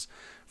 100 innings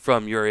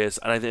from Urias,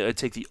 and I think I'd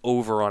take the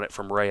over on it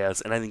from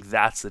Reyes, and I think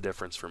that's the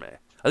difference for me.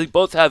 I think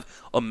both have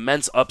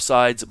immense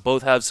upsides.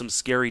 Both have some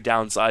scary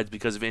downsides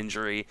because of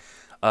injury.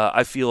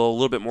 I feel a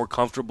little bit more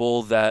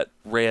comfortable that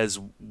Reyes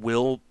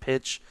will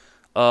pitch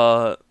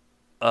or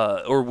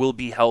will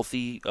be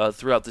healthy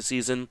throughout the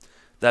season.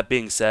 That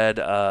being said,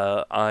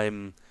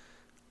 I'm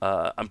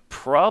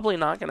probably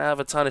not going to have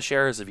a ton of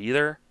shares of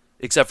either,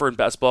 except for in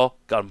best ball.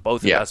 Got them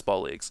both in best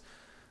ball leagues.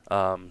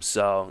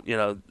 So,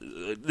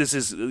 this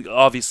is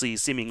obviously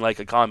seeming like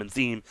a common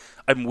theme.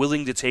 I'm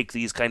willing to take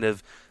these kind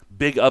of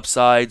big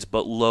upsides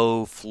but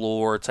low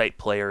floor type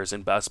players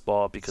in best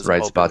ball because it's the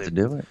right spot to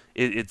do it.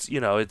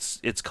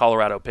 It's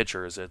Colorado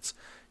pitchers. It's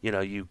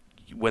you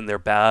when they're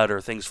bad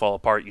or things fall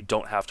apart, you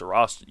don't have to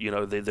roster.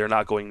 They're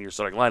not going to your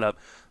starting lineup.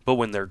 But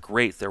when they're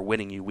great, they're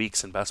winning you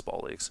weeks in best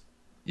ball leagues.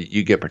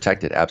 You get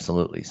protected,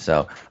 absolutely.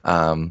 So,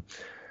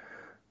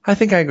 I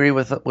think I agree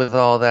with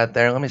all that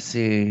there. Let me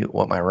see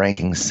what my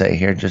rankings say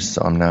here, just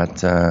so I'm not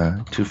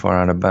too far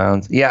out of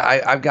bounds.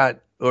 Yeah, I've got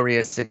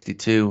Urias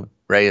 62,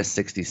 Reyes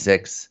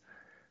 66.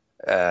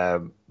 In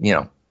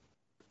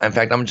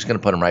fact, I'm just going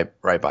to put them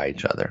right by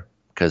each other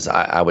because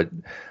I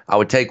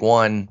would take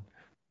one,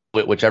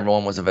 whichever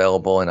one was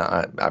available, and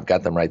I've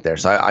got them right there.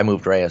 So I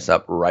moved Reyes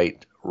up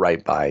right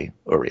by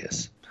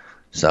Urias.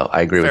 So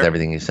I agree with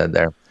everything you said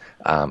there.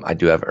 I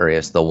do have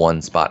Urias the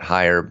one spot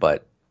higher,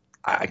 but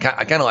I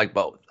kind of like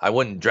both. I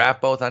wouldn't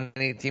draft both on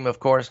any team, of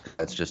course.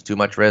 That's just too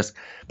much risk,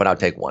 but I'll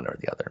take one or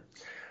the other.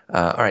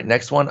 All right,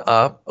 next one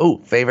up. Oh,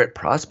 favorite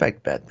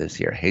prospect bet this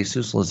year,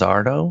 Jesus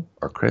Luzardo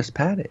or Chris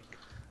Paddack?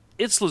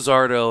 It's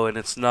Luzardo, and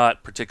it's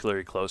not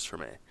particularly close for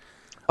me.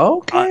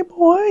 Okay,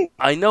 boy.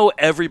 I know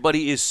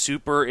everybody is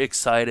super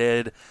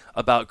excited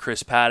about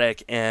Chris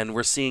Paddack, and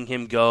we're seeing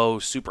him go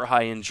super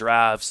high in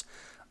drafts.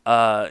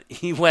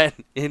 He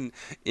went in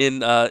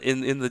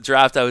the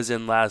draft I was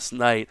in last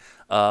night.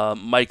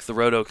 Mike the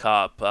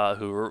RotoCop,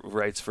 who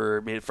writes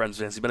for Made Friends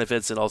Fantasy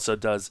Benefits and also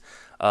does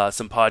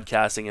some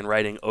podcasting and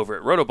writing over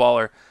at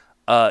RotoBaller.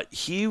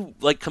 He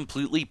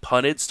completely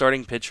punted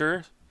starting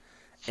pitcher,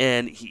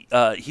 and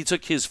he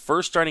took his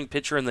first starting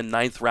pitcher in the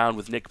 9th round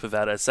with Nick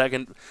Pivetta,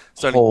 second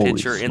starting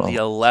pitcher in the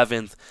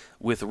 11th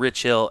with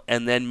Rich Hill,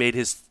 and then made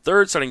his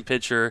third starting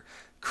pitcher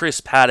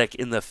Chris Paddack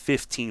in the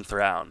 15th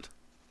round.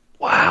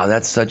 Wow,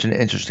 that's such an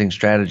interesting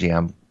strategy.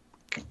 I'm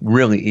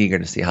really eager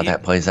to see how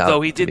that plays out.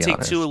 Though he did take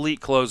 2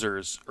 elite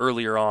closers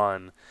earlier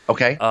on.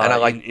 Okay, and I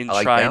like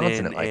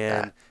balancing it like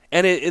that.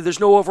 And there's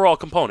no overall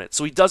component,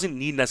 so he doesn't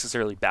need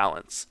necessarily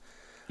balance.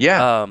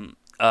 Yeah.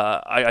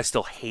 I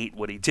still hate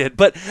what he did,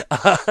 but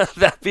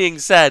that being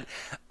said,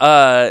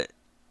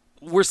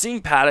 we're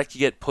seeing Paddock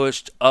get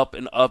pushed up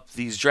and up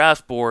these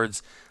draft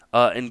boards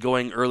and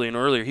going early and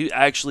earlier. He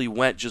actually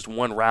went just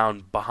 1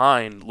 round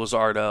behind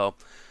Luzardo.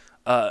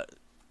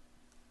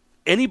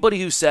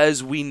 Anybody who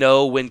says we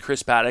know when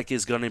Chris Paddock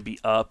is going to be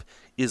up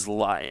is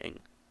lying.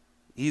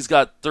 He's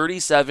got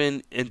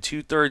 37 and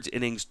 2/3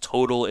 innings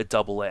total at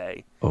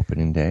Double-A.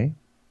 Opening day?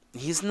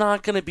 He's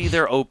not going to be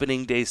their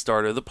opening day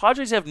starter. The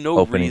Padres have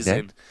no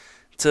reason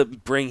to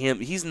bring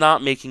him. He's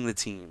not making the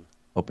team.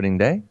 Opening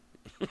day?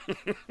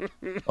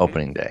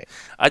 Opening day.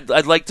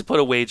 I'd like to put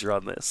a wager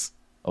on this.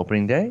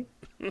 Opening day?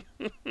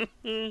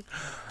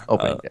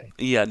 Opening day.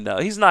 Yeah, no,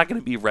 he's not going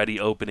to be ready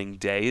opening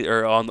day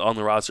or on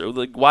the roster.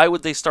 Like, why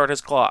would they start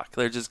his clock?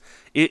 They're just,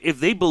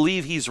 if they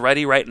believe he's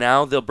ready right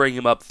now, they'll bring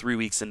him up 3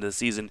 weeks into the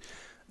season.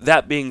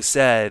 That being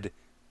said,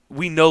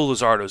 we know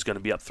Luzardo is going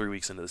to be up 3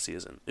 weeks into the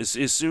season.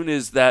 As soon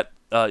as that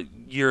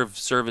year of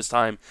service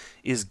time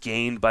is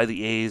gained by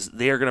the A's,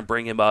 they are going to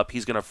bring him up.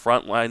 He's going to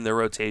frontline their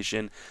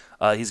rotation.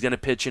 He's going to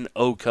pitch in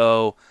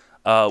Oko,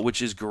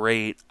 which is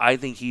great. I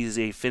think he's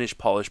a finished,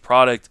 polished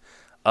product.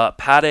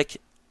 Paddock,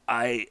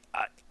 I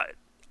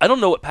don't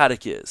know what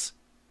Paddock is.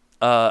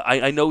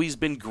 I know he's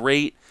been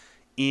great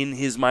in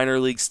his minor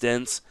league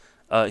stints.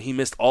 He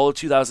missed all of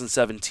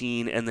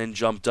 2017 and then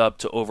jumped up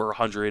to over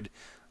 100.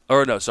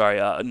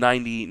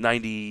 90,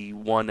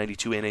 91,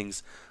 92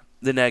 innings.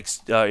 The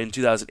next, in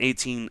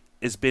 2018,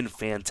 has been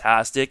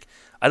fantastic.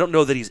 I don't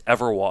know that he's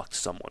ever walked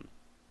someone.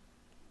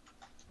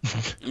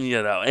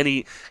 And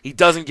he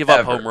doesn't give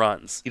up home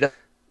runs. He doesn't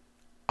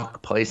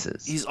walk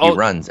places. He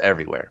runs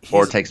everywhere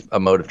or takes a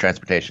mode of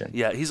transportation.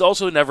 Yeah, he's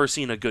also never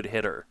seen a good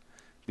hitter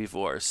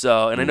before.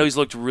 So, and I know he's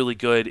looked really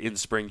good in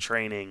spring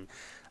training,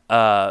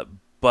 but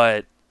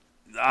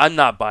I'm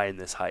not buying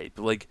this hype.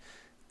 Like,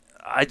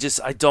 I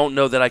don't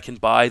know that I can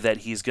buy that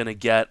he's going to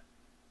get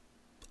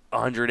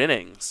 100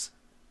 innings,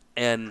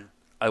 and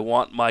I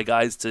want my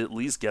guys to at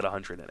least get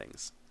 100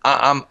 innings.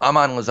 I'm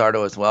on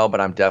Luzardo as well, but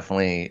I'm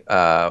definitely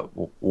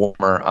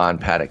warmer on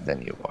Paddock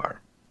than you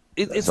are.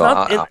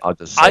 I'll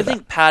just say I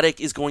think Paddock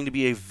is going to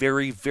be a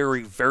very,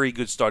 very, very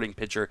good starting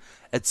pitcher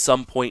at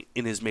some point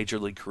in his major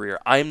league career.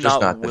 I'm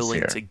not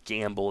willing to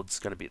gamble it's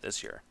going to be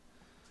this year.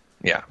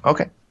 Yeah.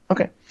 Okay.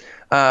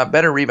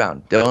 Better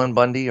rebound, Dylan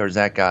Bundy or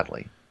Zach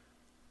Godley?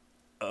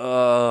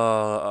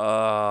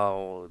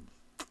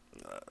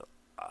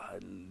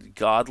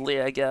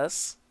 Godley, I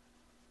guess.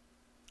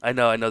 I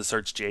know the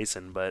search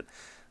Jason, but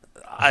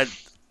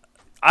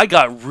I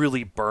got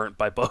really burnt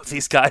by both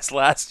these guys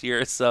last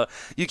year. So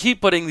you keep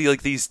putting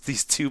these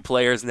 2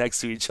 players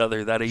next to each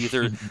other that I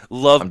either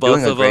love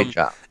both of them,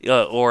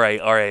 or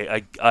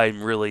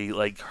I'm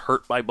really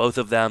hurt by both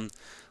of them.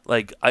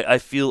 Like I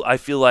feel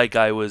like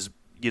I was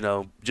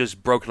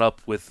just broken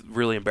up with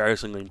really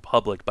embarrassingly in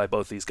public by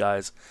both these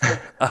guys.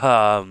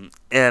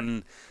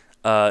 And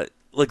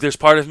there's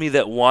part of me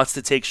that wants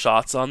to take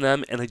shots on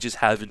them, and I just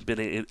haven't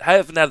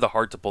had the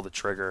heart to pull the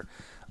trigger.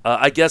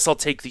 I guess I'll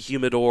take the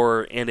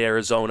Humidor and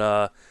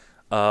Arizona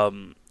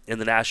in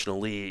the National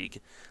League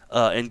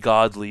and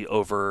Godley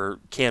over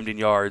Camden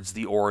Yards,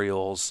 the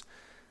Orioles,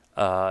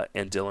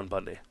 and Dylan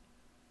Bundy.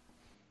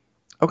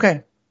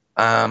 Okay.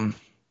 I'm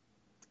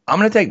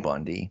going to take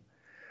Bundy.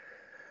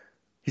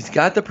 He's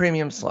got the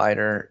premium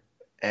slider,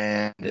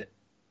 and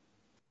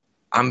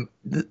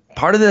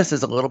part of this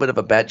is a little bit of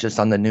a bet just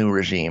on the new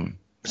regime.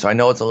 So I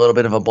know it's a little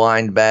bit of a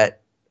blind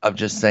bet of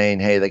just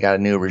saying, hey, they got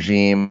a new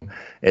regime.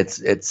 It's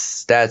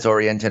stats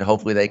oriented.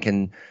 Hopefully they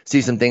can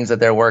see some things that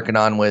they're working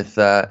on with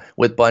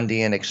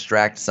Bundy and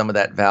extract some of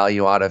that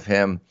value out of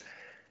him.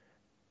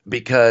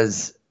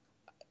 Because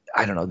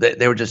I don't know,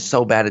 they were just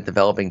so bad at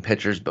developing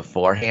pitchers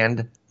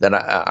beforehand that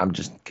I'm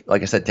just,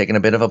 like I said, taking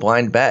a bit of a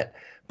blind bet.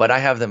 But I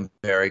have them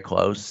very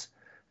close,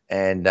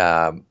 and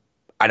I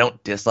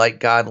don't dislike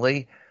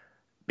Godley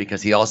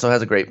because he also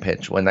has a great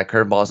pitch. When that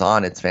curveball's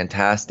on, it's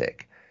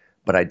fantastic.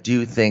 But I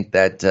do think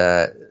that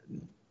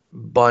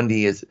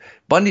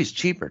Bundy's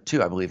cheaper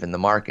too, I believe, in the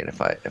market,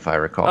 if I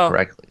recall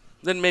correctly.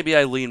 Then maybe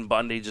I lean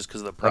Bundy just because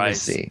of the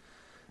price. Let me see.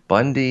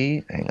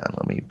 Bundy, hang on,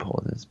 let me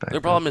pull this back.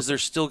 The problem is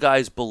there's still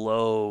guys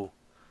below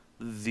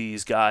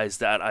these guys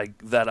that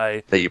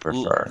you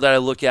prefer, that I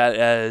look at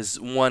as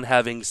one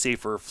having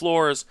safer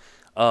floors.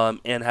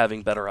 And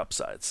having better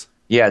upsides.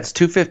 Yeah, it's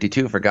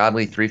 $252 for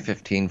Godley,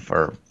 $315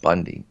 for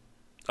Bundy.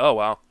 Oh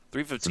wow,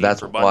 $315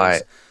 for Bundy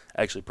is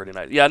actually pretty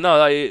nice. Yeah,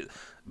 no,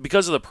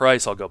 because of the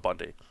price, I'll go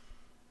Bundy.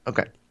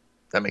 Okay,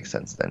 that makes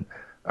sense then.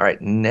 All right,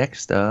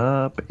 next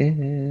up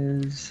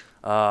is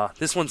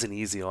this one's an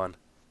easy one.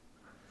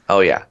 Oh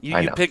yeah,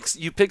 I know.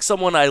 You pick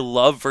someone I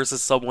love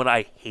versus someone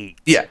I hate.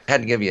 Yeah,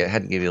 had to give you a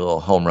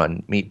little home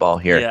run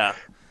meatball here. Yeah.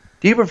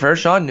 Do you prefer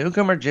Sean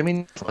Newcomb or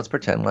Jimmy? Let's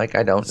pretend like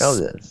I don't know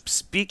this.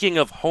 Speaking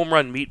of home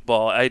run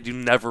meatball, I do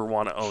never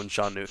want to own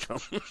Sean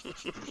Newcomb.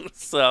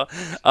 So,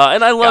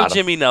 and I love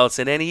Jimmy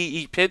Nelson, and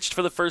he pitched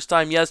for the first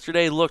time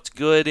yesterday. Looked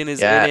good in his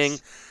inning.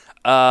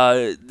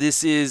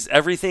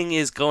 Everything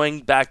is going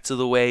back to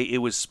the way it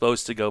was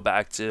supposed to go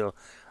back to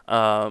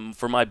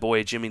for my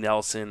boy Jimmy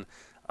Nelson.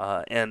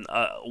 And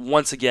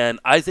once again,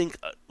 I think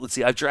let's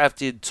see, I've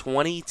drafted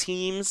 20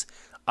 teams.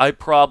 I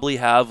probably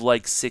have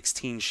like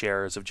 16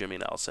 shares of Jimmy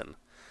Nelson.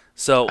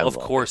 So, of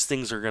course,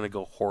 things are going to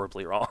go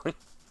horribly wrong.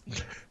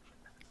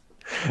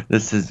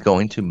 This is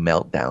going to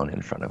melt down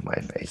in front of my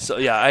face. So,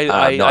 yeah,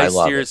 I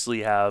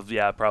seriously have,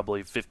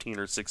 probably 15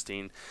 or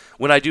 16.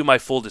 When I do my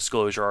full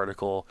disclosure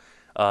article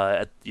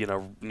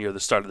near the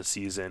start of the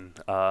season,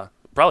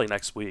 probably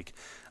next week,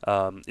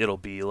 it'll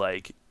be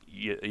like,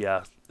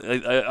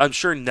 I'm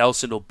sure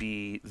Nelson will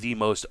be the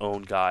most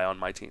owned guy on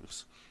my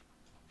teams.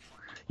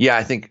 Yeah,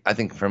 I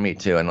think for me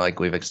too, and like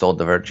we've extolled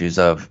the virtues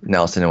of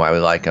Nelson and why we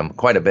like him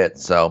quite a bit.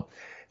 So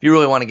if you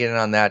really want to get in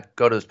on that,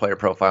 go to his player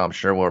profile. I'm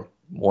sure we're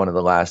one of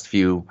the last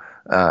few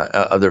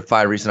of their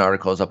 5 recent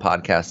articles. A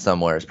podcast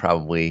somewhere is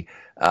probably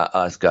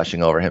us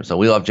gushing over him. So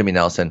we love Jimmy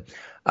Nelson.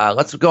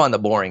 Let's go on the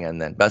boring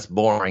end then. Best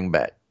boring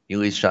bet: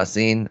 Jhoulys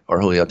Chacín or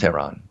Julio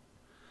Teheran?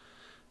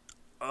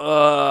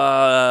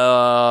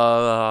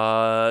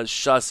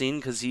 Chacín,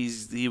 because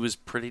he was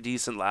pretty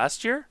decent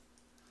last year.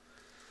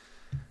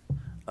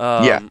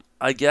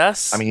 I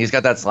guess. I mean, he's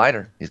got that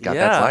slider.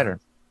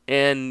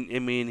 And I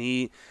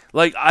mean,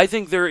 I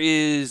think there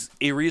is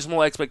a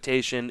reasonable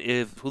expectation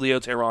if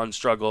Julio Teheran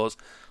struggles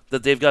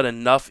that they've got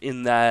enough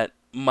in that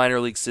minor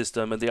league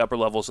system at the upper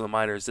levels of the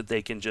minors that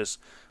they can just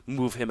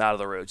move him out of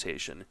the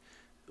rotation.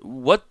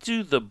 What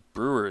do the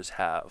Brewers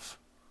have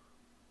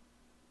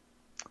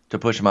to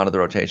push him out of the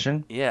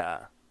rotation? Yeah.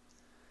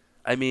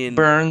 I mean,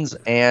 Burns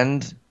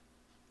and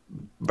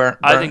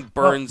I think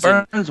Burns,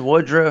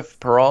 Woodruff,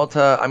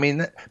 Peralta. I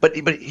mean, but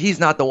he's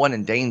not the one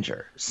in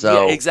danger.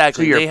 So yeah,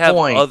 exactly. To your they have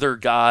point, other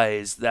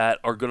guys that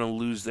are going to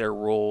lose their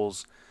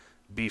roles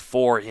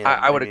before him.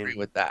 I would agree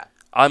with that.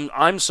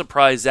 I'm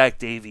surprised Zach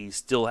Davies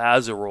still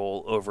has a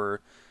role over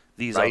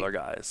these other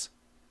guys.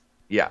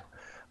 Yeah.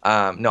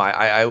 No,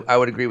 I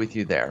would agree with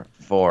you there.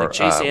 For like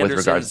Chase Anderson, with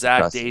regards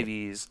Zach to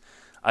Davies,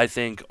 I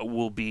think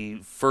will be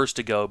first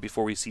to go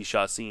before we see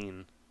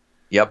Chacín.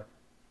 Yep.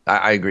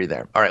 I agree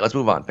there. All right, let's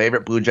move on.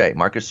 Favorite Blue Jay,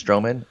 Marcus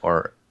Stroman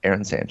or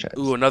Aaron Sanchez?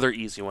 Ooh, another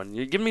easy one.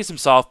 You're giving me some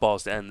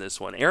softballs to end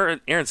this one.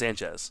 Aaron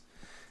Sanchez.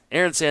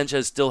 Aaron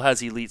Sanchez still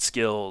has elite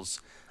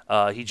skills.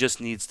 He just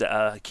needs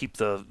to keep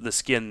the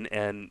skin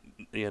and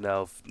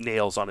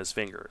nails on his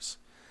fingers.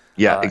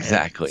 Yeah,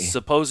 exactly.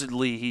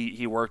 Supposedly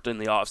he worked in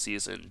the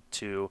offseason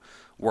to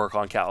work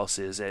on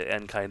calluses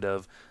and kind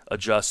of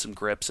adjust some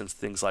grips and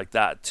things like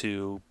that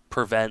to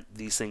prevent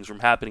these things from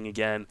happening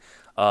again.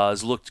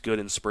 Has looked good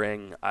in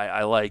spring.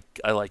 I like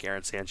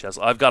Aaron Sanchez.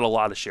 I've got a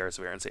lot of shares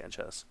of Aaron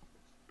Sanchez.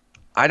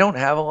 I don't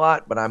have a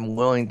lot, but I'm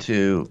willing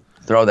to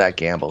throw that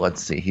gamble.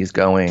 Let's see. He's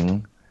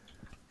going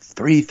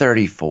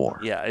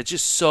 $334. Yeah, it's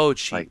just so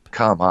cheap. Like,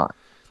 come on.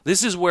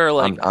 This is where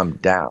I'm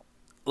down.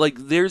 Like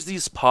there's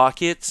these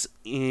pockets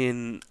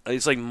in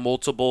it's like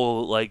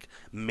multiple like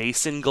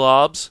Mason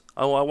globs.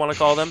 I want to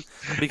call them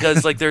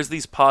because like there's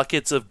these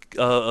pockets of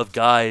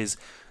guys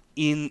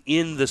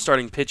in the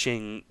starting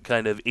pitching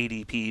kind of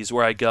ADPs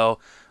where I go,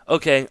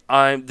 okay,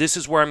 this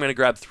is where I'm going to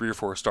grab 3 or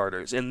 4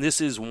 starters, and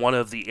this is one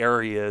of the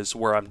areas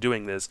where I'm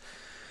doing this.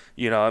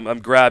 I'm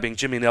grabbing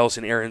Jimmy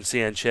Nelson, Aaron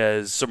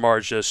Sanchez,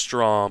 Samardzija,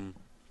 Strom,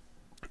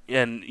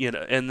 and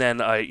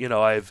then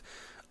I've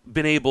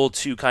been able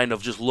to kind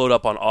of just load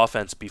up on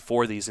offense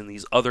before these in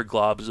these other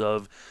globs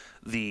of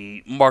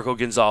the Marco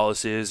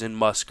Gonzalez's and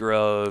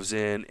Musgroves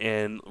and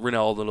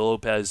Ronaldo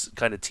Lopez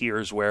kind of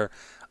tiers where.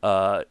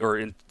 Or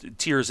in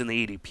tiers in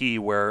the ADP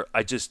where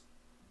I just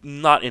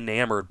not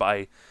enamored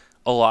by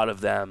a lot of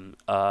them,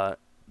 and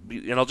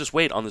I'll just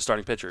wait on the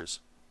starting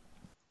pitchers.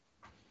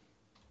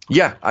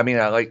 Yeah, I mean,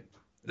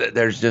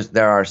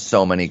 there are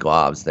so many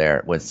globs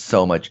there with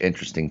so much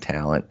interesting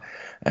talent,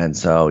 and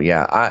so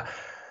yeah,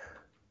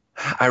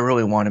 I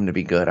really want him to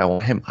be good. I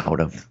want him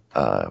out of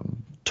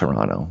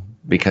Toronto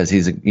because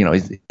he's like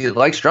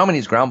Stroman,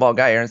 he's ground ball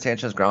guy. Aaron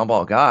Sanchez, ground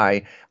ball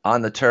guy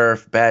on the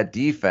turf, bad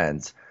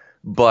defense.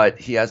 But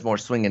he has more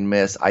swing and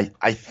miss. I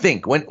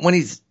think when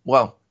he's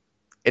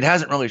it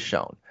hasn't really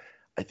shown.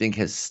 I think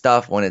his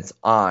stuff when it's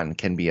on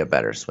can be a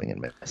better swing and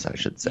miss, I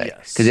should say,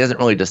 because he hasn't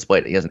really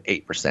displayed it. He has an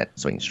 8%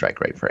 swing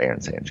strike rate for Aaron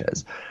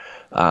Sanchez,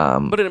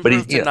 but it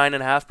improved to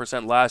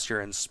 9.5% last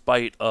year in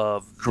spite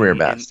of career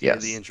best,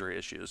 the injury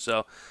issues.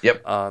 So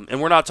yep,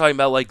 and we're not talking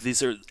about like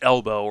these are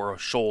elbow or a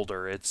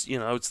shoulder. It's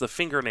it's the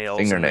fingernail,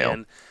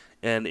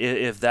 and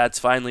if that's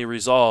finally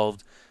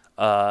resolved.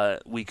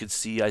 We could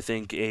see, I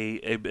think,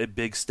 a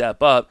big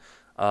step up.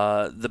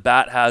 The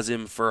bat has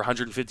him for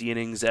 150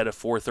 innings at a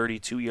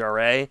 4.32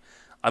 ERA.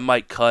 I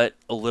might cut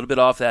a little bit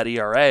off that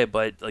ERA,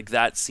 but like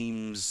that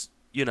seems,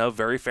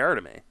 very fair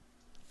to me.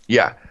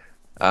 Yeah,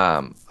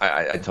 I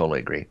totally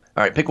agree.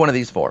 All right, pick one of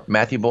these 4: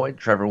 Matthew Boyd,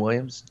 Trevor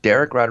Williams,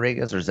 Derek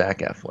Rodriguez, or Zach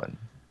Eflin.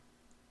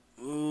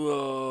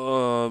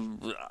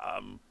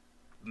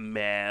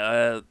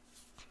 Man,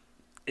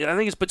 I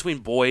think it's between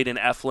Boyd and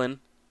Eflin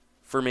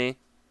for me.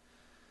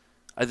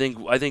 I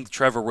think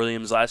Trevor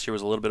Williams last year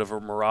was a little bit of a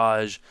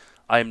mirage.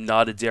 I'm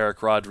not a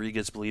Derek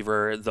Rodriguez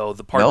believer, though.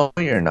 No,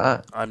 you're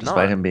not. I'm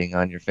despite not. him being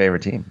on your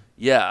favorite team.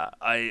 Yeah,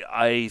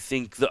 I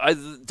think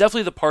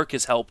definitely the park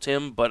has helped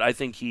him, but I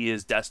think he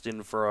is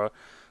destined for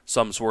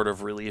some sort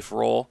of relief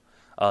role.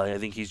 I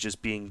think he's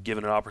just being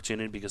given an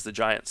opportunity because the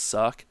Giants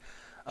suck.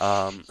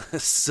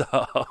 So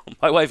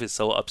my wife is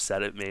so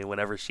upset at me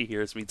whenever she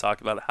hears me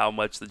talk about how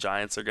much the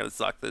Giants are going to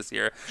suck this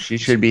year. She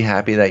should be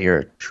happy that you're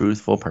a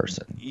truthful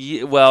person.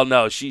 Yeah, well,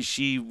 no,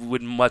 she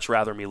would much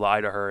rather me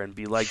lie to her and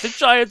be like, the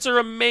Giants are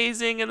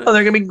amazing. And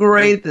they're going to be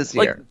great this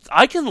year. Like,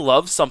 I can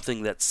love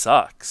something that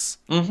sucks.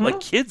 Mm-hmm.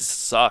 Like, kids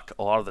suck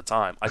a lot of the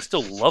time. I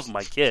still love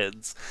my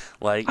kids.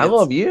 Like, I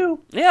love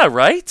you. Yeah,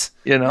 right?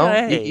 You know,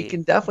 hey. you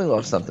can definitely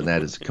love something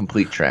that is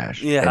complete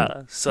trash.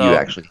 Yeah, so you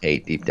actually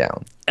hate deep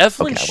down.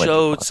 Eflin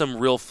showed some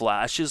real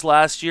flashes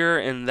last year,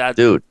 and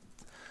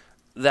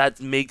that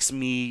makes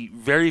me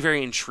very,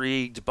 very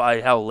intrigued by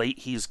how late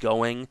he's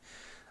going.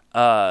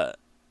 I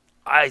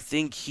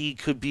think he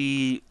could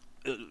be.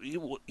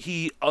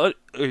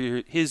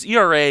 His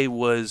ERA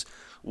was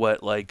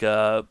like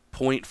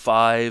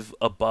 0.5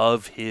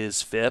 above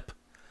his FIP.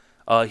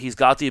 He's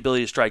got the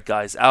ability to strike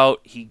guys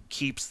out. He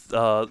keeps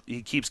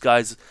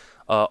guys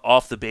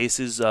off the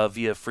bases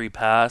via free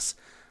pass.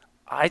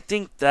 I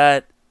think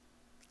that.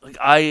 Like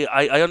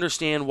I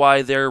understand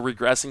why they're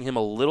regressing him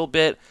a little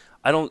bit.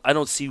 I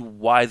don't see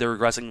why they're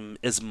regressing him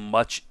as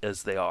much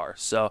as they are.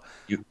 So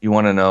you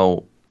want to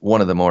know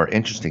one of the more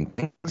interesting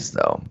things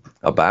though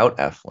about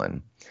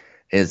Eflin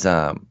is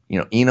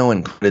Eno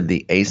included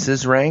the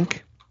aces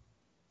rank,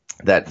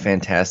 that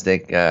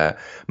fantastic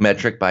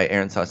metric by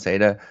Aaron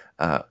Sauceda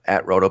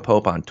at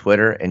Rotopope on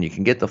Twitter, and you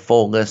can get the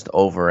full list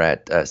over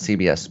at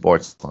CBS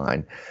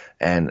Sportsline,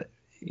 and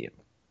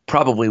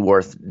probably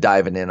worth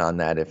diving in on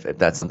that if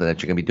that's something that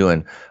you're going to be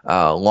doing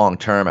long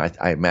term.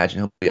 I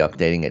imagine he'll be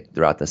updating it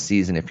throughout the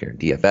season if you're a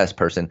DFS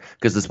person,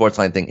 because the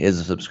Sportsline thing is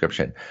a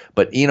subscription.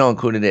 But Eno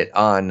included it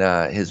on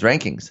his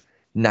rankings.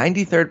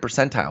 93rd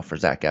percentile for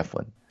Zach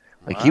Eflin.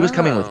 Like, he was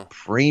coming with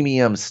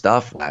premium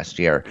stuff last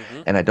year,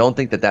 and I don't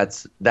think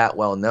that's that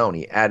well known.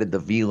 He added the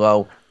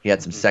velo. He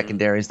had some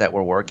secondaries that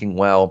were working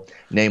well,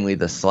 namely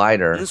the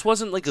slider. This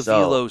wasn't like a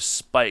velo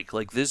spike.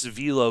 Like, this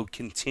velo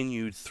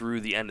continued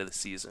through the end of the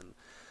season.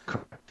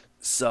 Correct.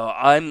 So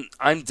I'm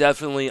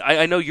definitely.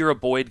 I know you're a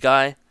Boyd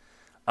guy.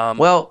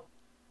 Well,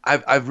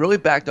 I've really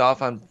backed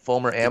off on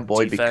Fulmer and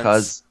Boyd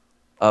because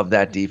of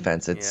that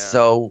defense. It's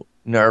so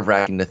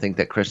nerve-wracking to think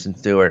that Christian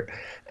Stewart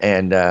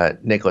and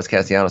Nicholas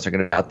Castellanos are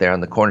going to be out there on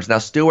the corners. Now,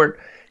 Stewart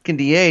can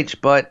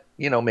DH, but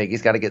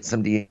Miggy's got to get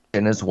some DH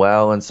in as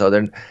well, and so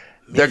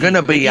they're going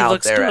to be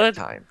out there at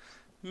times.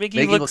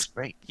 Miggy looks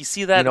great. You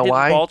see that hidden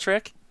ball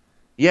trick?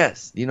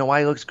 Yes. You know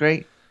why he looks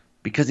great?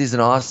 Because he's an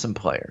awesome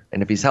player,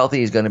 and if he's healthy,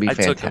 he's going to be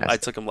fantastic. I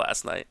took him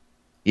last night.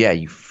 Yeah,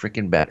 you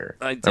freaking better.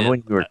 I did.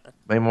 Remember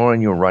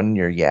when you were running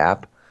your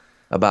yap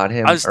about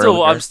him? I'm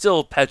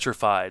still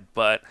petrified,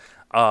 but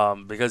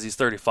because he's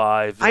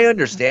 35. I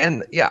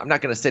understand. Yeah, I'm not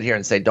going to sit here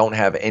and say don't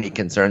have any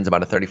concerns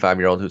about a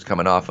 35-year-old who's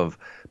coming off of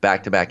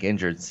back-to-back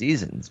injured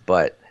seasons,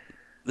 but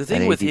the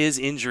thing with his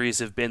injuries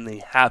have been they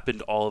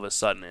happened all of a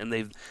sudden, and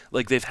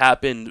they've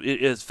happened.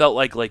 It felt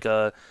like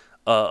a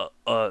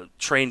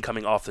train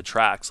coming off the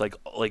tracks.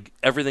 Like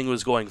everything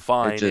was going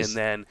fine, and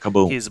then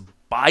kaboom. His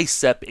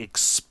bicep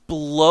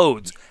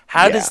explodes.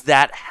 How does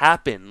that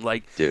happen?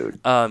 Like, dude.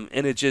 And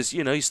it just,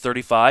 he's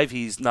 35.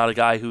 He's not a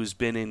guy who's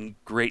been in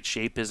great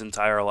shape his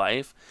entire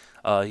life.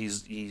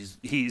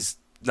 He's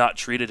not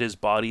treated his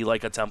body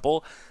like a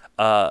temple.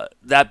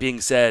 That being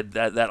said,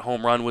 that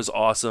home run was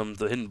awesome.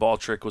 The hidden ball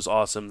trick was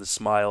awesome. The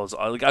smile is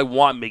like, I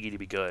want Miggy to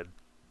be good.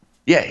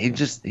 Yeah, he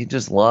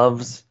just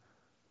loves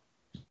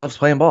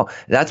playing ball.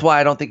 That's why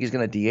I don't think he's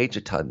going to DH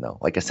a ton, though.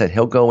 Like I said,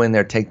 he'll go in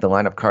there, take the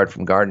lineup card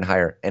from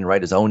Gardenhire, and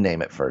write his own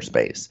name at first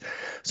base.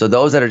 So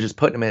those that are just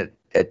putting him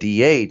at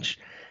DH,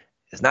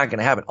 it's not going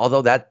to happen.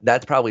 Although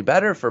that's probably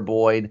better for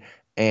Boyd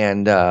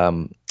and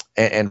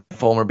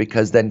Fulmer,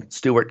 because then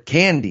Stewart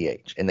can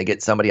DH, and they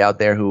get somebody out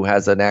there who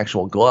has an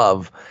actual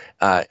glove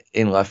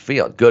in left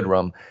field.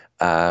 Goodrum,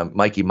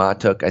 Mikey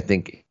Matuk, I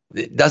think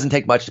it doesn't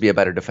take much to be a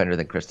better defender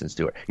than Kristen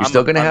Stewart. You're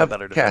still going to have a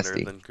better defender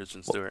Casty. than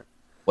Kristen Stewart.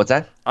 What's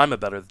that? I'm a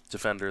better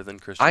defender than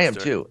Christian I am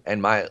Stewart. too.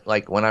 And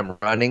when I'm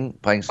running,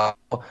 playing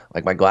softball,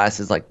 like my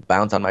glasses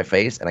bounce on my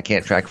face, and I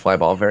can't track fly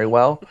ball very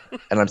well,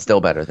 and I'm still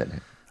better than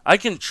him. I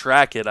can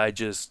track it.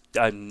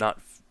 I'm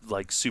not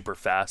super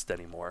fast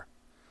anymore.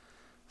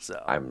 So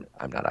I'm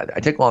not either. I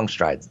take long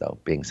strides though,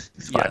 being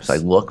 6'5", yes. So I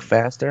look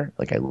faster,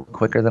 like I look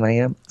quicker than I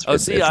am. I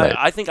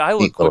think I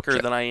look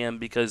quicker than I am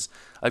because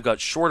I've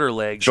got shorter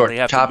legs. Short, and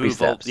they have choppy to move.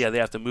 steps. They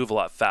have to move a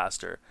lot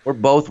faster. We're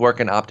both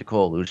working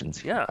optical illusions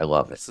here. Yeah, I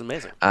love it. It's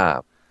amazing.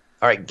 All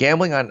right,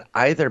 gambling on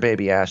either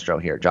baby Astro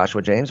here,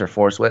 Joshua James or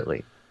Forrest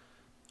Whitley.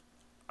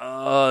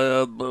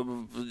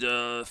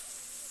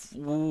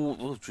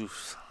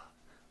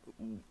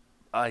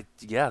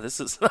 This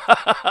is.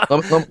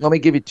 let me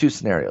give you two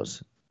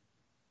scenarios.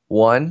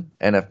 One,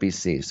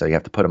 NFBC, so you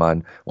have to put him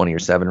on one of your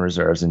 7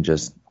 reserves and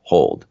just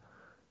hold.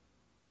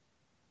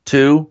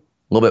 2,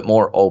 a little bit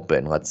more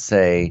open. Let's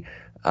say,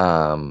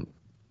 a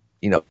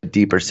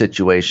deeper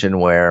situation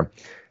where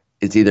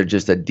it's either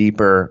just a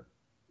deeper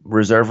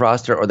reserve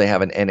roster or they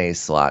have an NA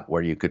slot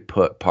where you could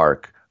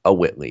park a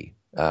Whitley,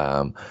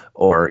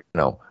 or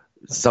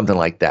something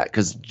like that.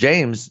 Because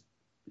James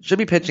should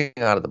be pitching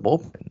out of the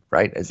bullpen,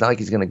 right? It's not like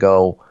he's going to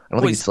go. I don't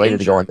think he's slated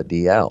to go on the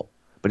DL,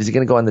 but is he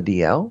going to go on the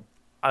DL?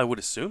 I would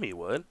assume he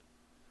would.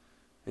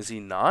 Is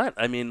he not?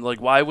 I mean, like,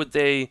 why would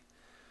they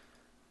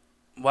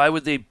why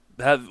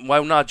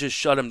not just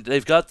shut him?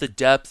 They've got the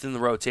depth in the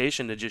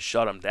rotation to just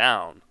shut him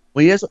down.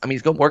 Well, he is. I mean,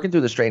 he's working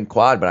through the strained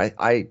quad, but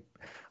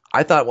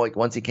I thought like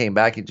once he came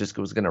back, he just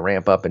was going to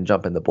ramp up and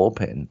jump in the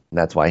bullpen. And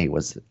that's why he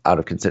was out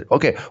of consider.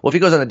 Okay, well, if he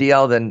goes on the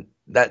DL, then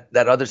that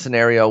other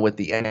scenario with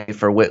the NA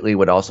for Whitley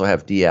would also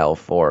have DL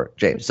for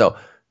James. So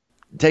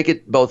take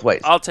it both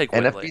ways. I'll take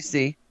Whitley.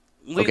 NFBC.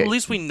 Okay. At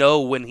least we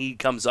know when he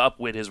comes up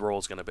what his role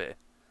is going to be.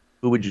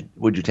 Who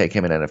would you take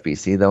him in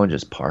NFBC though and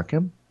just park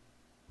him?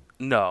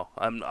 No,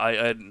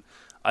 I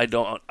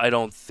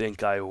don't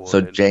think I would. So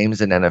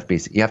James and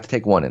NFBC. You have to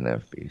take one in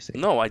NFBC.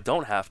 No, I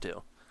don't have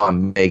to.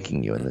 I'm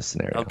making you in this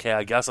scenario. Okay,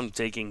 I guess I'm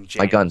taking James.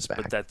 My gun's back.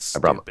 But that's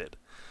stupid.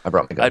 I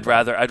brought my gun.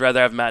 I'd rather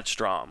have Matt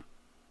Strahm.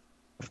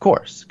 Of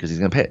course, because he's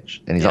going to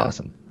pitch and he's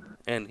awesome.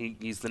 And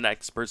he's the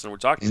next person we're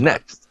talking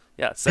about. He's next.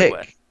 Yeah,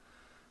 segue.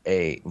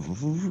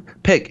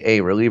 Pick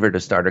a reliever to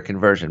starter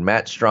conversion,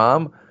 Matt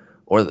Strahm,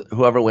 or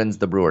whoever wins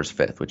the Brewers'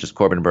 5th, which is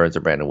Corbin Burnes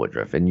or Brandon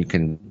Woodruff. And you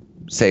can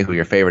say who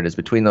your favorite is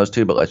between those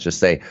two, but let's just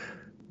say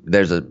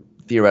there's a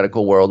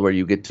theoretical world where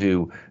you get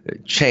to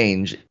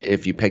change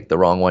if you pick the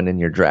wrong one in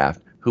your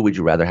draft. Who would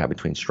you rather have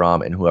between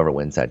Strahm and whoever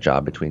wins that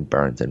job between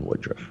Burnes and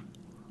Woodruff?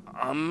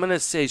 I'm going to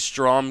say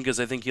Strahm because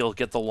I think he'll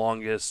get the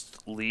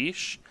longest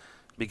leash.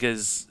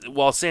 Because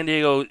while San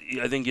Diego,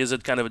 I think, is a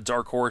kind of a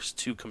dark horse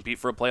to compete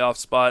for a playoff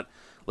spot,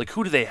 like,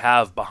 who do they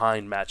have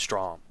behind Matt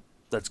Strahm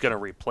that's going to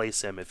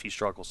replace him if he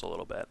struggles a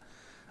little bit?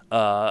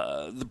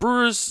 The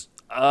Brewers,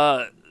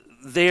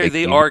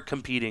 they are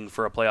competing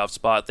for a playoff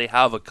spot. They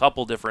have a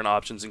couple different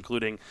options,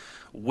 including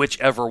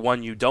whichever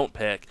one you don't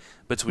pick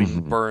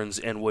between Burnes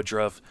and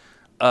Woodruff.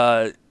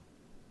 I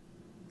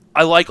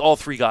like all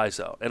 3 guys,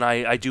 though, and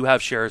I do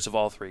have shares of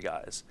all 3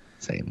 guys.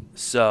 Same.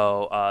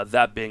 So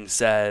that being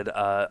said,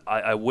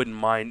 I wouldn't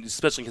mind,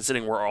 especially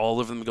considering where all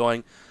of them are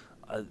going.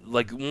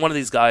 Like, one of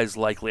these guys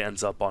likely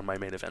ends up on my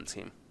main event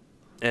team,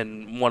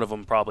 and one of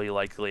them probably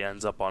likely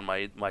ends up on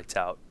my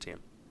tout team.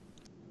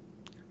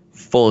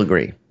 Full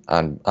agree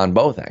on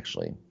both,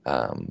 actually.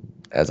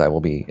 As I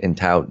will be in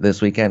tout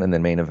this weekend and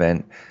then main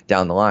event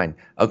down the line.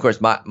 Of course,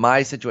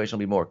 my situation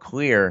will be more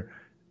clear,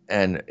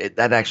 and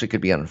that actually could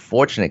be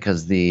unfortunate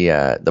because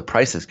the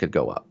prices could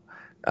go up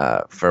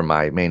for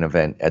my main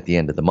event at the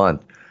end of the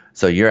month.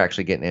 So you're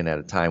actually getting in at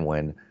a time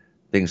when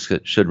things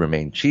should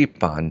remain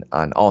cheap on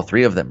all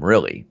 3 of them,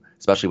 really,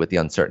 especially with the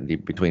uncertainty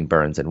between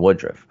Burnes and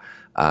Woodruff.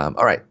 All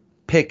right,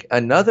 pick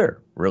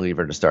another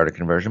reliever to start a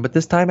conversion, but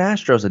this time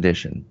Astros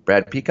edition.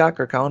 Brad Peacock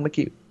or Colin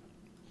McHugh?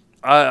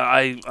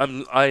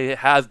 I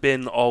have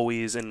been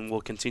always and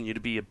will continue to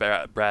be a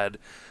Brad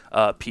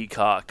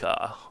Peacock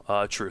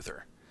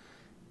truther.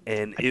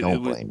 And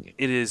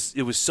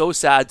it was so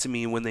sad to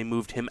me when they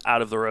moved him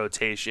out of the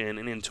rotation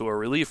and into a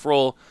relief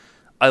role.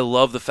 I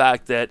love the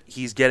fact that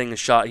he's getting a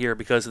shot here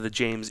because of the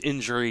James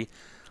injury.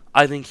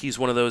 I think he's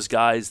one of those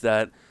guys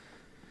that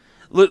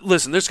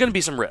listen, there's going to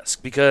be some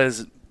risk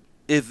because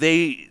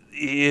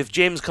if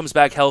James comes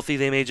back healthy,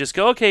 they may just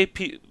go, okay,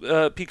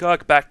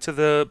 Peacock, back to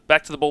the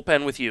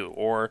bullpen with you,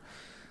 or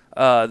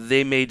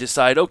they may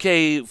decide,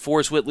 okay,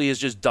 Forrest Whitley is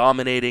just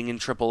dominating in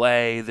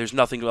AAA. There's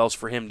nothing else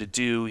for him to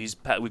do.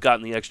 We've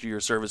gotten the extra year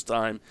service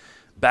time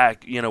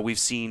back. We've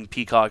seen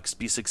Peacocks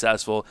be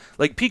successful.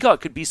 Like,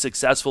 Peacock could be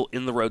successful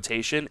in the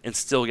rotation and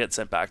still get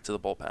sent back to the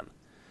bullpen.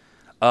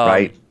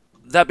 Right.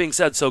 That being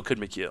said, so could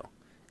McHugh.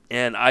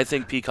 And I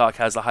think Peacock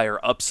has a higher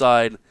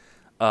upside.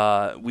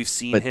 We've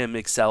seen him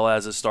excel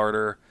as a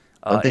starter.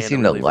 Don't they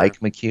seem to like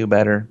McHugh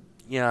better?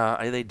 Yeah,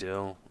 they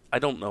do. I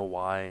don't know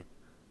why.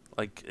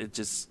 Like, it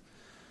just...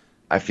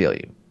 I feel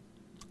you.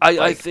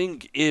 I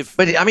think if...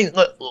 But, I mean,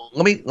 look,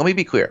 let me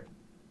be clear.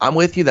 I'm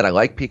with you that I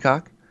like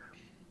Peacock.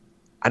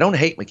 I don't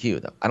hate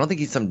McHugh, though. I don't think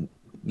he's some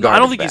garbage. No, I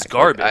don't think he's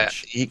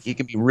garbage. He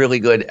can be really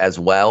good as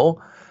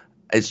well.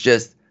 It's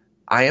just,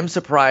 I am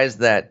surprised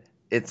that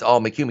it's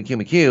all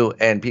McHugh,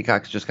 and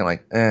Peacock's just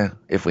kind of like,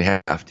 if we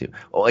have to.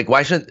 Well, like,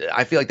 why shouldn't...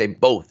 I feel like they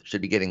both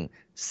should be getting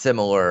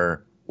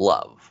similar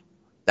love.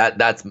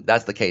 That's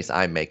the case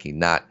I'm making,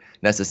 not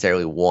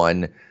necessarily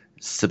one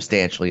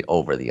substantially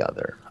over the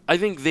other. I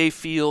think they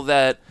feel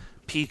that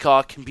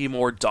Peacock can be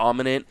more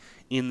dominant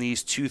in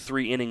these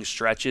 2-3 inning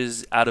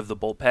stretches out of the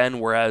bullpen,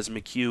 whereas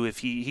McHugh, if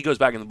he goes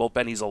back in the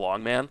bullpen, he's a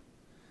long man.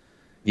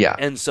 Yeah.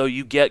 And so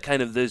you get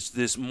kind of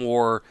this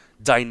more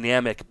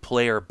dynamic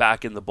player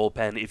back in the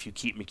bullpen if you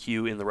keep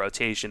McHugh in the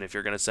rotation, if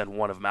you're going to send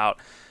one of them out.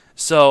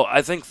 So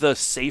I think the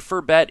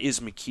safer bet is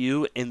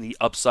McHugh, and the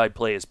upside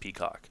play is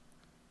Peacock.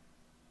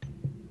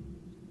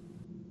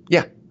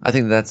 Yeah, I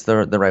think that's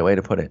the right way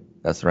to put it.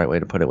 That's the right way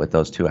to put it with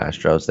those two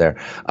Astros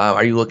there.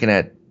 Are you looking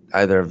at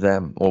either of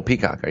them? Well,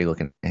 Peacock, are you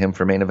looking at him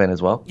for main event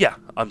as well? Yeah,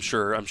 I'm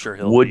sure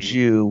he'll. Would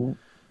you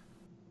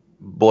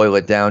boil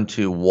it down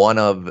to one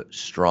of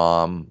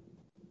Strom,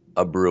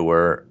 a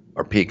Brewer,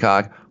 or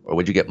Peacock, or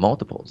would you get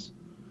multiples?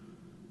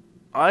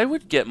 I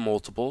would get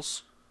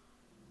multiples.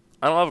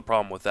 I don't have a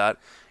problem with that,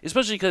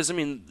 especially because, I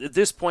mean, at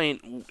this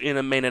point in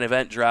a main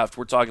event draft,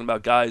 we're talking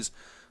about guys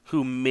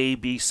who may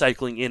be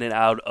cycling in and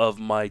out of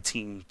my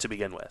team to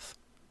begin with.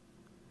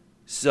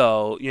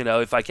 So,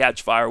 if I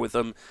catch fire with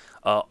them,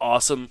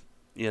 awesome.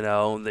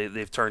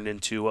 They've turned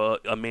into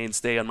a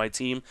mainstay on my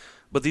team.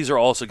 But these are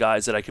also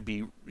guys that I could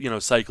be,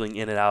 cycling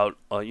in and out,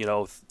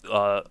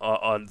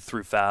 on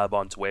through Fab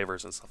onto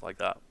waivers and stuff like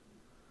that.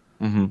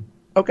 Mm-hmm.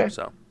 Okay.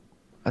 So,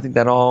 I think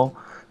that all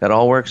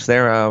works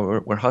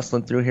there. We're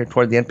hustling through here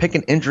toward the end. Pick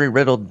an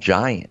injury-riddled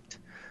giant.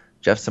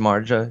 Jeff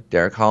Samardzija,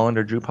 Derek Holland,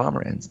 or Drew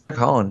Pomeranz. Derek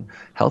Holland,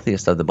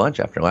 healthiest of the bunch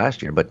after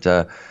last year, but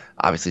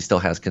obviously still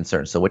has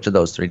concerns. So which of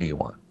those three do you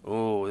want?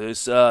 Oh,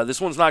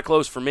 this one's not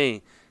close for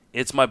me.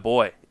 It's my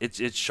boy. It's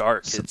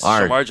Shark. It's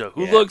Samardzija,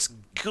 who looks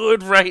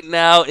good right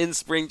now in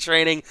spring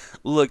training.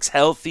 Looks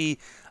healthy.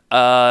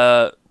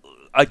 I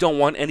don't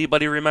want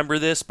anybody to remember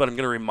this, but I'm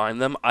going to remind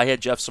them. I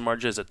had Jeff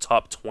Samardzija as a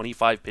top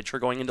 25 pitcher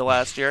going into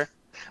last year.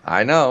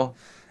 I know.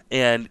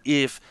 And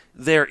if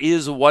there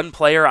is one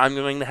player I'm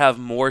going to have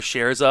more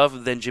shares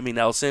of than Jimmy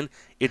Nelson,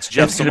 it's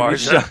Jeff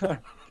Samardzija.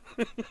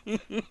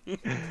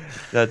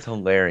 That's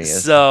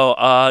hilarious. So,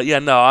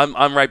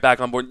 I'm right back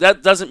on board.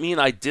 That doesn't mean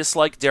I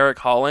dislike Derek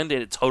Holland,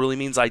 and it totally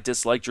means I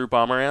dislike Drew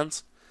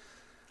Pomeranz.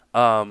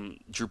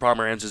 Drew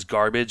Pomeranz is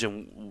garbage,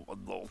 and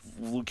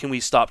can we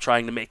stop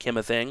trying to make him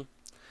a thing?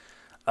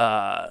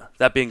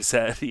 That being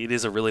said, it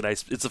is a really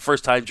nice. It's the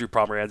first time Drew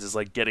Pomeranz is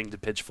like getting to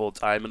pitch full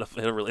time in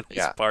a really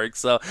nice park.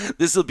 So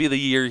this will be the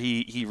year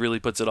he really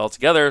puts it all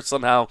together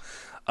somehow.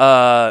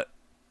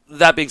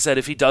 That being said,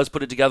 if he does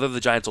put it together, the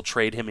Giants will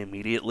trade him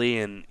immediately,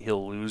 and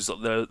he'll lose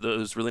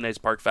those really nice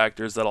park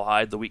factors that'll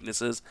hide the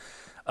weaknesses.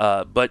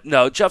 But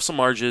no, Jeff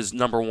Samardzija is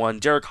number one.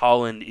 Derek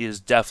Holland is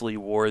definitely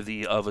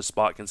worthy of a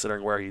spot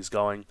considering where he's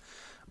going.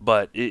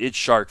 But it's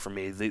Shark for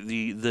me.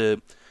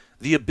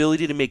 The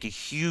ability to make a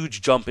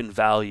huge jump in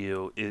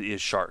value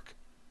is Shark.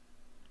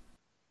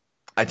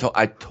 I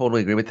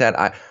totally agree with that.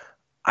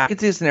 I could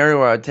see a scenario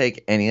where I'd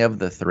take any of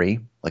the three.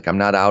 Like, I'm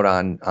not out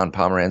on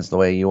Pomeranz the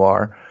way you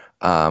are.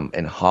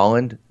 And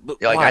Holland.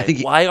 But like,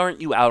 why aren't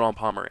you out on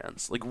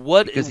Pomeranz? Like,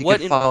 what? Because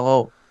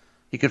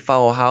he could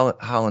follow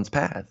Holland's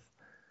path.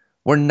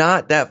 We're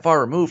not that far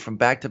removed from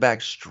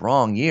back-to-back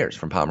strong years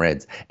from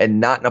Pomeranz, and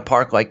not in a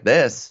park like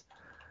this.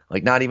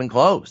 Like, not even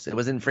close. It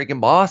was in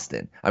freaking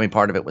Boston. I mean,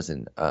 part of it was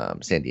in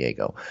San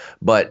Diego.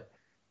 But,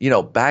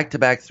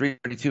 back-to-back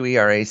 3.32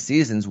 ERA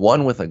seasons,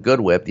 one with a good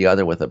whip, the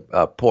other with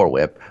a poor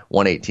whip,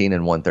 118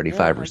 and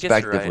 135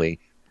 respectively.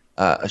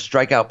 Right. A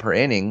strikeout per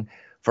inning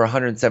for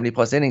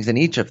 170-plus innings in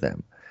each of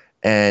them.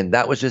 And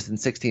that was just in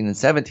 16 and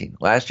 17.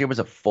 Last year was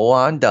a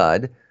full-on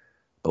dud.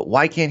 But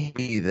why can't he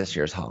be this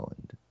year's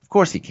Holland? Of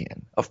course he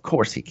can. Of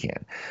course he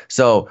can.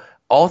 So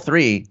all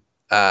three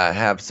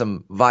have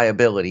some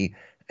viability.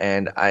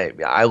 And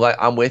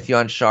I'm with you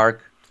on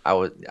Shark. I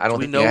don't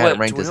think I had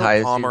him ranked as high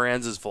as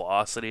Pomeranz's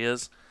velocity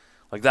is.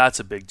 Like, that's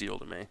a big deal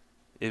to me.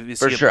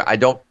 For sure. I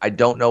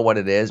don't know what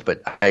it is,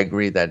 but I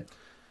agree that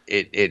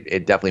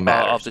it definitely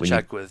matters. I'll have to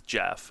check with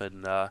Jeff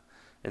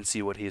and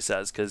see what he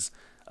says, because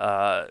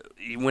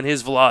when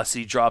his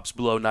velocity drops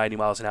below 90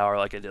 miles an hour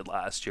like it did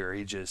last year,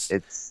 he just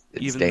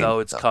even though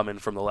it's coming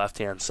from the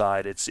left-hand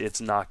side, it's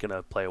not going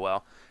to play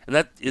well. And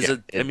that is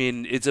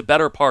it's a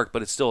better park,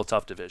 but it's still a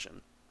tough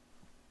division.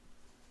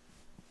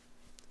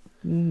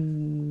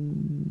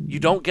 You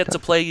don't get to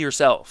play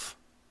yourself.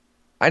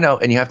 I know,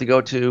 and you have to go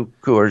to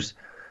Coors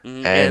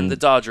and the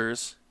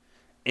Dodgers.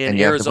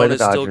 And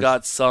Arizona's still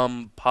got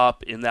some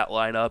pop in that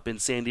lineup, and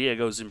San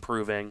Diego's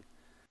improving.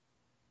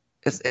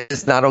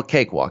 It's not a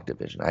cakewalk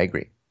division. I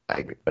agree.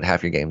 But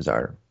half your games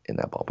are in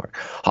that ballpark.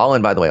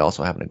 Holland, by the way,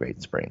 also having a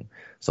great spring.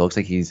 So it looks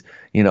like he's,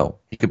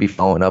 he could be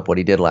following up what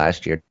he did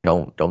last year.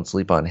 Don't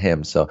sleep on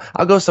him. So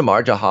I'll go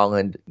Samardzija,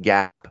 Holland,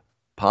 Gap,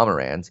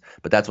 Pomeranz,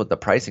 but that's what the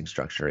pricing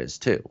structure is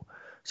too.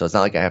 So it's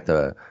not like I have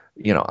to,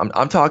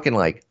 I'm talking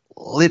like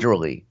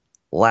literally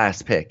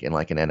last pick in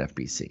like an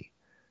NFBC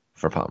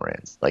for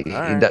Pomeranz. Like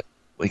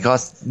he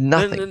costs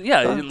nothing.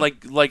 And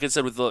like I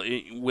said with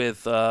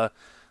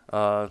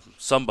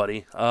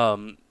somebody,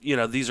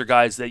 these are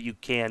guys that you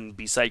can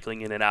be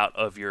cycling in and out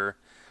of your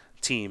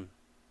team.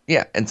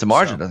 Yeah, and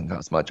Samardzija doesn't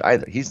cost much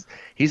either. He's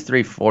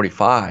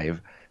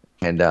 $345.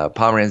 And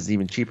Pomeranz is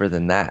even cheaper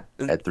than that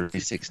at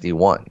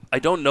 $361. I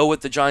don't know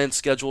what the Giants'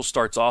 schedule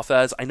starts off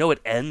as. I know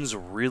it ends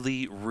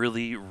really,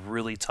 really,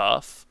 really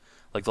tough.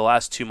 Like, the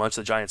last 2 months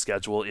of the Giants'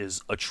 schedule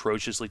is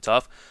atrociously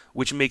tough,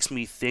 which makes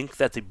me think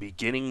that the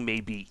beginning may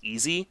be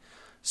easy.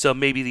 So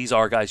maybe these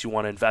are guys you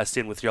want to invest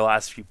in with your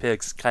last few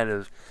picks, kind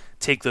of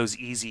take those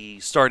easy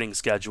starting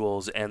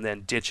schedules and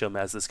then ditch them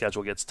as the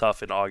schedule gets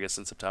tough in August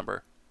and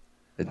September.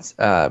 It's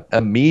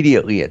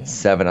immediately at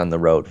 7 on the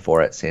road,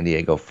 4 at San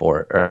Diego,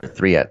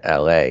 3 at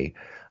LA.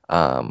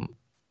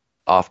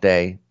 Off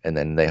day, and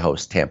then they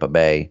host Tampa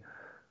Bay.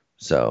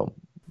 So,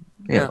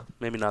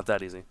 maybe not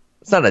that easy.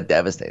 It's not a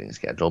devastating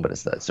schedule, but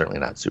it's certainly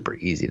not super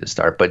easy to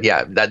start. But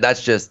yeah,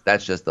 that's just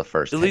the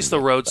first. At least the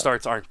road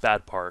starts aren't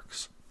bad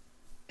parks.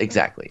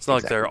 Exactly. It's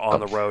not like they're on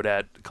the road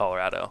at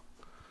Colorado.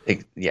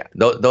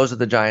 Those are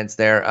the Giants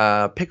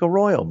there. Pick a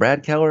Royal,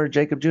 Brad Keller,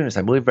 Jacob Junis.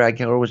 I believe Brad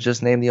Keller was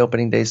just named the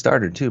opening day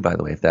starter too, by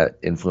the way, if that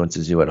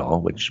influences you at all,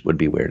 which would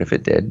be weird if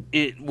it did.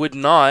 It would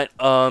not,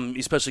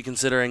 especially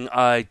considering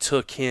I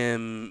took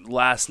him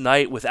last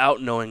night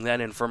without knowing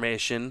that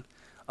information.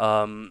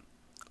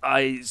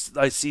 I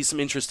see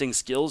some interesting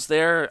skills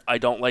there. I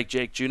don't like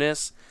Jake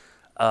Junis.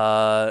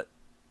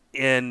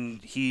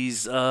 And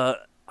he's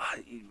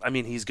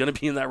he's going to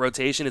be in that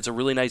rotation. It's a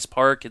really nice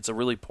park. It's a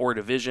really poor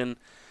division.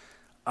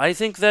 I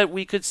think that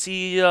we could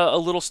see a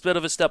little bit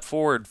of a step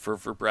forward for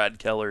Brad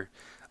Keller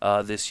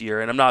this year.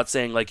 And I'm not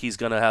saying like he's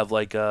going to have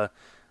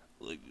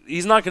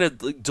he's not going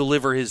to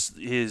deliver his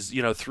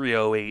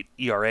 3.08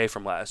 ERA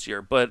from last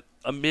year, but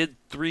a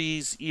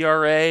mid-threes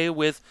ERA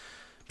with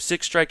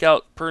 6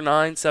 strikeout per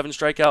 9, 7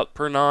 strikeout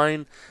per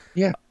 9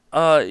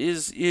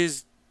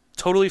 is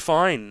totally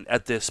fine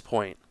at this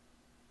point.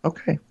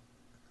 Okay.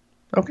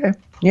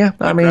 Yeah,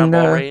 I mean, ground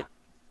ball rate.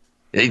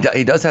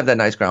 He does have that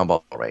nice ground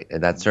ball rate,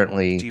 and that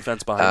certainly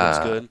defense behind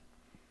him's good.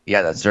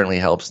 Yeah, that certainly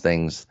helps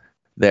things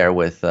there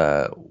with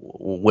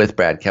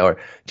Brad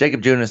Keller.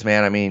 Jacob Junis,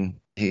 man, I mean,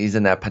 he's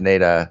in that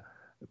Pineda,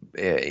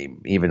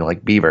 even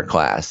like Beaver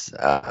class,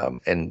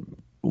 and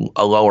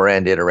a lower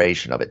end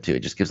iteration of it too.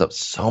 It just gives up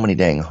so many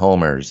dang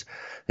homers.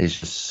 It's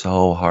just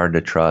so hard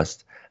to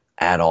trust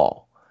at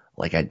all.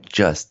 Like I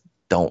just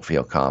don't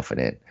feel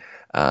confident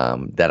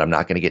that I'm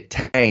not going to get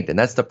tanked, and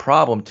that's the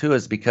problem too.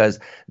 Is because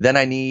then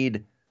I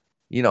need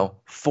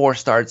 4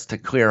 starts to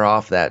clear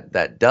off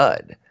that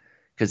dud,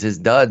 because his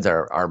duds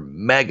are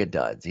mega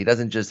duds. He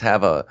doesn't just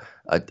have a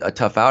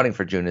tough outing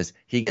for Junis;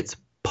 he gets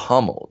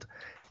pummeled,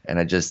 and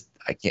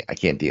I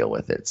can't deal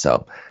with it.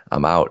 So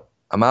I'm out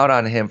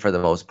on him for the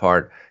most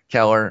part.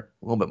 Keller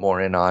a little bit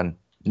more in on.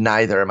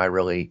 Neither am I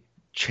really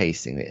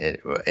chasing it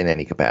in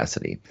any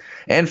capacity.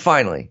 And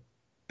finally,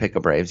 pick a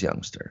Braves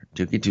youngster: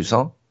 Touki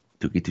Toussaint,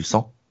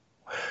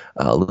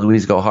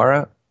 Luis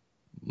Gohara,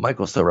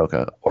 Michael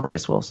Soroka, or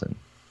Bryce Wilson.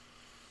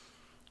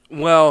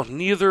 Well,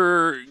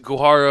 neither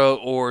Gohara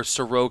or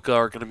Soroka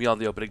are going to be on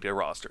the opening day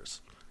rosters.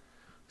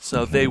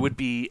 So they would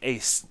be a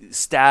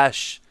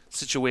stash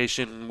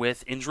situation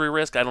with injury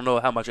risk. I don't know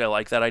how much I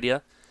like that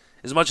idea.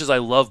 As much as I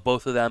love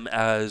both of them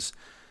as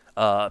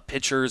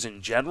pitchers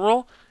in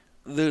general,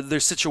 their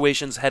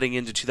situations heading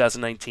into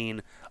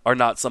 2019 are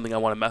not something I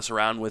want to mess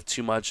around with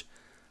too much.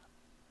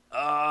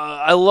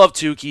 I love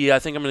Touki. I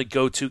think I'm going to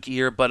go Touki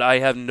here, but I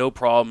have no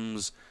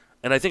problems.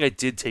 And I think I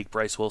did take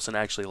Bryce Wilson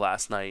actually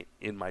last night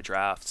in my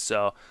draft.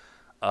 So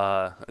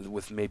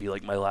with maybe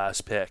like my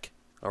last pick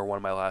or one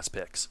of my last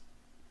picks.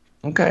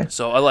 Okay.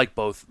 So I like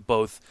both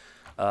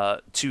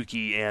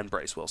Touki and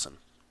Bryce Wilson.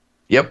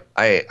 Yep,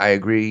 I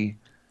agree.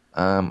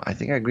 I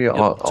think I agree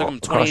all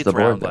across the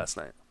board last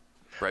night.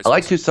 I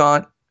like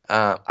Toussaint.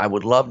 I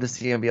would love to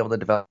see him be able to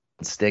develop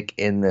and stick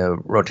in the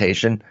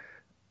rotation.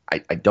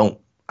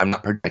 I'm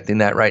not projecting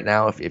that right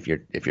now. If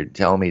you're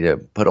telling me to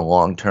put a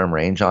long-term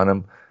range on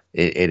him,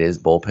 it is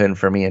bullpen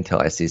for me until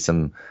I see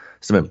some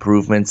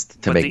improvements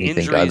to make me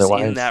think otherwise. The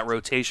injuries in that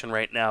rotation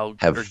right now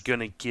are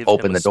going to give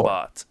him a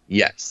spot.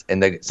 Yes,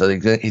 and so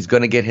he's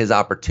going to get his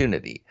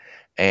opportunity,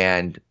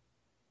 and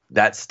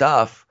that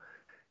stuff.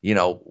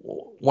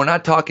 We're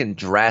not talking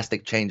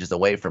drastic changes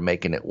away from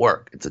making it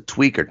work. It's a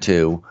tweak or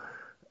two,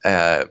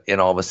 and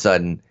all of a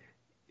sudden,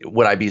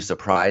 would I be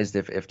surprised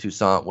if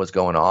Toussaint was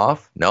going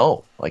off?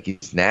 No, like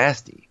he's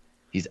nasty.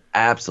 He's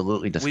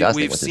absolutely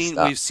disgusting with his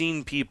stuff. We've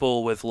seen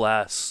people with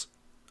less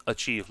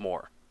achieve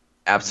more.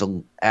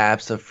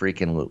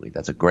 Absolutely.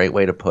 That's a great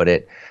way to put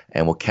it,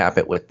 and we'll cap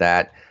it with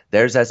that.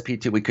 There's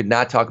SP2. We could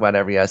not talk about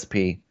every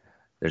SP.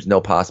 There's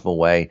no possible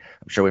way.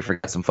 I'm sure we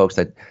forgot some folks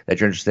that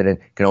you're interested in.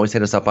 You can always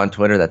hit us up on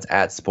Twitter. That's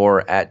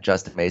 @Spore,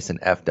 @Justin Mason,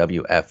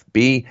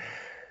 FWFB.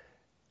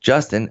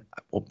 Justin,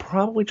 we'll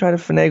probably try to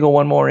finagle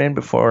one more in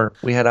before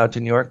we head out to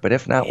New York, but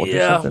if not, we'll do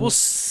something. We'll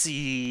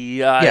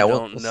see. I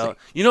don't know.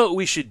 See. What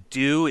we should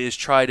do is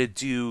try to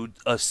do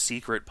a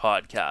secret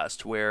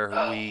podcast where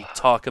we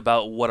talk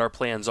about what our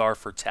plans are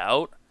for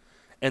Tout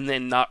and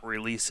then not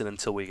release it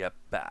until we get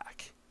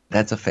back.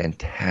 That's a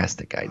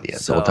fantastic idea.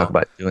 So we'll talk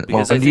about doing it.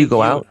 Well, when do you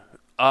go out?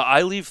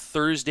 I leave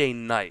Thursday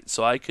night,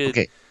 so I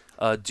could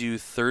do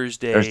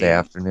Thursday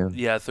afternoon.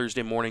 Yeah,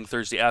 Thursday morning,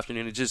 Thursday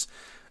afternoon.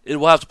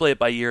 We'll have to play it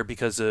by ear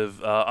because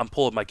of I'm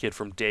pulling my kid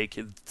from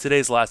daycare.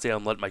 Today's the last day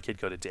I'm letting my kid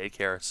go to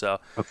daycare, so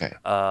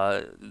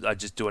I'm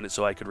just doing it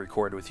so I could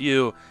record with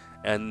you,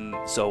 and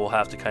so we'll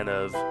have to kind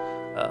of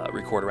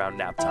record around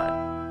nap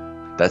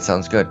time. That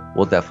sounds good.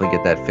 We'll definitely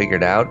get that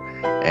figured out,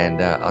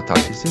 and I'll talk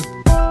to you soon.